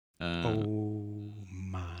 Oh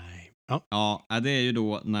my. Ja. Ja, det är ju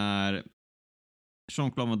då när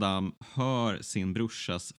Jean-Claude Van Damme hör sin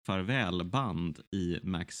brorsas farvälband i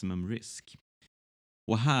Maximum Risk.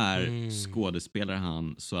 Och här skådespelar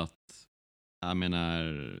han så att, jag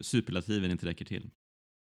menar, superlativen inte räcker till.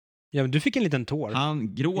 Ja, men du fick en liten tår. Han i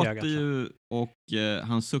gråter ögat, ju och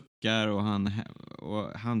han suckar och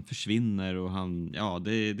han försvinner och han, ja,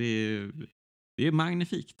 det är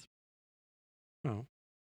magnifikt.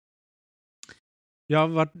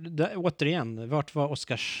 Ja, återigen, vart var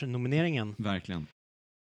Oscars-nomineringen? Verkligen.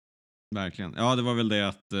 Verkligen. Ja, det var väl det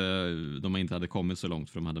att de inte hade kommit så långt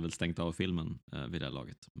för de hade väl stängt av filmen vid det här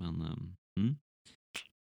laget. Men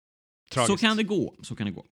så Tragiskt. kan det gå. Så kan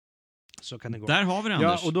det gå. Så kan det gå. Där har vi det,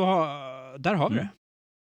 Anders. Ja, och där har vi Mm. det.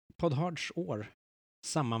 Podhards år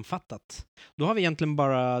sammanfattat. Då har vi egentligen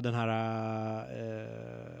bara den här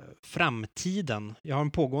framtiden. Jag har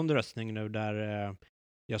en pågående röstning nu där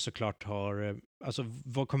jag såklart har, alltså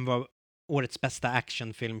vad kommer vara årets bästa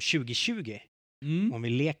actionfilm 2020? Om vi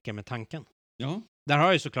leker med tanken. Ja. Där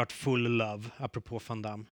har jag såklart Full Love, apropå Van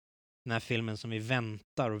Damme. Den här filmen som vi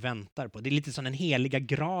väntar och väntar på. Det är lite som den heliga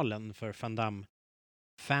graalen för Van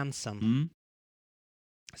Damme-fansen. Mm.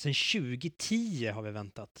 Sen 2010 har vi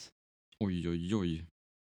väntat. Oj, oj, oj.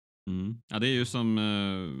 Ja, det är ju som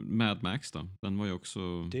Mad Max då. Den var ju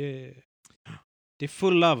också... Det är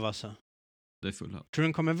Full Love alltså. Det är full av. Tror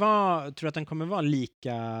du att den kommer vara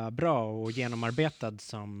lika bra och genomarbetad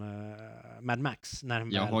som Mad Max? När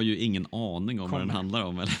den Jag väl har ju ingen aning om vad den kommer. handlar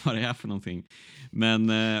om eller vad det är för någonting. Men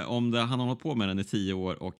om han har hållit på med den i 10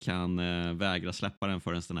 år och kan vägra släppa den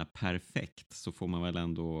förrän den är perfekt, så får man väl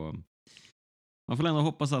ändå... Man får ändå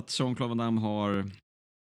hoppas att Jean-Claude Van Damme har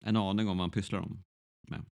en aning om vad han pysslar om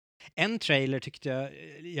med. En trailer tyckte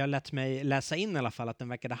jag lät mig läsa in i alla fall att den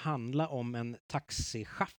verkade handla om en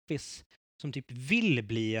taxichaffis som typ vill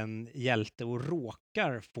bli en hjälte och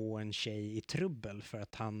råkar få en tjej i trubbel för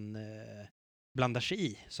att han blandar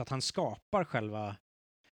sig i. Så att han skapar själva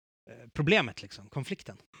problemet, liksom,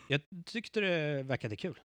 konflikten. Jag tyckte det verkade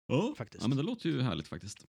kul, faktiskt. Ja, men det låter ju härligt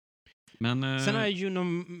faktiskt. Men... Sen har jag ju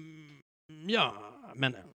ja,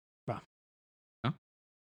 men...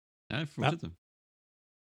 Nej, fortsätt du.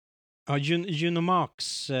 Ja, Juno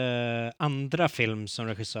Marks andra film som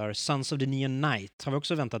regissör, Sons of the Neon Night, har vi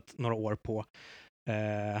också väntat några år på.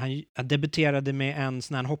 Han debuterade med en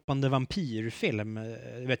sån här hoppande vampyrfilm.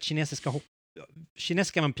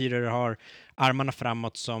 Kinesiska vampyrer har armarna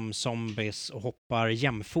framåt som zombies och hoppar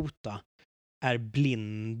jämfota. Är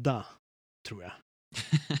blinda, tror jag.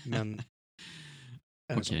 Men...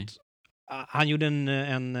 Okej. Han gjorde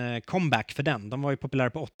en comeback för den. De var ju populära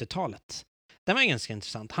på 80-talet. Den var ganska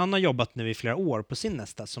intressant. Han har jobbat nu i flera år på sin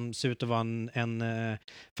nästa som ser ut att vara en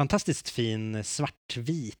fantastiskt fin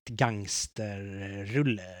svartvit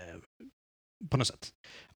gangsterrulle på något sätt.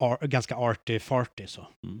 Ganska arty-farty så.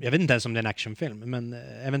 Jag vet inte ens om det är en actionfilm, men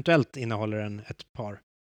eventuellt innehåller den ett par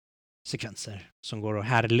sekvenser som går att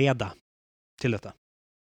härleda till detta.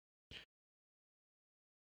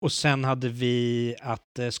 Och sen hade vi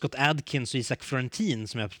att Scott Adkins och Isaac Florentin,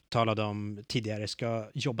 som jag talade om tidigare,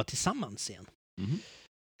 ska jobba tillsammans igen.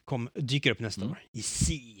 Dyker upp nästa år i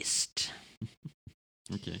Seized.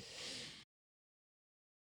 Okej.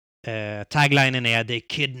 Taglinen är "They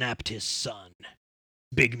kidnapped his son.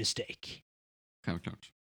 Big mistake."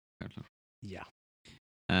 Självklart. Ja.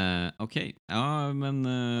 Okej. Ja, men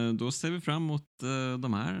då ser vi fram emot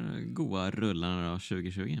de här goa rullarna då,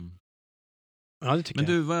 2020. Ja, det tycker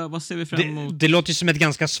Men jag. du, vad ser vi fram emot? Det låter ju som ett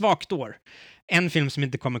ganska svagt år. En film som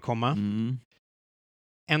inte kommer komma.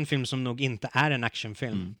 En film som nog inte är en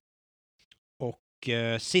actionfilm. Och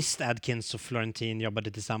sist Adkins och Florentin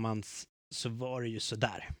jobbade tillsammans så var det ju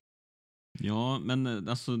sådär. Ja, men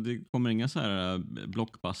alltså det kommer inga så här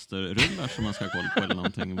blockbuster-rullar som man ska ha koll på eller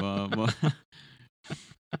någonting.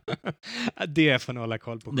 Det får ni hålla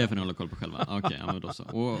koll på själva. Det får ni hålla koll på själva. Okej, ja, men då så.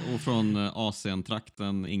 Och från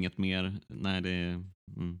Asien-trakten, inget mer? Nej, det...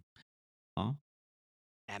 Ja.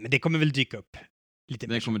 Nej, men det kommer väl dyka upp.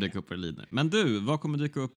 Det kommer dyka upp lite. Men du, vad kommer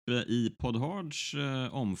dyka upp i Podhards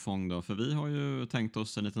omfång då? För vi har ju tänkt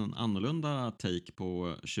oss en liten annorlunda take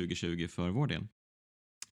på 2020 för vår del.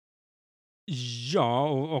 Ja,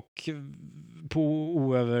 och på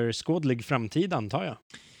oöverskådlig framtid antar jag.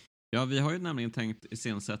 Ja, vi har ju nämligen tänkt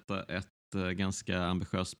iscensätta ett ganska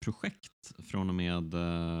ambitiöst projekt från och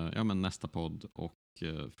med nästa podd och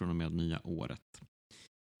från och med nya året.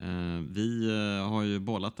 Vi har ju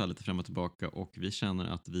bollat där lite fram och tillbaka och vi känner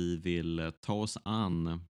att vi vill ta oss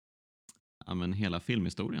an hela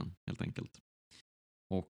filmhistorien helt enkelt.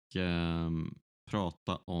 Och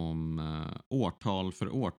prata om årtal för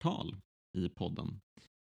årtal i podden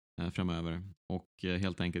framöver. Och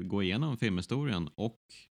helt enkelt gå igenom filmhistorien och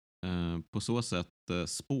på så sätt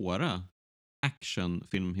spåra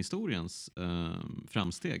actionfilmhistoriens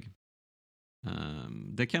framsteg.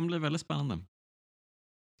 Det kan bli väldigt spännande.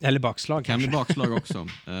 Eller bakslag kan kanske. bli bakslag också.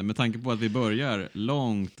 Med tanke på att vi börjar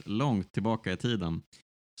långt tillbaka i tiden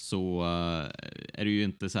så är det ju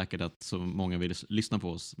inte säkert att så många vill lyssna på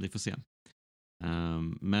oss. Vi får se.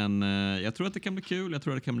 Men jag tror att det kan bli kul. Jag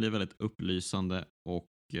tror att det kan bli väldigt upplysande och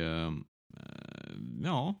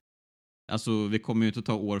alltså vi kommer ju inte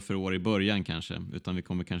ta år för år i början kanske, utan vi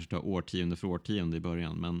kommer kanske ta årtionde för årtionde i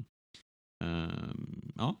början, men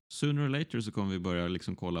sooner or later så kommer vi börja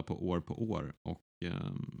liksom kolla på år och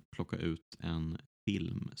plocka ut en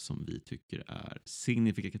film som vi tycker är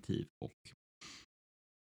signifikativ och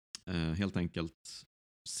helt enkelt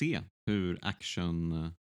se hur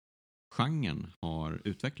actiongenren har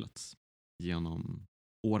utvecklats genom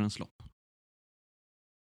årens lopp.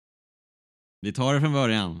 Vi tar det från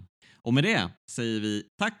början. Och med det säger vi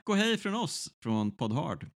tack och hej från oss från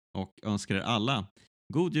Poddhard och önskar er alla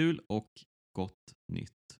god jul och gott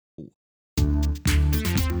nytt